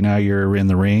back? Now you're in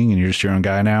the ring and you're just your own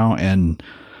guy now. And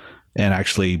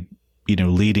actually,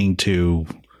 leading to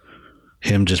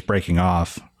him just breaking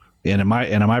off. And in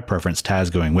my preference,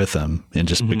 Taz going with him and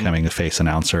just becoming a face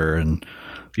announcer and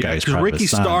guys. Ricky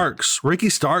Starks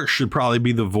should probably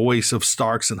be the voice of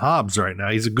Starks and Hobbs right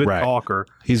now. He's a good talker.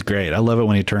 He's great. I love it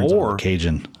when he turns on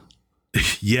Cajun.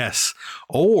 Yes.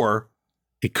 Or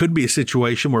it could be a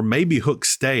situation where maybe Hook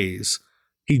stays.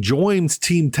 He joins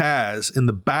Team Taz in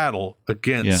the battle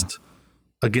against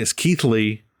Keith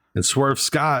Lee and Swerve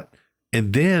Scott,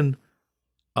 and then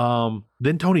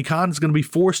Tony Khan is going to be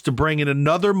forced to bring in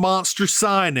another monster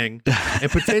signing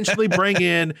and potentially bring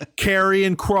in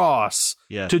Karrion Kross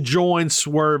to join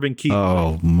Swerve and Keith Lee.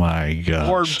 Oh my God!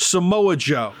 Or Samoa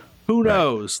Joe. Who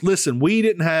knows? Listen, we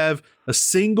didn't have a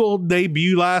single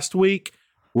debut last week.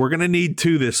 We're going to need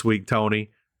 2 this week, Tony.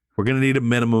 We're going to need a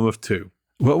minimum of 2.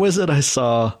 What was it I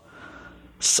saw?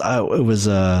 It was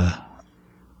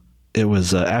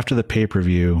after the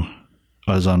pay-per-view.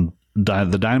 I was on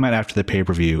the Dynamite after the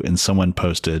pay-per-view, and someone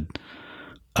posted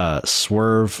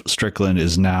Swerve Strickland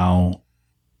is now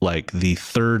like the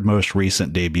 3rd most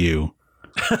recent debut.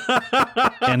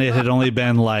 And it had only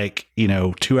been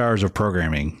 2 hours of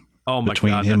programming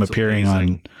between him appearing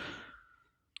on,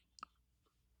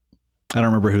 I don't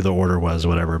remember who the order was,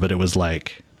 whatever, but it was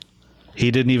like he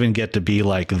didn't even get to be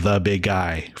like the big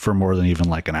guy for more than even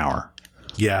like an hour.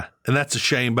 Yeah, and that's a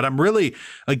shame. But I'm really,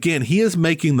 again, he is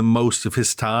making the most of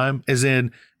his time, as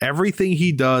in everything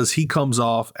he does, he comes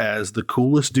off as the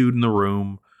coolest dude in the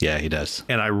room. Yeah, he does.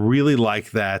 And I really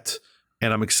like that.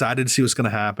 And I'm excited to see what's going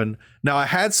to happen. Now, I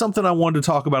had something I wanted to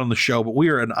talk about on the show, but we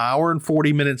are an hour and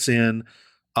 40 minutes in.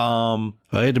 I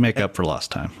had to make up for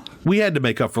lost time. We had to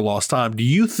make up for lost time. Do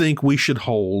you think we should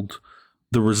hold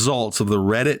the results of the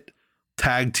Reddit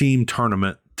tag team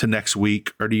tournament to next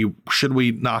week, or should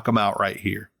we knock them out right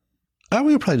here?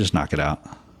 We'll probably just knock it out.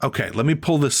 Okay, let me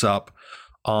pull this up.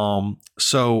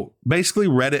 So basically,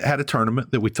 Reddit had a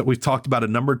tournament that we've talked about a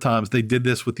number of times. They did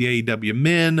this with the AEW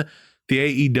men,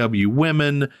 the AEW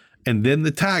women, and then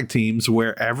the tag teams,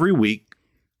 where every week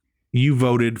you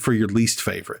voted for your least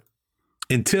favorite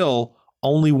until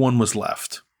only one was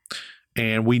left.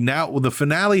 And the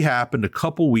finale happened a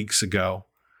couple weeks ago.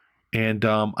 And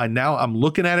I'm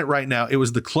looking at it right now. It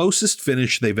was the closest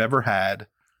finish they've ever had.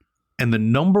 And the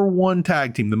number 1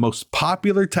 tag team, the most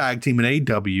popular tag team in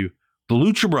AEW, the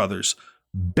Lucha Brothers,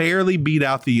 barely beat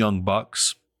out the Young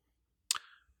Bucks.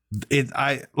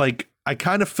 I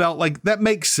kind of felt like that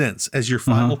makes sense as your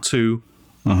final 2.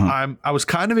 I was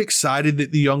kind of excited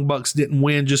that the Young Bucks didn't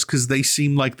win just because they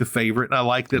seemed like the favorite. And I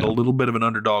liked that a little bit of an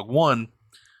underdog won.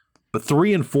 But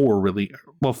 3 and 4 really,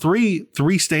 well, 3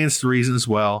 stands to reason as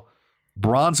well.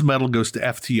 Bronze medal goes to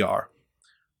FTR.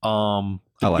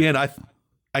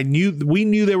 We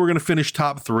knew they were going to finish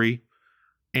top 3,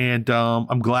 and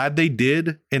I'm glad they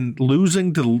did. And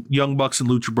losing to Young Bucks and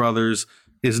Lucha Brothers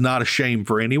is not a shame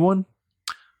for anyone.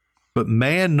 But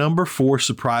man, number 4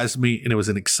 surprised me, and it was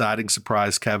an exciting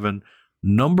surprise, Kevin.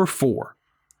 Number 4,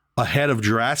 ahead of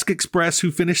Jurassic Express,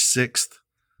 who finished 6th,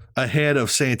 ahead of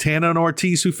Santana and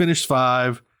Ortiz, who finished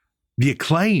 5. The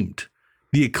Acclaimed.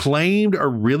 The Acclaimed are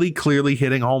really clearly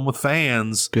hitting home with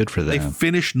fans. Good for them. They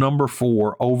finished number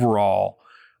 4 overall.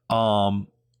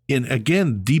 In,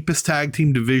 again, deepest tag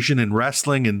team division in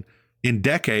wrestling in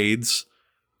decades.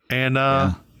 And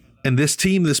this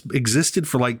team, this existed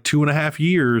for like 2.5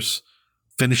 years,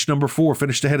 finished number 4,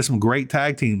 finished ahead of some great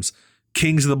tag teams.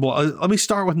 Kings of the Blood. Let me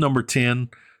start with number 10.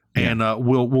 And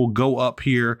we'll go up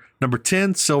here. Number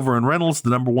 10, Silver and Reynolds, the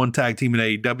number 1 tag team in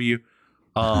AEW.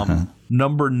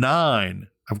 Number 9,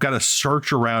 I've got to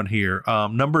search around here.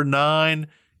 Number 9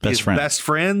 is Best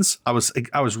Friends. I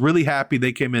was really happy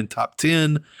they came in top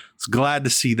 10. I was glad to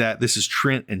see that. This is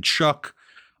Trent and Chuck.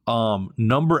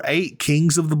 Number 8,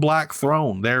 Kings of the Black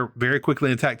Throne. They're very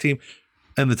quickly in the tag team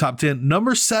in the top 10.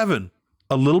 Number 7,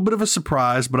 a little bit of a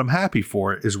surprise, but I'm happy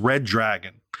for it, is Red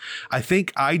Dragon.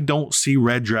 I don't see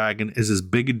Red Dragon as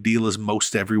big a deal as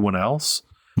most everyone else.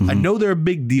 I know they're a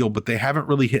big deal, but they haven't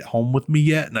really hit home with me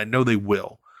yet, and I know they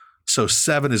will. So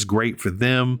 7 is great for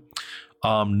them.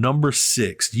 Number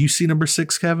 6. Do you see number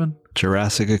 6, Kevin?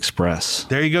 Jurassic Express.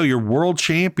 There you go. Your world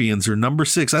champions are number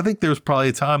 6. I think there was probably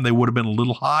a time they would have been a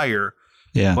little higher.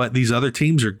 Yeah, but these other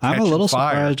teams are catching I'm a little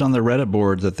fire. Surprised on the Reddit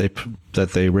board that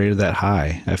they rated that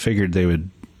high. I figured they would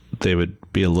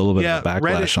be a little bit of a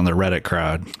backlash on the Reddit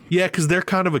crowd. Yeah, because they're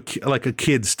kind of like a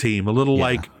kids team, a little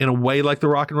like in a way like the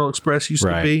Rock and Roll Express used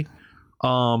to be,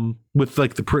 with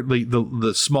like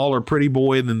the smaller pretty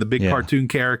boy and then the big cartoon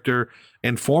character,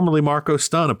 and formerly Marco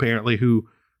Stunt apparently, who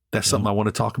that's something I want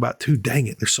to talk about too. Dang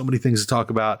it, there's so many things to talk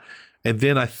about. And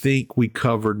then I think we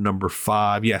covered number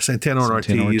 5. Yeah, Santana and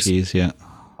Ortiz. Yeah.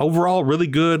 Overall, really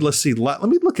good. Let's see. Let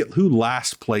me look at who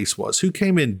last place was. Who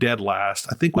came in dead last?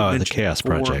 I think we mentioned the Chaos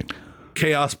Project.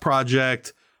 Chaos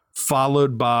Project,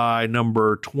 followed by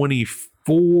number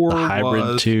 24. The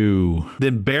Hybrid 2.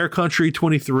 Then Bear Country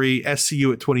 23,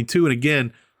 SCU at 22. And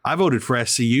again, I voted for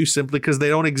SCU simply because they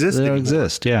don't exist anymore. They don't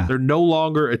exist, yeah. They're no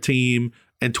longer a team.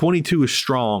 And 22 is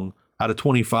strong out of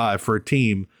 25 for a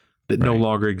team that no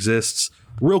longer exists.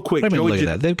 Real quick, look at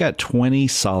that. They've got 20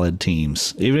 solid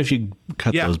teams, even if you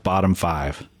cut those bottom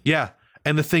 5. Yeah.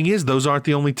 And the thing is, those aren't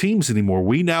the only teams anymore.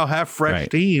 We now have fresh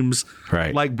teams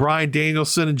like Bryan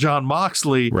Danielson and Jon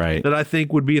Moxley that I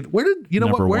think would be. Where did did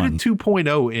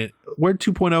 2.0 end? Where did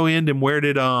 2.0 end, and where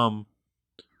did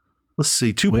let's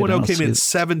see, 2.0 came in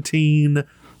 17,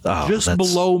 just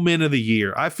below Men of the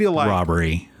Year. I feel like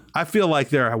robbery. I feel like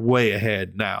they're way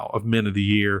ahead now of Men of the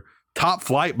Year. Top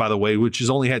Flight, by the way, which has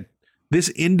only had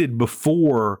this ended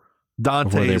before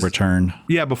Dante's before they return.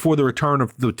 Yeah, before the return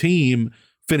of the team.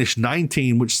 Finished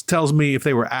 19, which tells me if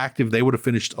they were active, they would have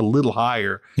finished a little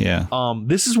higher. Yeah.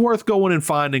 This is worth going and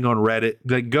finding on Reddit.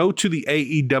 Like, go to the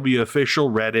AEW official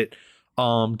Reddit.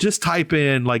 Just type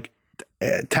in like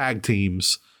tag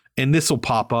teams, and this will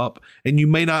pop up. And you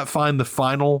may not find the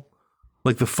final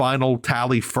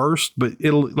tally first, but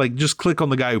it'll just click on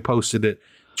the guy who posted it.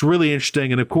 It's really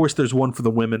interesting. And of course, there's one for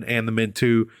the women and the men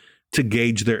too, to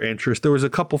gauge their interest. There was a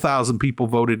couple thousand people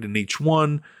voted in each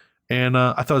one. And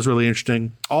I thought it was really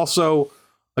interesting. Also,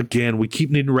 again, we keep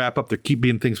needing to wrap up. There keep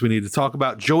being things we need to talk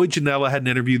about. Joey Janela had an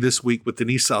interview this week with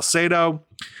Denise Salcedo.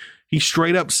 He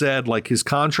straight up said, his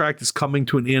contract is coming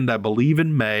to an end, I believe,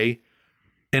 in May,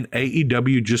 and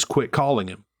AEW just quit calling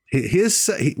him.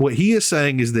 What he is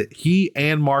saying is that he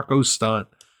and Marco Stunt,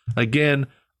 again,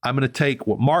 I'm going to take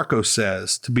what Marco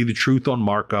says to be the truth on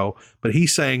Marco, but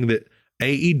he's saying that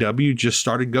AEW just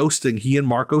started ghosting he and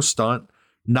Marco Stunt,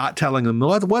 not telling them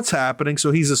what's happening.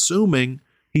 So he's assuming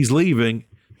he's leaving.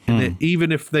 And that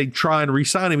even if they try and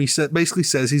re-sign him, he basically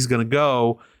says he's going to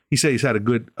go. He said he's had a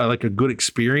good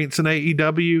experience in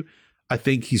AEW.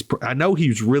 I know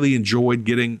he's really enjoyed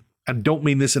getting, I don't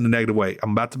mean this in a negative way.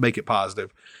 I'm about to make it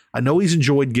positive. I know he's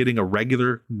enjoyed getting a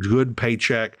regular good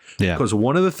paycheck because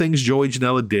one of the things Joey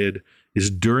Janela did is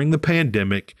during the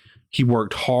pandemic, he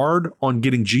worked hard on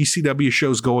getting GCW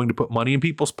shows going to put money in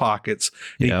people's pockets.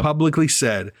 And he publicly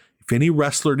said, if any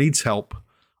wrestler needs help,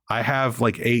 I have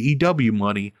AEW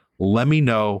money. Let me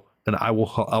know, and I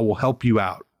will help you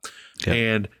out. Yep.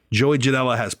 And Joey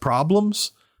Janela has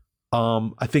problems.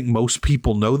 I think most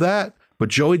people know that. But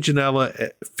Joey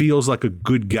Janela feels like a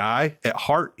good guy. At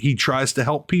heart, he tries to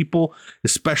help people,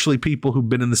 especially people who've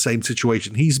been in the same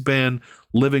situation he's been,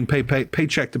 living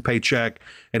paycheck to paycheck.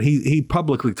 And he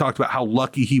publicly talked about how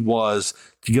lucky he was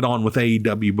to get on with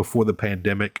AEW before the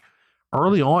pandemic.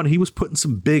 Early on, he was putting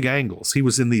some big angles. He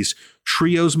was in these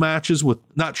trios matches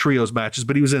not trios matches,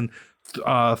 but he was in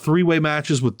three-way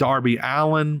matches with Darby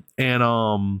Allin and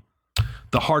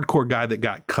the hardcore guy that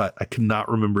got cut. I cannot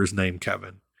remember his name,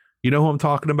 Kevin. You know who I'm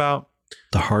talking about?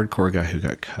 The hardcore guy who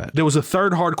got cut. There was a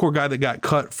third hardcore guy that got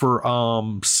cut for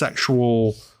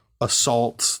sexual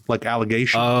assault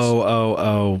allegations.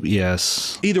 Oh,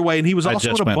 yes. Either way, and he was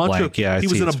also in a bunch of he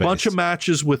was in a bunch of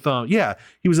matches with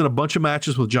he was in a bunch of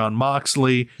matches with Jon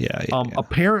Moxley.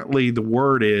 Apparently the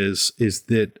word is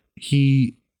that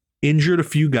he injured a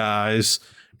few guys,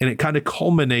 and it kind of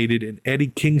culminated in Eddie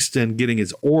Kingston getting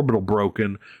his orbital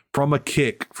broken from a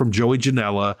kick from Joey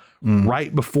Janela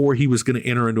right before he was going to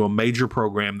enter into a major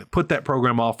program that put that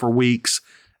program off for weeks.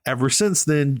 Ever since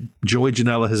then, Joey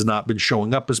Janela has not been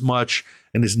showing up as much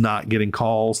and is not getting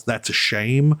calls. That's a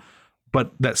shame,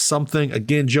 but that's something,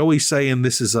 again, Joey's saying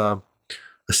this is a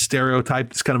stereotype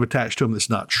that's kind of attached to him that's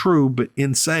not true, but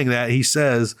in saying that, he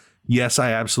says, yes,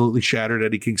 I absolutely shattered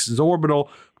Eddie Kingston's orbital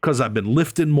because I've been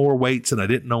lifting more weights and I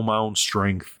didn't know my own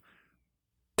strength.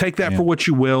 Take that for what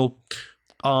you will.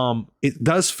 It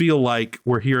does feel like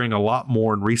we're hearing a lot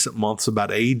more in recent months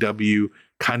about AEW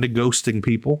kind of ghosting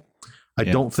people. I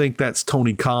don't think that's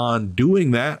Tony Khan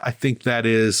doing that. I think that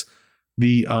is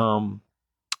the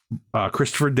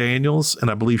Christopher Daniels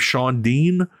and I believe Sean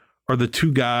Dean are the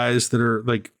two guys that are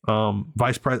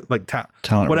vice president,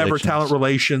 talent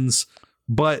relations.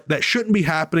 But that shouldn't be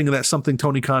happening, and that's something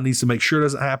Tony Khan needs to make sure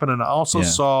doesn't happen. And I also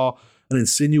saw an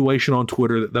insinuation on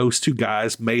Twitter that those two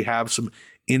guys may have some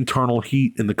internal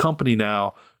heat in the company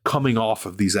now coming off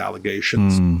of these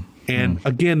allegations.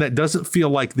 Again, that doesn't feel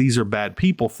like these are bad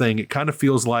people thing. It kind of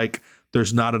feels like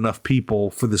there's not enough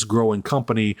people for this growing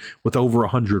company with over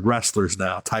 100 wrestlers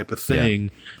now type of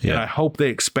thing. And I hope they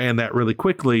expand that really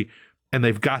quickly, and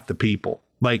they've got the people.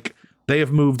 They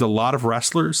have moved a lot of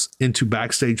wrestlers into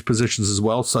backstage positions as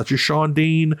well, such as Sean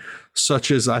Dean,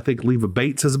 such as I think Leva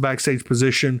Bates has a backstage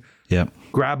position.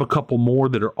 Grab a couple more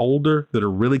that are older, that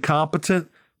are really competent,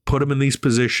 put them in these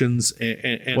positions,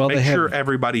 and make sure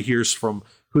everybody hears from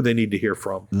who they need to hear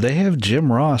from. They have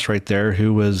Jim Ross right there,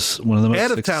 who was one of the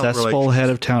most successful head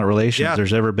of talent relations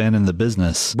there's ever been in the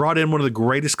business. Brought in one of the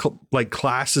greatest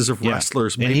classes of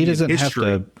wrestlers, and he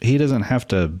doesn't have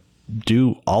to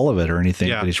do all of it or anything,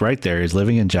 but he's right there. He's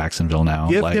living in Jacksonville now.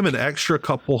 Give him an extra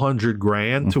couple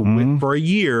 $100,000 to win for a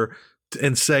year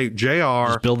and say, JR,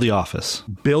 just build the office,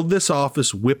 build this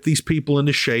office, whip these people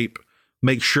into shape,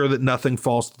 make sure that nothing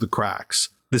falls through the cracks.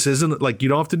 This isn't like, you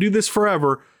don't have to do this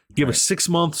forever. Give us 6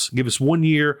 months, give us 1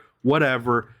 year,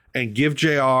 whatever, and give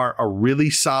JR a really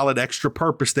solid extra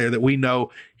purpose there that we know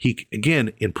he,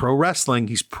 again, in pro wrestling,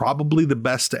 he's probably the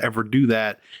best to ever do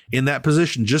that in that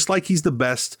position, just like he's the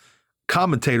best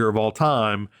commentator of all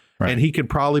time. And he could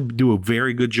probably do a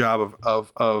very good job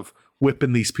of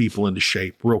whipping these people into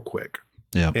shape real quick.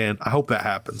 Yeah. And I hope that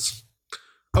happens.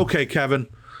 Okay, Kevin.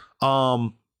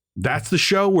 That's the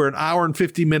show. We're an hour and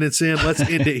 50 minutes in. Let's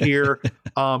end it here.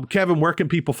 Kevin, where can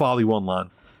people follow you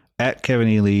online? At Kevin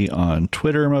Ely on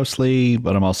Twitter mostly,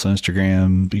 but I'm also on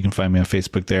Instagram. You can find me on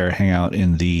Facebook there. I hang out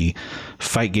in the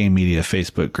Fight Game Media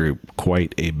Facebook group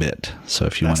quite a bit. So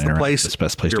if you want to interact, that's the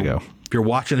best place to go. If you're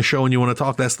watching a show and you want to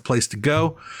talk, that's the place to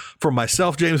go. From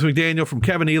myself, James McDaniel, from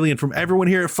Kevin Ely, and from everyone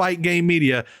here at Fight Game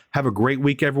Media, have a great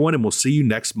week, everyone, and we'll see you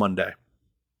next Monday.